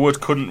Christopher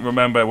Wood couldn't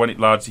remember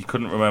he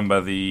couldn't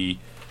remember the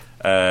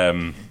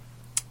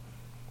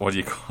what do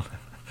you call it?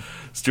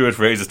 Stuart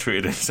Fraser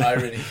tweeted it.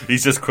 Irony.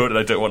 He's just quoted,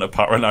 I don't want to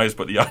patronise,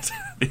 but the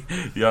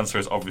answer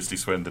is obviously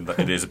Swindon.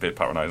 It is a bit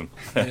patronising.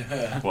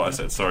 What I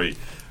said, sorry.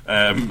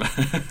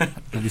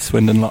 Maybe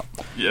Swindon lot.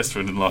 Yes,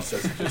 Swindon lot.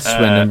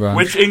 Swindon branch.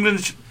 Which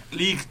England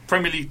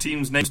Premier League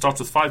team's name starts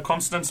with 5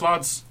 consonants,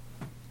 lads?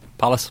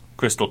 Palace.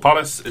 Crystal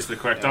Palace is the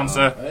correct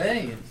answer.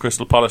 Hey.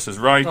 Crystal Palace is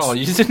right. Oh,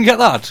 you didn't get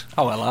that?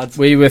 Oh well, lads.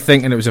 We were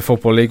thinking it was a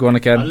Football League one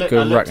again. I looked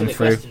racking at the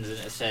through. questions and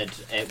it said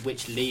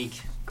which league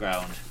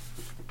ground.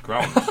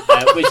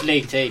 Which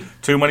league team?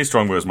 Too many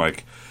strong words,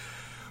 Mike.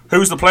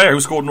 Who's the player who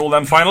scored in all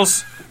them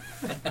finals?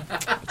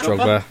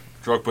 Drogba.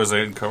 Drogba's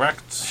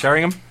incorrect.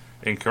 Sheringham.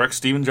 Incorrect.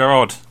 Steven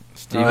Gerrard.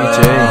 Stevie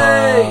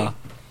G.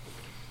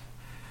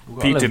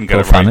 Pete didn't get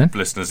it right,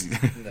 listeners.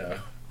 No.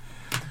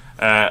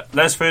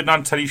 Les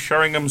Ferdinand, Teddy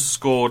Sheringham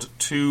scored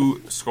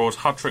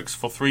hat-tricks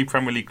for 3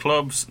 Premier League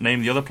clubs.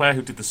 Name the other player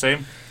who did the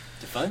same.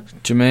 Defoe?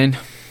 Jermaine.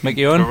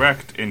 McEwan.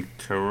 Correct.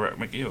 Incorrect.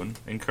 McEwan.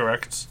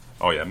 Incorrect.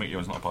 Oh yeah,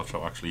 McEwan's not a bad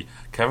show actually.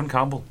 Kevin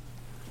Campbell.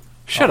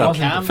 Shut up.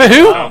 Campbell. For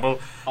who? Campbell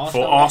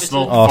for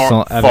Arsenal,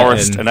 Everton.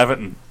 Forest and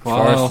Everton.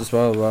 Wow. Forest as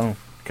well. Wow.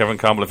 Kevin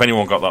Campbell. If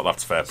anyone got that,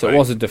 that's fair So play. it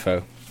wasn't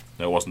Defoe.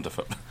 No, it wasn't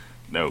Defoe.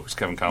 No, it was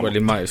Kevin Campbell. Well, he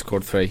might have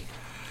scored 3.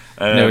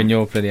 Knowing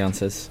your bloody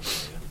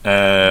answers.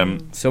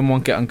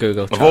 Someone get on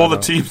Google. Of all the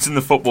teams in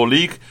the Football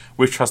League,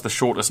 which has the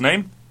shortest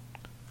name?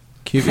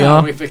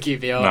 QPR. We for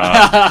QPR.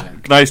 Nah.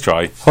 Nice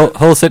try.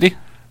 Hull City.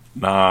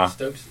 Nah.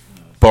 Stokes?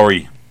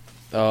 Bury.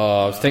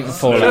 Oh, I was thinking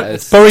 4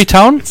 letters. Bury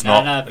Town. It's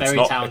not. No, it's Bury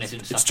not. Town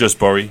isn't. It's just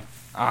Bury.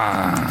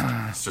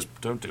 Ah. It's just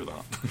don't do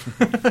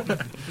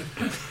that.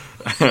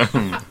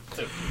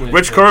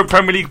 Which current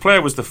Premier League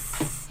player was the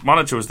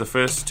manager? Was the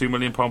first £2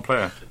 million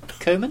player?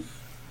 Koeman?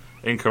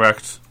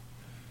 Incorrect.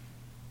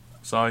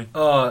 Sorry.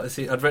 Oh,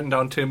 see, I'd written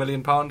down £2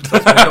 million.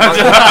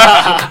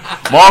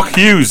 Mark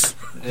Hughes.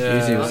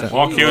 Easy was it?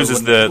 Mark Hughes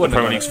is the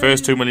Premier League's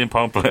first £2 million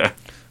player.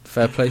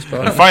 Fair play,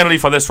 Spot. And finally,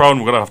 for this round,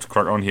 we're going to have to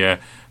crack on here.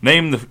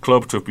 Name the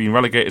club to have been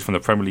relegated from the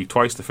Premier League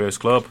twice. The first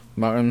club.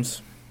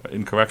 Markhams.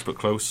 Incorrect, but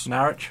close.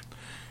 Norwich.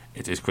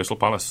 It is Crystal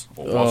Palace.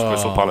 Or was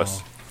Crystal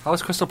Palace. How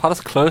was Crystal Palace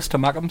close to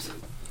Mackhams?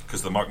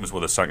 Because the Markhams were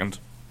the second.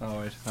 Oh,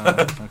 right.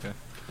 Okay.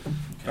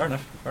 Fair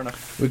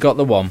enough. We got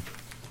the one.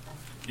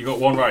 You got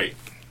one right.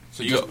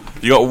 So you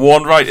got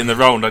one right in the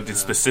round I did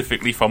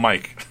specifically for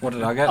Mike. What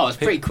did I get? Oh, it's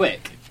pretty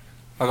quick.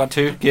 I got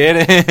 2.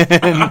 Get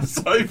in.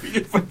 So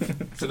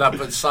that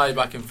puts Si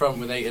back in front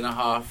with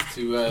 8.5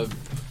 to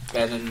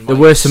Ben and Mike. There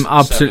were some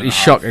absolutely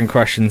shocking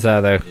questions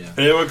there, though. Yeah.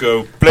 Here we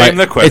go. Blame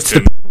the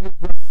question.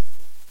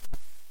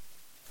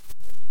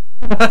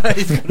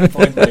 He's got a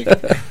point, Mike.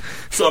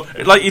 So,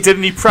 like you did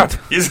any prep.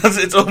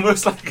 It's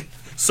almost like,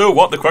 so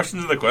what? The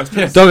questions are the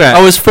questions. Dogger.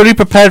 I was fully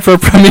prepared for a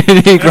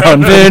Premier League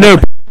round. No.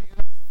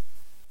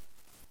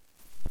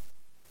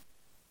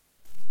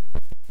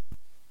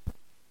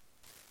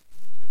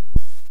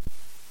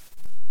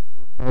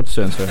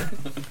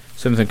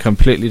 Something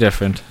completely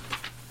different.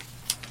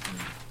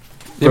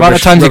 The amount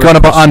of times you've gone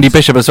about Andy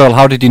Bishop as well.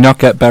 How did you not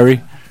get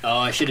Barry? Oh,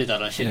 I should have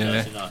done.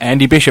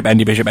 Andy Bishop.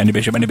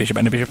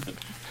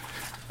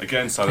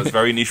 Again, so it's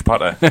very niche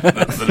patter.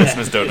 The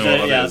listeners don't know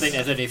what that I is. think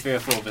there's only 3 or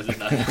 4 of us in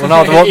there. Well,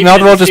 now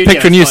they're all just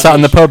picturing you sat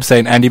in the pub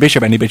saying Andy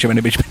Bishop.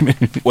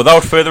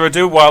 Without further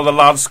ado, while the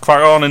lads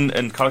crack on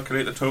and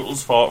calculate the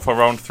totals for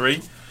round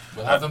 3,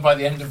 we'll have them by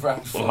the end of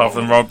round 4. we'll have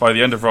them by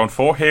the end of round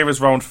 4. Here is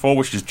round 4,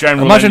 which is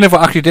general. Imagine if we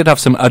actually did have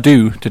some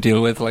ado to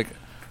deal with, like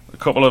a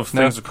couple of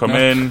things have come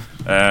in.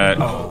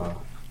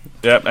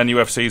 Yep,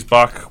 NUFC's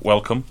back.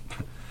 Welcome.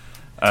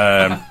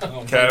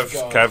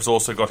 Kev's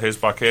also got his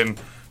back in.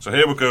 So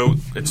here we go.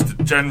 It's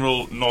the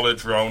general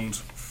knowledge round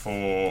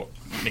for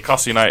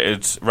Newcastle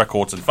United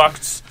records and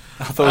facts.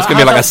 I thought it was going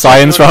to be like a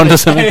science round or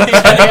something.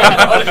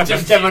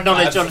 Just general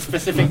knowledge on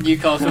specific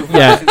Newcastle.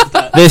 Yeah,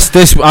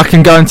 this I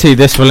can guarantee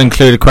this will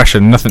include a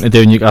question, nothing to do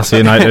with Newcastle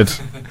United.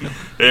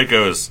 Here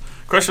goes.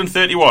 Question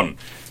 31.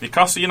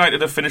 Newcastle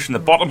United have finished in the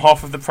bottom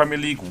half of the Premier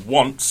League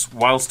once,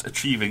 whilst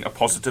achieving a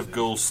positive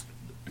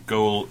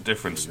goal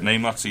difference.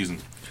 Name that season.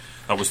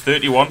 That was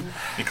 31.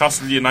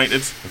 Newcastle United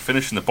have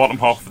finished in the bottom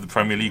half of the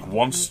Premier League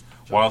once,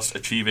 whilst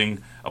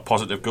achieving a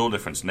positive goal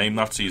difference. Name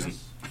that season.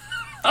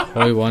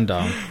 Oh, one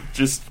down.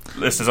 Just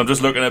listeners, I'm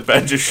just looking at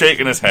Ben, just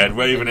shaking his head,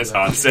 waving his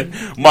hand, saying,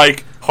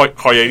 "Mike,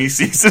 hi any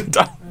season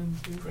down."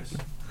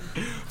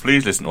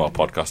 Please listen to our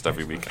podcast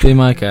every week. Be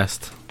my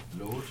guest.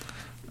 Lord.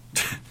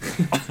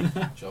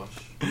 Josh.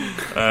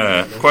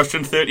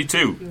 Question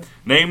 32.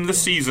 Name the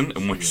season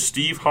in which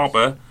Steve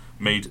Harper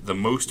made the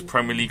most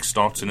Premier League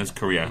starts in his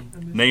career.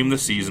 Name the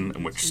season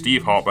in which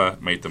Steve Harper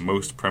made the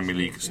most Premier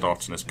League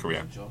starts in his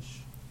career.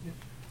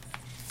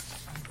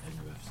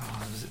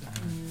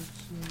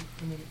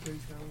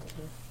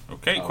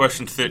 Okay,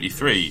 question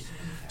 33.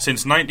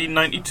 Since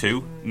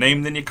 1992,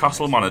 name the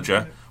Newcastle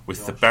manager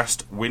with the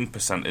best win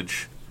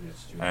percentage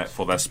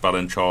for their spell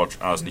in charge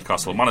as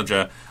Newcastle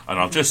manager. And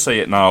I'll just say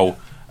it now.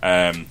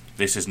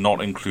 This is not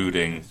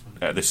including.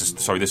 This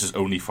is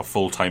only for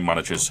full-time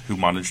managers who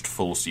managed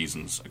full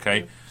seasons.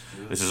 Okay,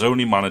 this is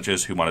only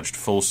managers who managed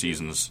full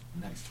seasons.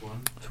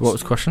 So what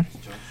was the question?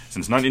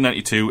 Since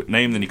 1992,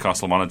 name the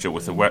Newcastle manager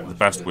with the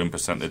best win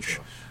percentage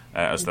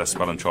as their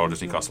spell in charge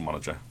as Newcastle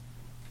manager.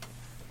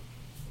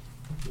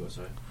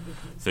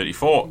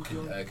 34.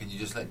 Can you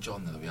just let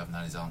John know that we haven't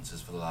had his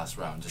answers for the last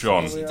round?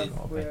 John. Sorry,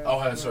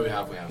 we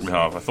have. We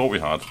have. I thought we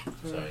had.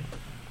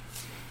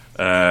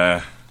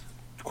 Sorry.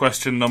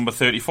 Question number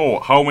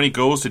 34. How many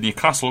goals did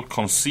Newcastle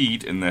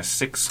concede in their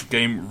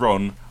 6-game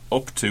run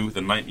up to the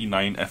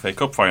 99 FA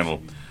Cup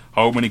final?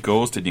 How many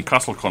goals did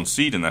Newcastle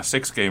concede in their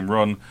 6-game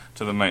run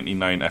to the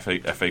 99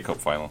 FA Cup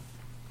final?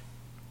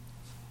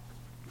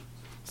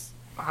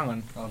 Hang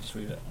on, I'll just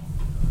read it.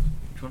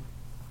 Which one?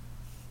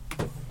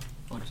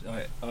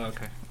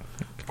 Okay.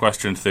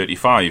 Question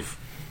 35.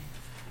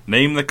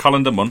 Name the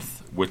calendar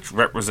month which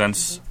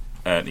represents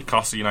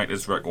Newcastle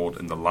United's record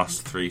in the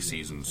last 3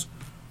 seasons.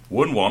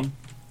 Won 1,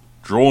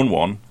 drawn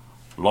 1,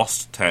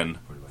 lost 10,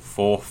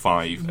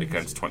 4-5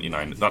 against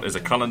 29. That is a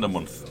calendar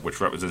month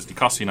which represents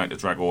Newcastle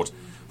United's record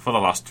for the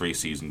last 3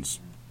 seasons.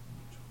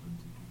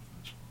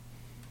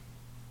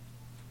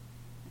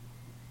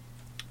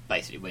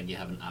 Basically, when you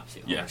have an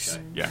absolute horror show.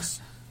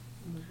 Yes.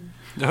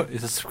 No,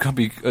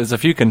 there's a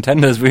few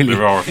contenders, really.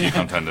 There are a few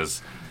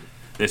contenders.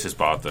 This is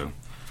bad, though.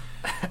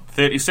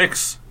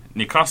 36.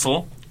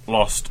 Newcastle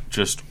lost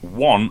just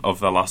 1 of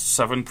their last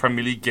 7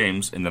 Premier League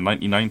games in the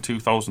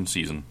 99-2000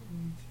 season.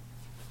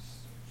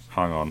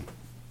 Hang on.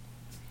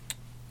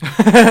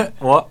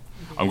 What?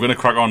 I'm going to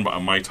crack on, but I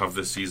might have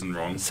this season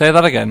wrong. Say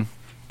that again.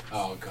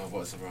 Oh, God,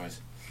 what a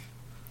surprise.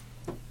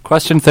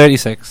 Question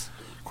 36.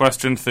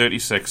 Question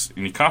 36.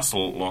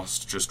 Newcastle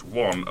lost just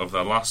 1 of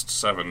their last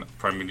 7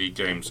 Premier League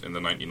games in the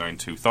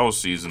 99-2000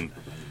 season.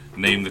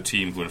 Name the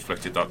team who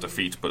inflicted that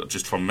defeat, but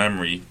just from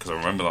memory, because I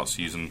remember that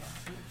season,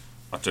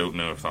 I don't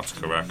know if that's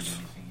correct.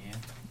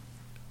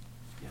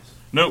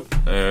 Nope.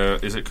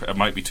 Is it? It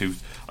might be 2.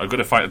 I'm going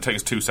to find. It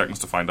takes 2 seconds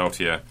to find out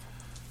here.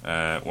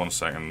 1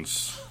 second.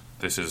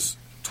 This is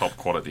top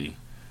quality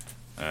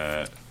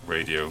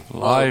radio.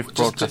 Live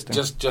broadcasting.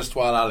 Just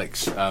while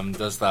Alex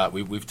does that,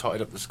 we've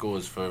totted up the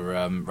scores for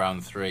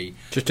round 3.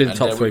 Just do the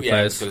top 3 players.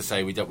 I was going to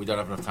say we don't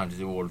have enough time to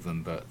do all of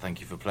them, but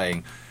thank you for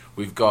playing.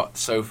 We've got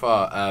so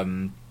far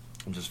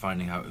I'm just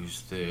finding out who's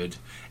third.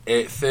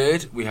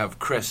 Third, we have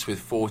Chris with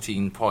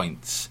 14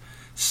 points.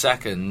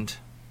 Second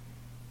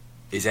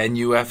is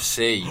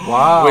NUFC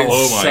with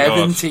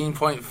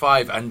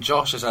 17.5, and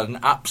Josh has had an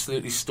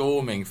absolutely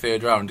storming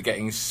third round,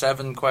 getting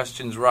 7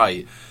 questions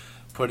right,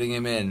 putting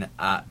him in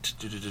at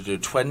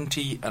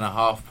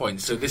 20.5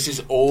 points. So this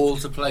is all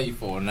to play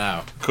for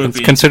now.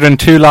 Considering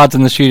 2 lads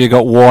in the studio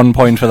got 1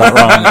 point for that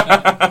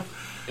round.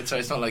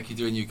 It's not like you're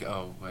doing.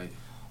 Oh wait.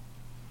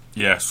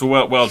 Yeah, so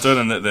well done,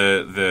 and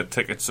the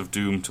tickets of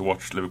doom to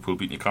watch Liverpool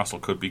beat Newcastle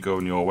could be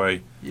going your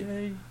way.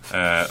 Yay!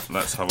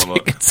 Let's have a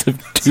look. Tickets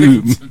of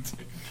doom.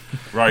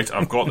 Right,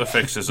 I've got the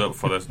fixtures up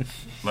for this.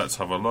 Let's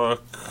have a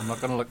look. I'm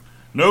not going to look.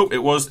 No, it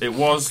was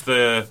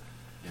the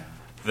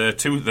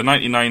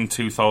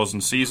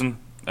 99-2000 season.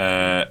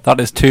 That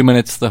is 2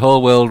 minutes. The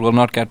whole world will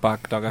not get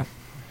back, Dogger.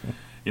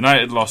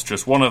 United lost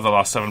just one of the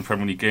last 7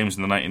 Premier League games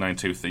in the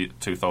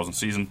 99-2000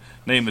 season.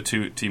 Name the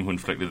team who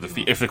inflicted the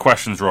defeat. If the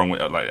question's wrong,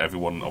 like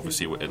everyone,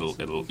 obviously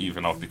it'll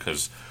even out,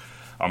 because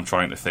I'm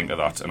trying to think of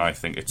that, and I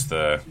think it's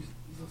the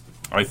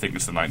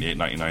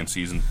 98-99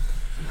 season.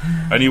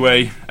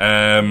 Anyway,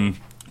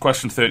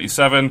 question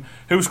 37: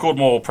 Who scored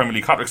more Premier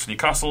League hat-tricks for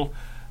Newcastle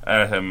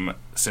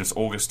since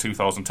August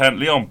 2010?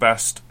 Leon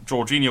Best,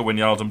 Jorginho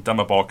Wijnaldum,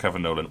 Demba Ba,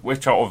 Kevin Nolan.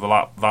 Which out of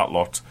that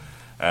lot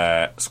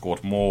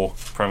scored more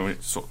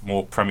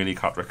Premier League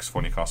hat-tricks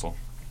for Newcastle?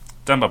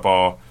 Demba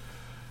Ba,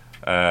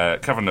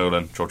 Kevin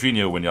Nolan,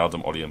 Jorginho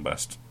Wijnaldum, or Leon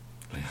Best?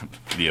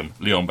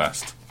 Leon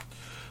Best.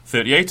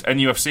 38.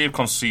 NUFC have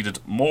conceded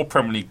more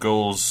Premier League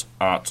goals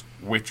at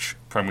which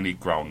Premier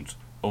League ground?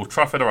 Old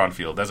Trafford or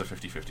Anfield? There's a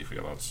 50-50 for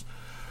you lads.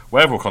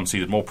 Where have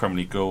conceded more Premier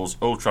League goals,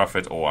 Old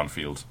Trafford or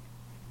Anfield?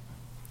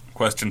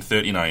 Question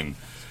 39.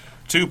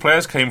 2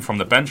 players came from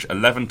the bench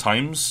 11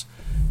 times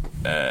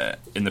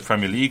in the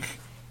Premier League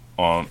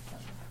in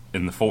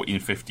the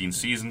 14-15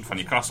 season for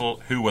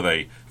Newcastle. Who were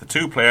they? The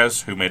 2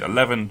 players who made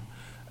 11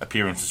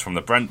 appearances from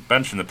the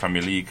bench in the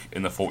Premier League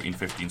in the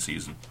 14-15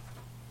 season.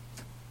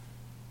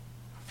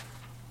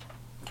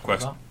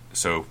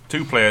 So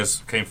 2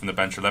 players came from the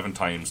bench 11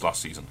 times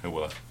last season. Who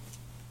were they?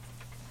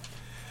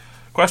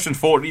 Question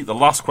 40, the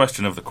last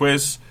question of the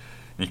quiz.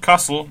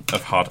 Newcastle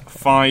have had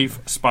 5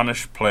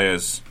 Spanish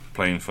players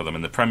playing for them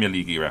in the Premier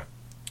League era.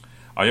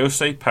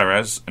 Jose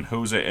Perez and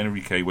Jose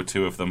Enrique were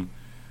 2 of them.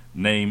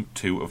 Name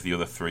 2 of the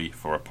other 3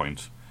 for a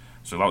point.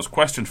 So that was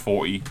question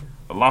 40,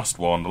 the last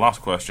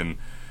question.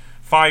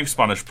 5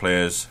 Spanish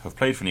players have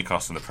played for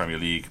Newcastle in the Premier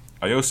League.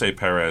 Jose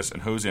Perez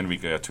and Jose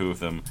Enrique are 2 of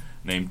them.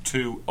 Name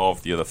 2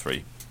 of the other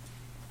 3.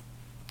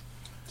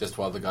 Just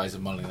while the guys are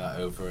mulling that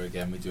over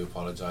again, we do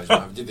apologise.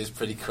 I did this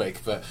pretty quick,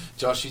 but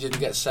Josh, you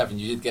didn't get 7,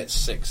 you did get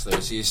 6 though,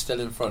 so you're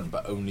still in front,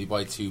 but only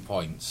by 2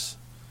 points.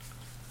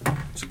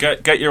 So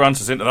get your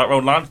answers into that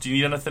round, lad. Do you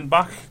need anything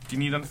back? Do you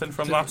need anything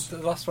from that? The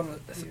last one,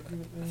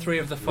 3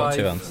 of the 5.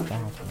 2 answers.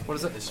 What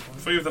is it?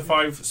 3 of the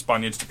 5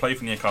 Spaniards to play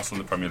for Newcastle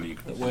in the Premier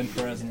League. That weren't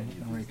Perez and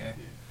Enrique.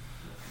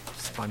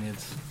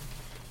 Spaniards.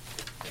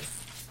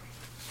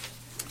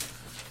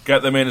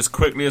 Get them in as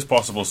quickly as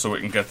possible so we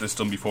can get this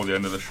done before the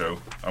end of the show.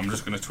 I'm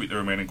just going to tweet the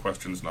remaining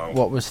questions now.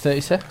 What was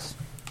 36?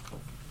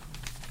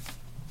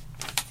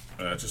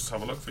 Just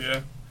have a look for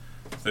you.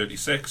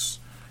 36.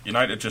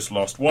 United just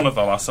lost one of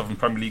their last 7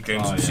 Premier League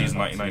games in the season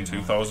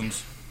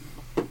 99-2000.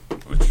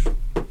 Let's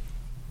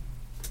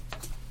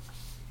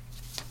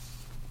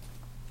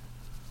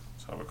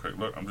have a quick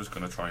look. I'm just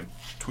going to try and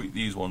tweet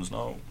these ones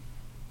now.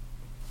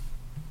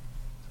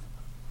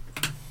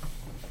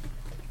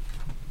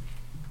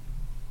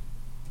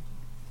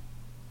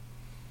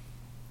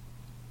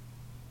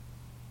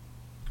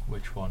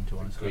 Which one do you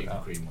want to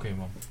Green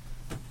one.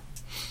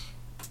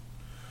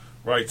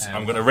 Right,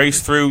 I'm going to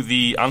race through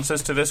the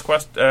answers to this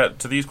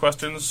to these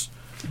questions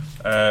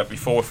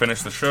before we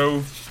finish the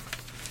show.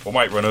 We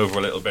might run over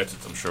a little bit.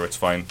 I'm sure it's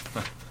fine.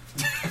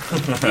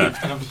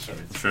 I'm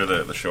sure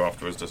the show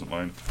afterwards doesn't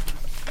mind.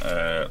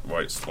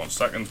 Right, 1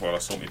 second while I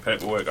sort my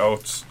paperwork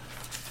out.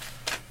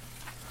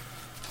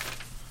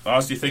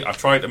 As do you think? I've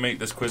tried to make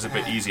this quiz a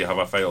bit easier. Have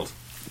I failed?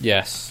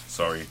 Yes.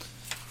 Sorry.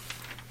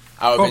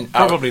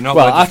 Probably not.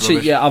 Well,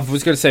 actually, I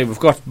was going to say we've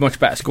got much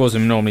better scores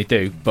than we normally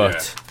do,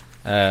 but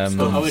I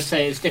would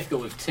say it's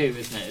difficult with 2,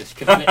 isn't it? It's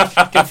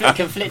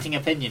conflicting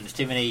opinions.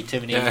 Too many.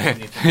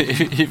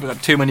 You've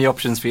got too many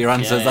options for your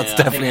answers. That's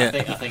definitely it.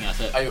 I think that's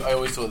it. I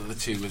always thought that the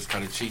 2 was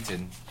kind of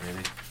cheating,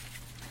 really.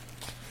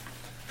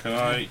 Can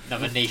I?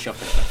 Another niche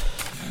option.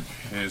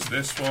 Here's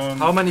this one.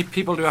 How many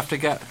people do you have to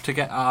get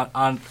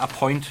a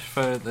point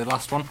for the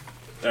last one?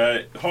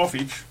 Half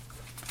each.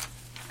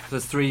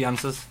 There's 3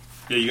 answers.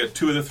 Yeah, you get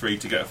 2 of the 3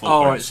 to get a full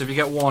point. Right, so if you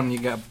get 1, you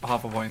get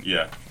half a point.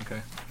 Yeah.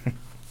 Okay.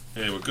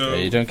 Here we go.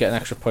 Yeah, you don't get an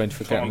extra point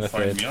for getting the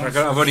 3rd. I've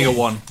only got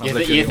 1.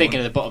 You're thinking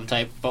of the bottom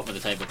of the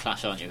table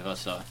clash, aren't you? With us,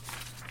 so.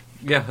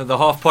 Yeah, the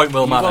half point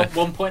will matter. Got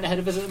 1 point ahead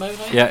of us at the moment,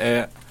 aren't you?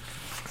 Yeah.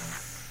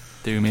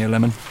 Do me a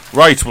lemon.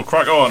 Right, we'll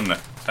crack on.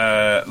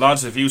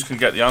 Lads, if you can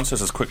get the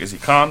answers as quick as you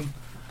can.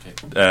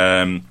 We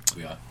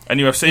are.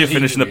 NUFC are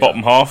finishing the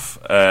bottom half.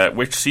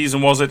 Which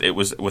season was it? It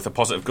was with a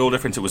positive goal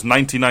difference. It was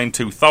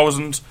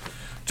 99-2000.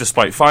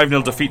 Despite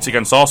 5-0 defeats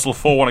against Arsenal,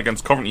 4-1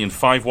 against Coventry and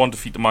 5-1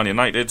 defeat to Man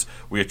United,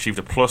 we achieved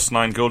a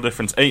 +9 goal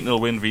difference, 8-0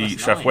 win v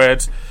Sheffield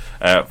Wednesday,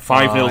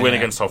 5-0 win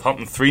against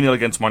Southampton, 3-0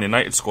 against Man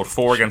United, scored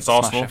 4 against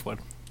Arsenal.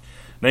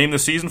 Name the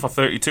season for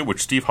 32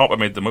 which Steve Hopper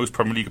made the most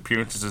Premier League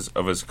appearances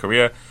of his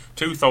career,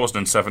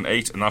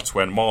 2007-8, and that's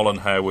when Marlon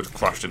Harewood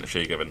crashed into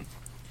Shay Given.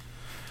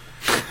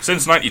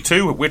 Since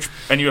 92, which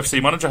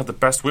NUFC manager had the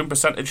best win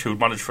percentage who had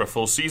managed for a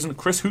full season?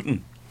 Chris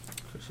Hughton,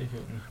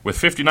 with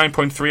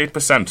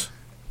 59.38%.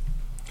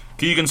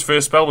 Keegan's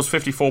first spell was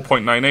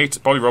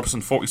 54.98, Bobby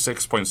Robson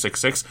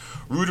 46.66.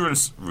 Ruder and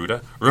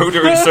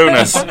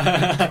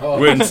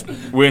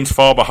Souness weren't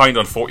far behind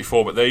on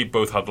 44, but they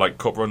both had like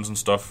cup runs and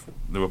stuff.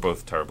 They were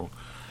both terrible.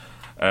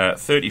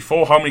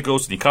 34. How many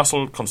goals did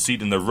Newcastle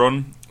concede in the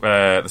run?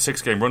 The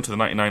 6-game run to the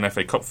 99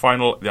 FA Cup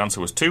final. The answer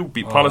was 2.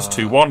 Beat Palace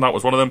 2-1. That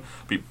was one of them.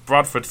 Beat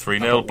Bradford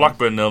 3-0.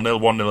 Blackburn 0-0.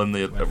 1-0 in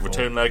the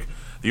return leg.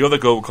 The other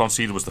goal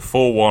conceded was the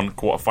 4-1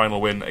 quarter-final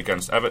win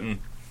against Everton.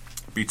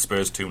 Beat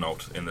Spurs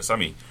 2-0 in the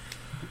semi.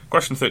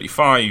 Question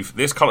 35.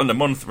 This calendar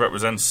month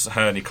represents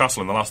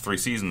Newcastle in the last 3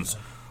 seasons.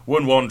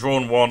 Won 1,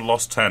 drawn 1,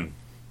 lost 10.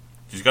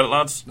 Did you get it,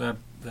 lads? They've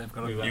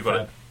got it. You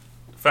got it.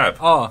 Feb.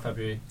 Oh,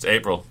 February. It's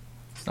April.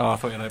 Oh, I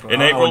thought in April.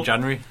 In April.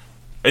 January.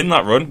 In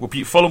that run, we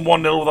beat Fulham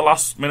 1-0 with a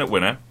last-minute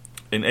winner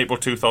in April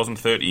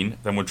 2013.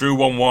 Then we drew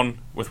 1-1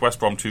 with West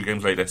Brom 2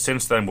 games later.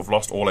 Since then, we've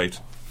lost all 8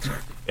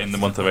 in the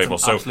month of April.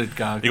 So, absolute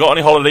gag. You got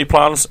any holiday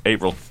plans?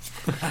 April.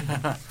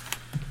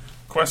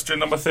 Question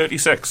number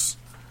 36.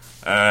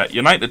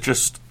 United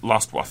just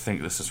lost. Well, I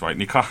think this is right.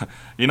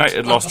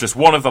 United lost just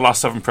one of the last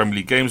 7 Premier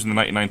League games in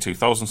the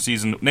 99-2000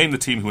 season. Name the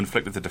team who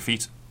inflicted the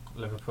defeat.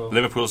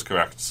 Liverpool's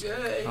correct.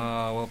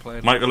 Well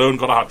played. Michael Owen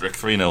got a hat-trick,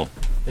 3-0.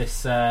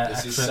 This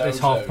this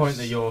half point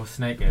that you're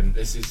snaking.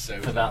 This is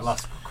so for that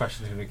last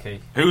question is going to be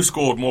key. Who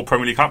scored more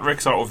Premier League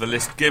hat-tricks out of the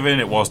list given?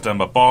 It was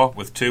Demba Ba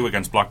with 2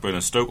 against Blackburn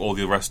and Stoke. All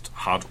the rest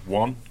had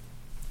 1.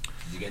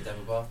 Did you get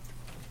Demba Ba?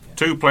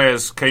 2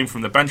 players came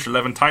from the bench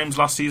 11 times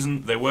last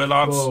season. They were,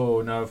 lads.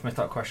 Oh no, I've missed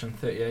that question.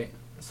 38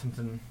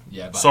 something.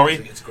 Yeah, but sorry. I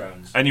think it's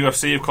grounds.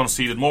 NUFC have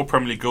conceded more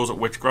Premier League goals at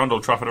which ground?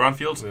 Old Trafford or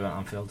Anfield? We went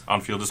Anfield.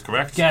 Anfield is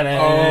correct. Get it.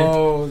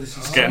 Oh, this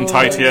is getting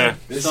tight here.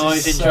 This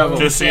is in trouble.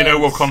 Just so you know,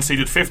 we've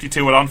conceded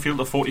 52 at Anfield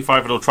to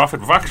 45 at Old Trafford.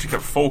 We've actually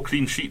kept 4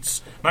 clean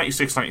sheets: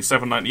 96,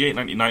 97, 98,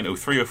 99,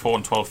 03, 04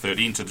 and 12,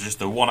 13 to just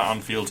the one at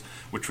Anfield,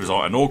 which was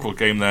our inaugural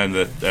game there in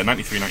the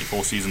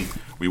 93-94 season.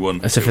 We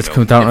won. As if it's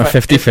come down to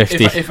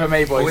 50-50. If I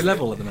may, boys, we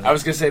level at the minute. I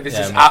was going to say this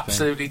is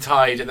absolutely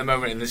tied at the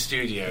moment in the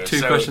studio.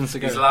 2 questions to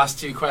go. These last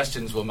 2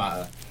 questions will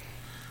matter.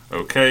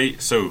 Okay,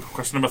 so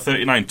question number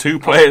 39. 2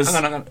 players.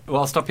 Hang on.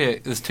 Well, I'll stop here.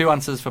 There's 2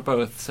 answers for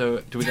both. So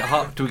do we get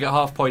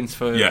half points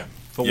for? Yeah,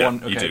 for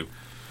one. Okay. You do.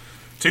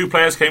 2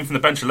 players came from the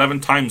bench 11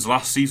 times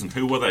last season.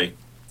 Who were they?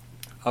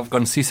 I've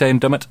gone Cisse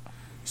and Dummett.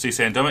 Cisse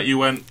and Dummett. You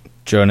went.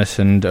 Jonas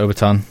and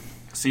Obertan.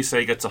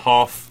 Cisse gets a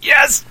half.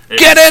 Yes,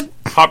 get it.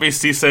 Happy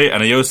Cisse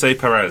and Ayose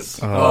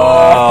Perez.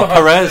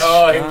 Perez.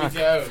 Oh, here we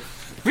go.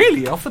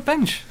 Really, off the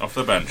bench. Off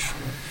the bench.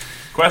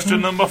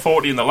 Question number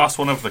 40, and the last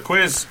one of the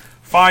quiz.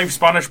 5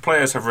 Spanish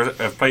players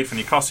have played for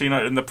Newcastle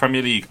United in the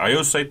Premier League.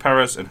 Ayose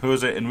Perez and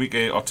Jose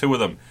Enrique are 2 of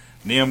them.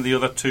 Name the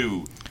other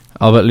 2.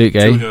 Albert Luque. 2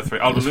 of the other 3.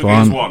 Albert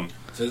Luque is 1.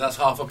 So that's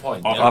half a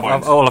point. Half a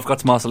point. I've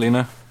got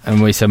Marcelino.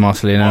 And we said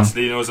Marcelino.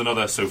 Marcelino is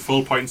another, so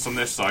full points on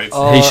this side.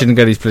 He shouldn't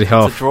get his bloody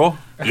half. It's a draw.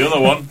 The other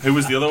one, who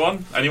was the other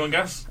one? Anyone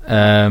guess?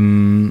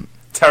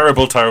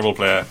 Terrible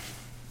player.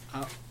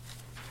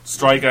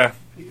 Striker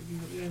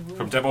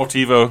from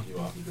Deportivo.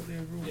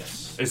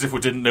 Yes. As if we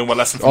didn't know what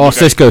lesson from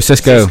Cisco,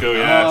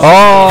 yeah.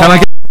 Oh, can I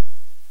get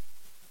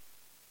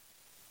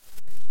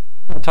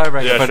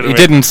tiebreaker? Yeah, but he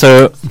didn't,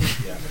 so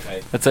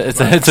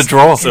it's a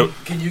draw. So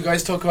can you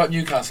guys talk about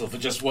Newcastle for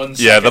just 1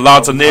 second? yeah, the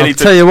lads are nearly. I'll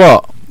tell you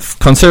what.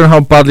 Considering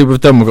how badly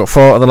we've done, we've got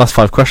 4 of the last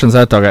 5 questions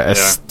there, Dog.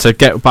 To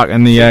get back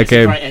in the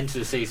game. Right end to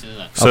the season,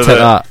 isn't it? So I'll take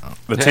that.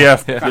 The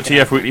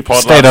TF Weekly Pod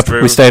stayed lads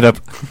up. We stayed up.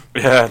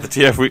 Yeah, the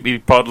TF Weekly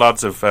Pod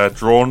lads have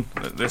drawn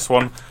this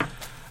one.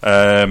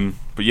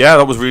 But yeah,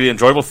 that was really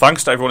enjoyable.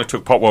 Thanks to everyone who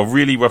took part.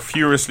 We're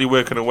furiously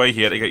working away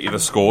here to get you the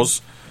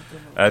scores,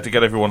 to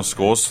get everyone's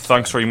scores.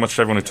 Thanks very much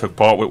to everyone who took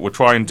part. We'll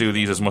try and do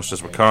these as much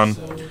as we can.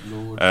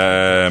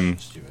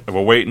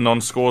 We're waiting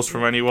on scores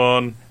from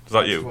anyone. Is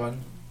that you?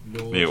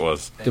 Me, it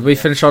was. Did we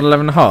finish on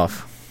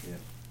 11.5?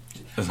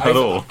 Is that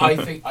all? I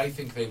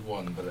think they've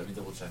won, but let me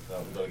double check that.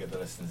 We've got to get the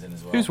listings in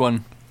as well. Who's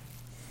won?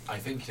 I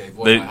think they've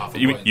won by half a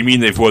point. You mean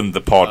they've won the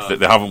pod? That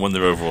they haven't won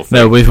their overall thing?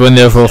 No, we've won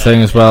the overall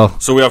thing as well.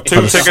 So we have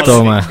 2 tickets.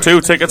 Stormer.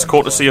 2 tickets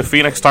courtesy of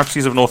Phoenix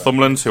Taxis of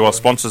Northumberland, who are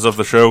sponsors of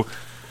the show,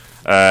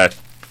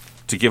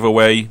 to give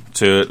away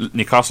to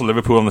Newcastle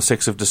Liverpool on the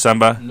 6th of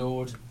December.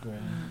 Lord.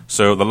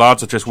 So the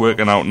lads are just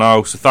working out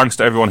now. So thanks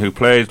to everyone who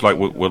played. Like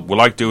we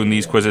like doing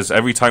these quizzes.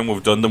 Every time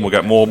we've done them, we'll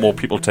get more and more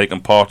people taking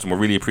part, and we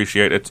really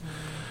appreciate it.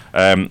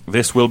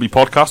 This will be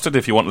podcasted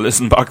if you want to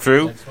listen back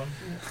through. Next one.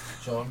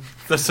 John.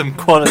 There's some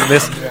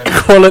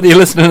quality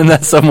listening in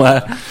there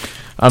somewhere.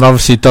 And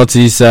obviously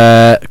Dodsy's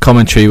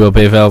commentary will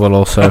be available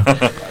also.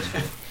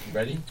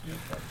 Ready?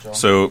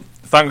 So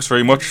thanks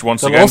very much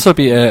once There'll again. also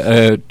be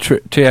a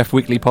TF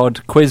Weekly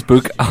Pod quiz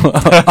book out in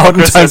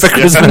time for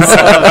Christmas.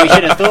 We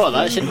should have thought of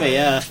that, shouldn't we?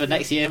 For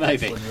next year,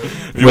 maybe.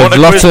 If you want a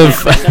quiz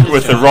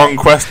with the wrong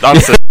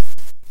answer.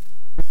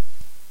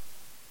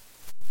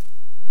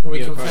 Can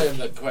we confirm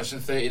that question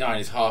 39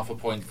 is half a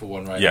point for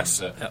one right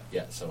yes. answer? Yep.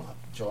 Yeah, so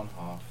John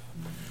half.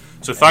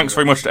 So thanks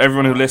very much to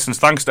everyone who listens.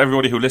 Thanks to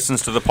everybody who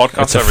listens to the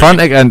podcast. It's a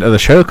frantic end of the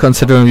show,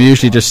 considering we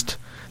usually just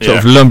sort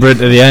of lumber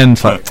into the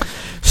end. Like,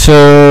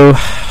 so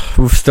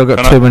we've still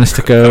got 2 minutes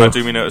to go. Can I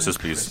do me notices,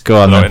 please?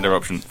 Go on, without then.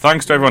 interruption.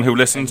 Thanks to everyone who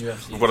listens.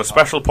 We've got a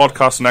special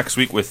podcast next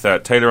week with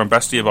Taylor and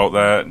Bestie about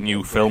their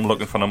new film,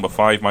 Looking for Number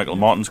 5. Michael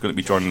Martin's going to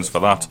be joining us for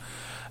that.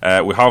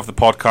 We have the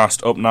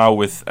podcast up now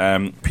with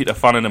Peter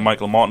Fannin and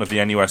Michael Martin of the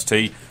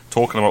NUST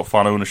talking about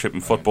fan ownership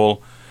in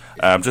football.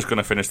 I'm just going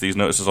to finish these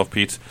notices off,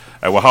 Pete.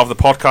 We'll have the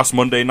podcast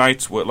Monday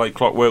night. Like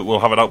clockwork, we'll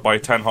have it out by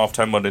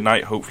 10:30 Monday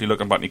night, hopefully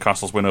looking back at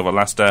Newcastle's win over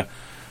Leicester.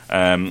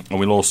 And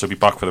we'll also be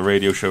back for the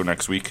radio show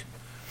next week.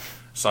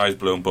 Size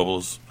blown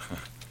bubbles.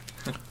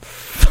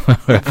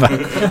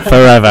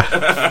 Forever.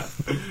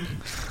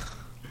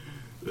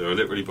 They were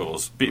literally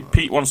bubbles.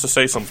 Pete wants to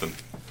say something.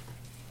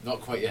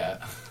 Not quite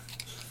yet.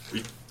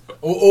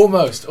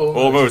 Almost.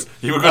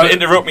 You were going to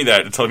interrupt me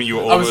there to tell me you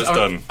were almost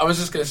done. I was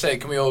just going to say,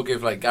 can we all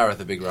give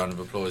Gareth a big round of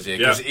applause here?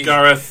 Yeah,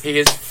 Gareth. He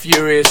has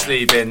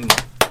furiously been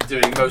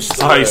doing most of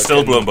the work. He's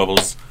still blowing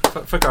bubbles.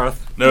 For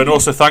Gareth. No, and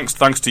also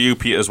thanks to you,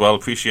 Pete, as well.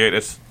 Appreciate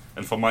it.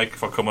 And for Mike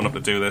for coming up to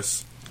do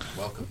this.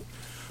 Welcome.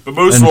 But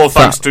most of all,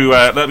 thanks to,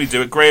 let me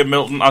do it, Graham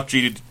Milton at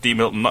GD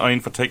Milton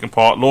 9 for taking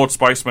part, Lord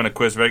Spiceman at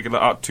Quiz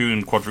Regular at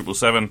Toon Quadruple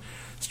 7,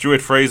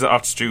 Stuart Fraser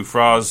at Stu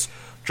Fraz,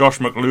 Josh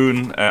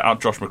McLoone at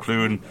Josh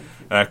McLoone,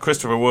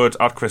 Christopher Wood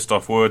at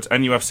Christoph Wood,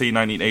 NUFC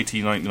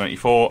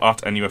 1980-1994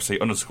 at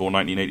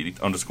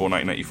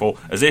NUFC_1980_1994,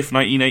 as if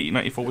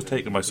 1980-94 was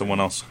taken by someone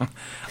else.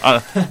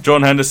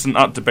 John Henderson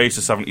at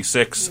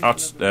Debaser76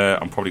 at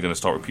I'm probably going to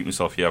start repeating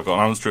myself here. I've got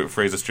Alan Stuart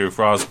Fraser, Stuart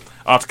Fraz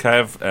at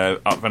Kev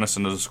at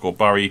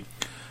Venison_Barry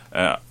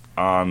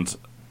and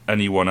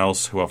anyone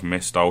else who I've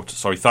missed out.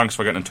 Sorry, thanks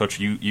for getting in touch.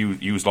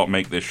 You lot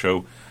make this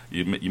show.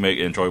 You make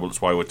it enjoyable.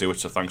 That's why we do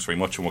it. So thanks very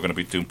much, and we're going to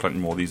be doing plenty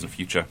more of these in the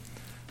future.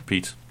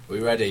 Pete, are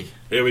we ready?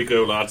 Here we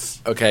go,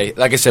 lads. Okay,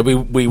 like I said,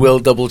 we will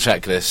double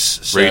check this.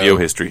 So, radio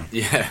history.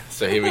 Yeah.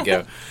 So here we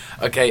go.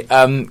 Okay,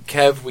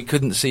 Kev, we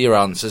couldn't see your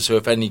answers, so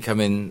if any come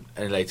in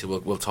later,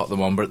 we'll top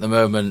them on. But at the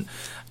moment,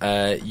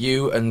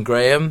 you and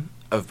Graham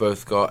have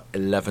both got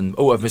 11.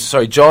 Oh,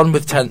 sorry, John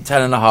with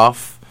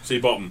 10.5. See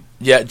bottom.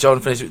 Yeah, John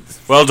finished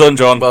with... Well done,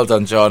 John. Well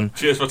done, John.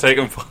 Cheers for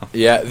taking part.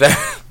 Yeah,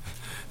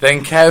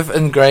 then Kev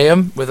and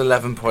Graham with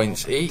 11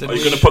 points each. Are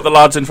you going to put the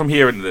lads in from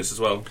here into this as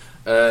well?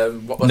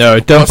 No,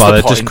 don't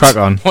bother. Just crack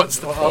on. What's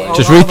the point?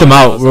 Just read them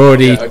out. We're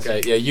already... Yeah,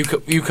 okay, yeah, you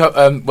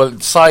well,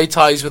 Sai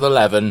ties with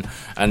 11,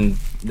 and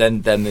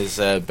then there's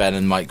Ben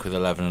and Mike with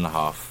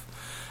 11.5.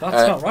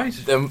 That's not right.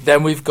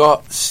 Then we've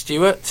got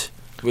Stuart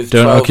with 12.5.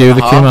 Don't argue with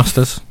the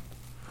Keymasters.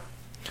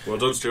 Well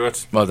done,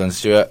 Stuart. Well done,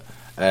 Stuart.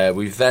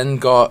 We've then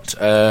got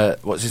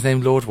what's his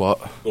name? Lord what?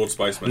 Lord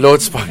Spiceman.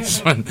 Lord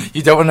Spiceman.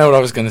 You don't know what I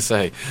was going to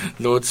say.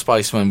 Lord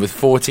Spiceman with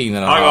 14.5.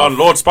 Hang on,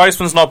 Lord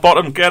Spiceman's not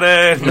bottom. Get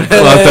in. Well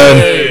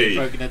done.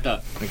 Broken a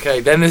duck.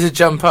 Okay, then there's a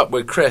jump up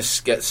where Chris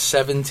gets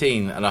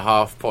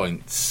 17.5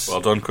 points.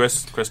 Well done,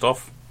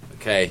 Christoph.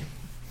 Okay.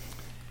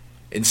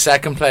 In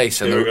second place,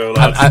 Here we go,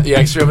 lads. and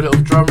yeah, so we have a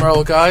little drum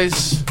roll,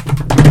 guys.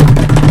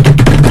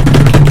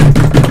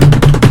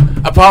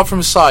 Apart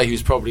from Sai,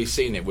 who's probably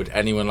seen it, would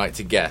anyone like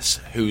to guess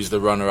who's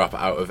the runner-up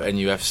out of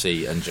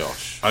NUFC and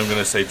Josh? I'm going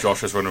to say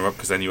Josh is runner-up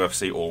because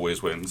NUFC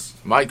always wins.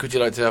 Mike, would you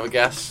like to have a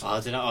guess? I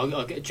don't know.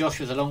 I'll get, Josh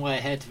was a long way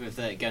ahead with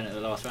going at the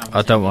last round.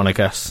 I don't want to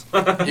guess.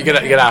 You're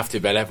gonna have to,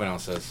 Ben. Everyone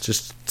else says.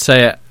 Just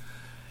say it.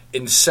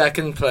 In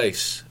second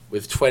place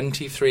with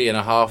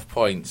 23.5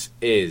 points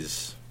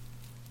is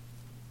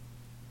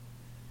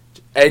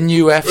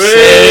NUFC,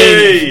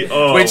 Hey!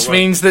 Oh, which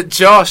means that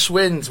Josh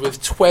wins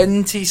with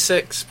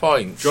 26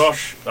 points.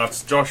 Josh,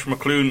 that's Josh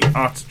McLoone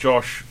at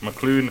Josh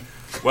McLoone.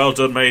 Well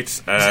done,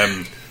 mate.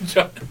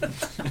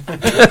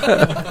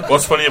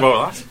 What's funny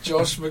about that?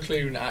 Josh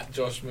McLoone at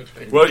Josh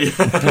McLoone. Well, yeah.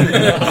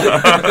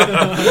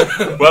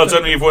 Well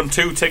done. You've won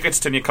 2 tickets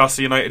to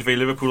Newcastle United v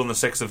Liverpool on the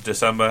 6th of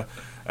December.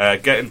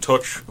 Get in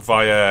touch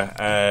via.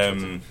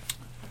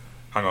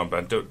 Hang on,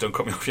 Ben. Don't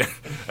cut me off yet.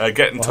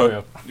 Get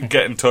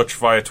in touch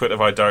via Twitter,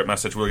 via direct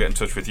message. We'll get in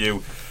touch with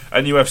you.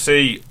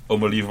 NUFC,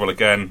 unbelievable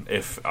again.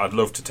 If I'd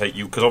love to take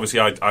you, because obviously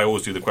I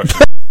always do the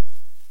question.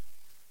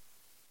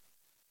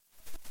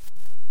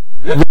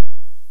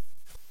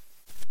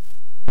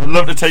 I'd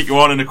love to take you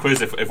on in a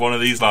quiz if one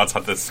of these lads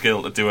had the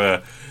skill to do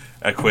a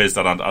quiz.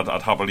 That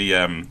I'd happily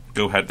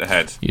go head to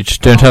head. You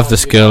just don't have the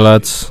skill,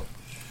 lads.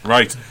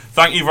 Right.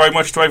 Thank you very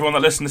much to everyone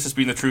that listened. This has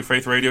been the True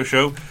Faith Radio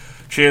Show.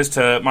 Cheers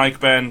to Mike,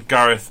 Ben,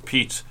 Gareth,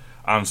 Pete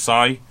and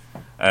Sai.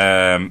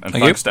 And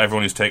thanks to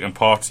everyone who's taken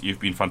part.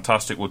 You've been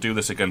fantastic. We'll do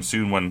this again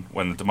soon when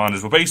the demand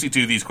is. We'll basically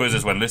do these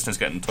quizzes when listeners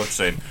get in touch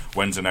saying,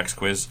 when's the next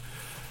quiz?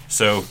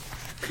 So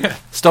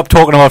stop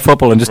talking about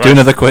football and just do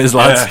another quiz,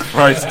 lads.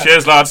 Right.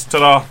 Cheers, lads.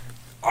 Ta-da.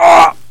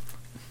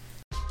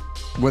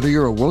 Whether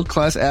you're a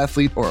world-class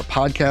athlete or a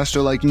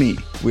podcaster like me,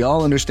 we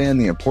all understand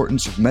the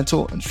importance of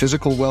mental and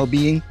physical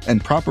well-being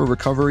and proper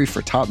recovery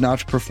for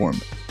top-notch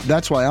performance.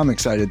 That's why I'm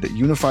excited that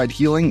Unified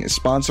Healing is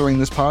sponsoring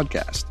this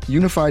podcast.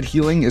 Unified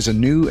Healing is a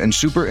new and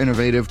super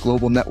innovative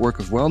global network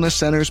of wellness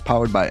centers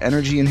powered by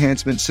Energy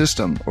Enhancement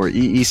System, or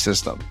EE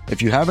System.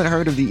 If you haven't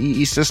heard of the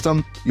EE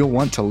System, you'll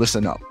want to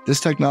listen up.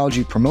 This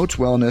technology promotes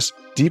wellness,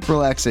 deep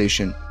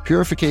relaxation,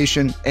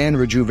 purification, and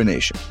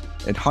rejuvenation.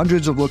 At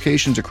hundreds of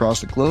locations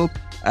across the globe,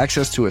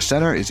 access to a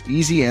center is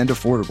easy and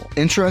affordable.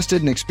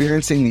 Interested in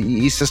experiencing the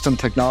EE System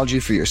technology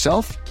for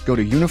yourself? Go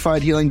to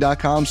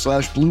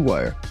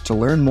unifiedhealing.com/bluewire to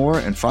learn more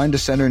and find a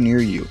center near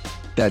you.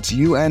 That's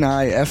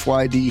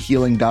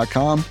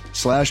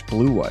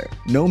unifydhealing.com/bluewire.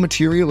 No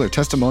material or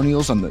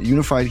testimonials on the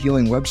Unified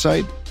Healing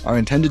website are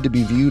intended to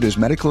be viewed as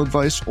medical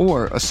advice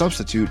or a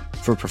substitute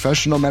for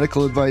professional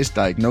medical advice,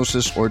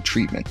 diagnosis, or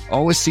treatment.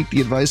 Always seek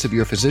the advice of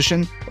your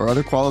physician or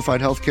other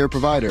qualified healthcare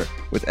provider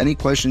with any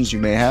questions you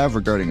may have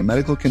regarding a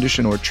medical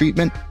condition or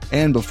treatment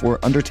and before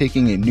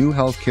undertaking a new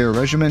healthcare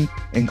regimen,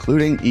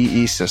 including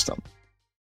EE System.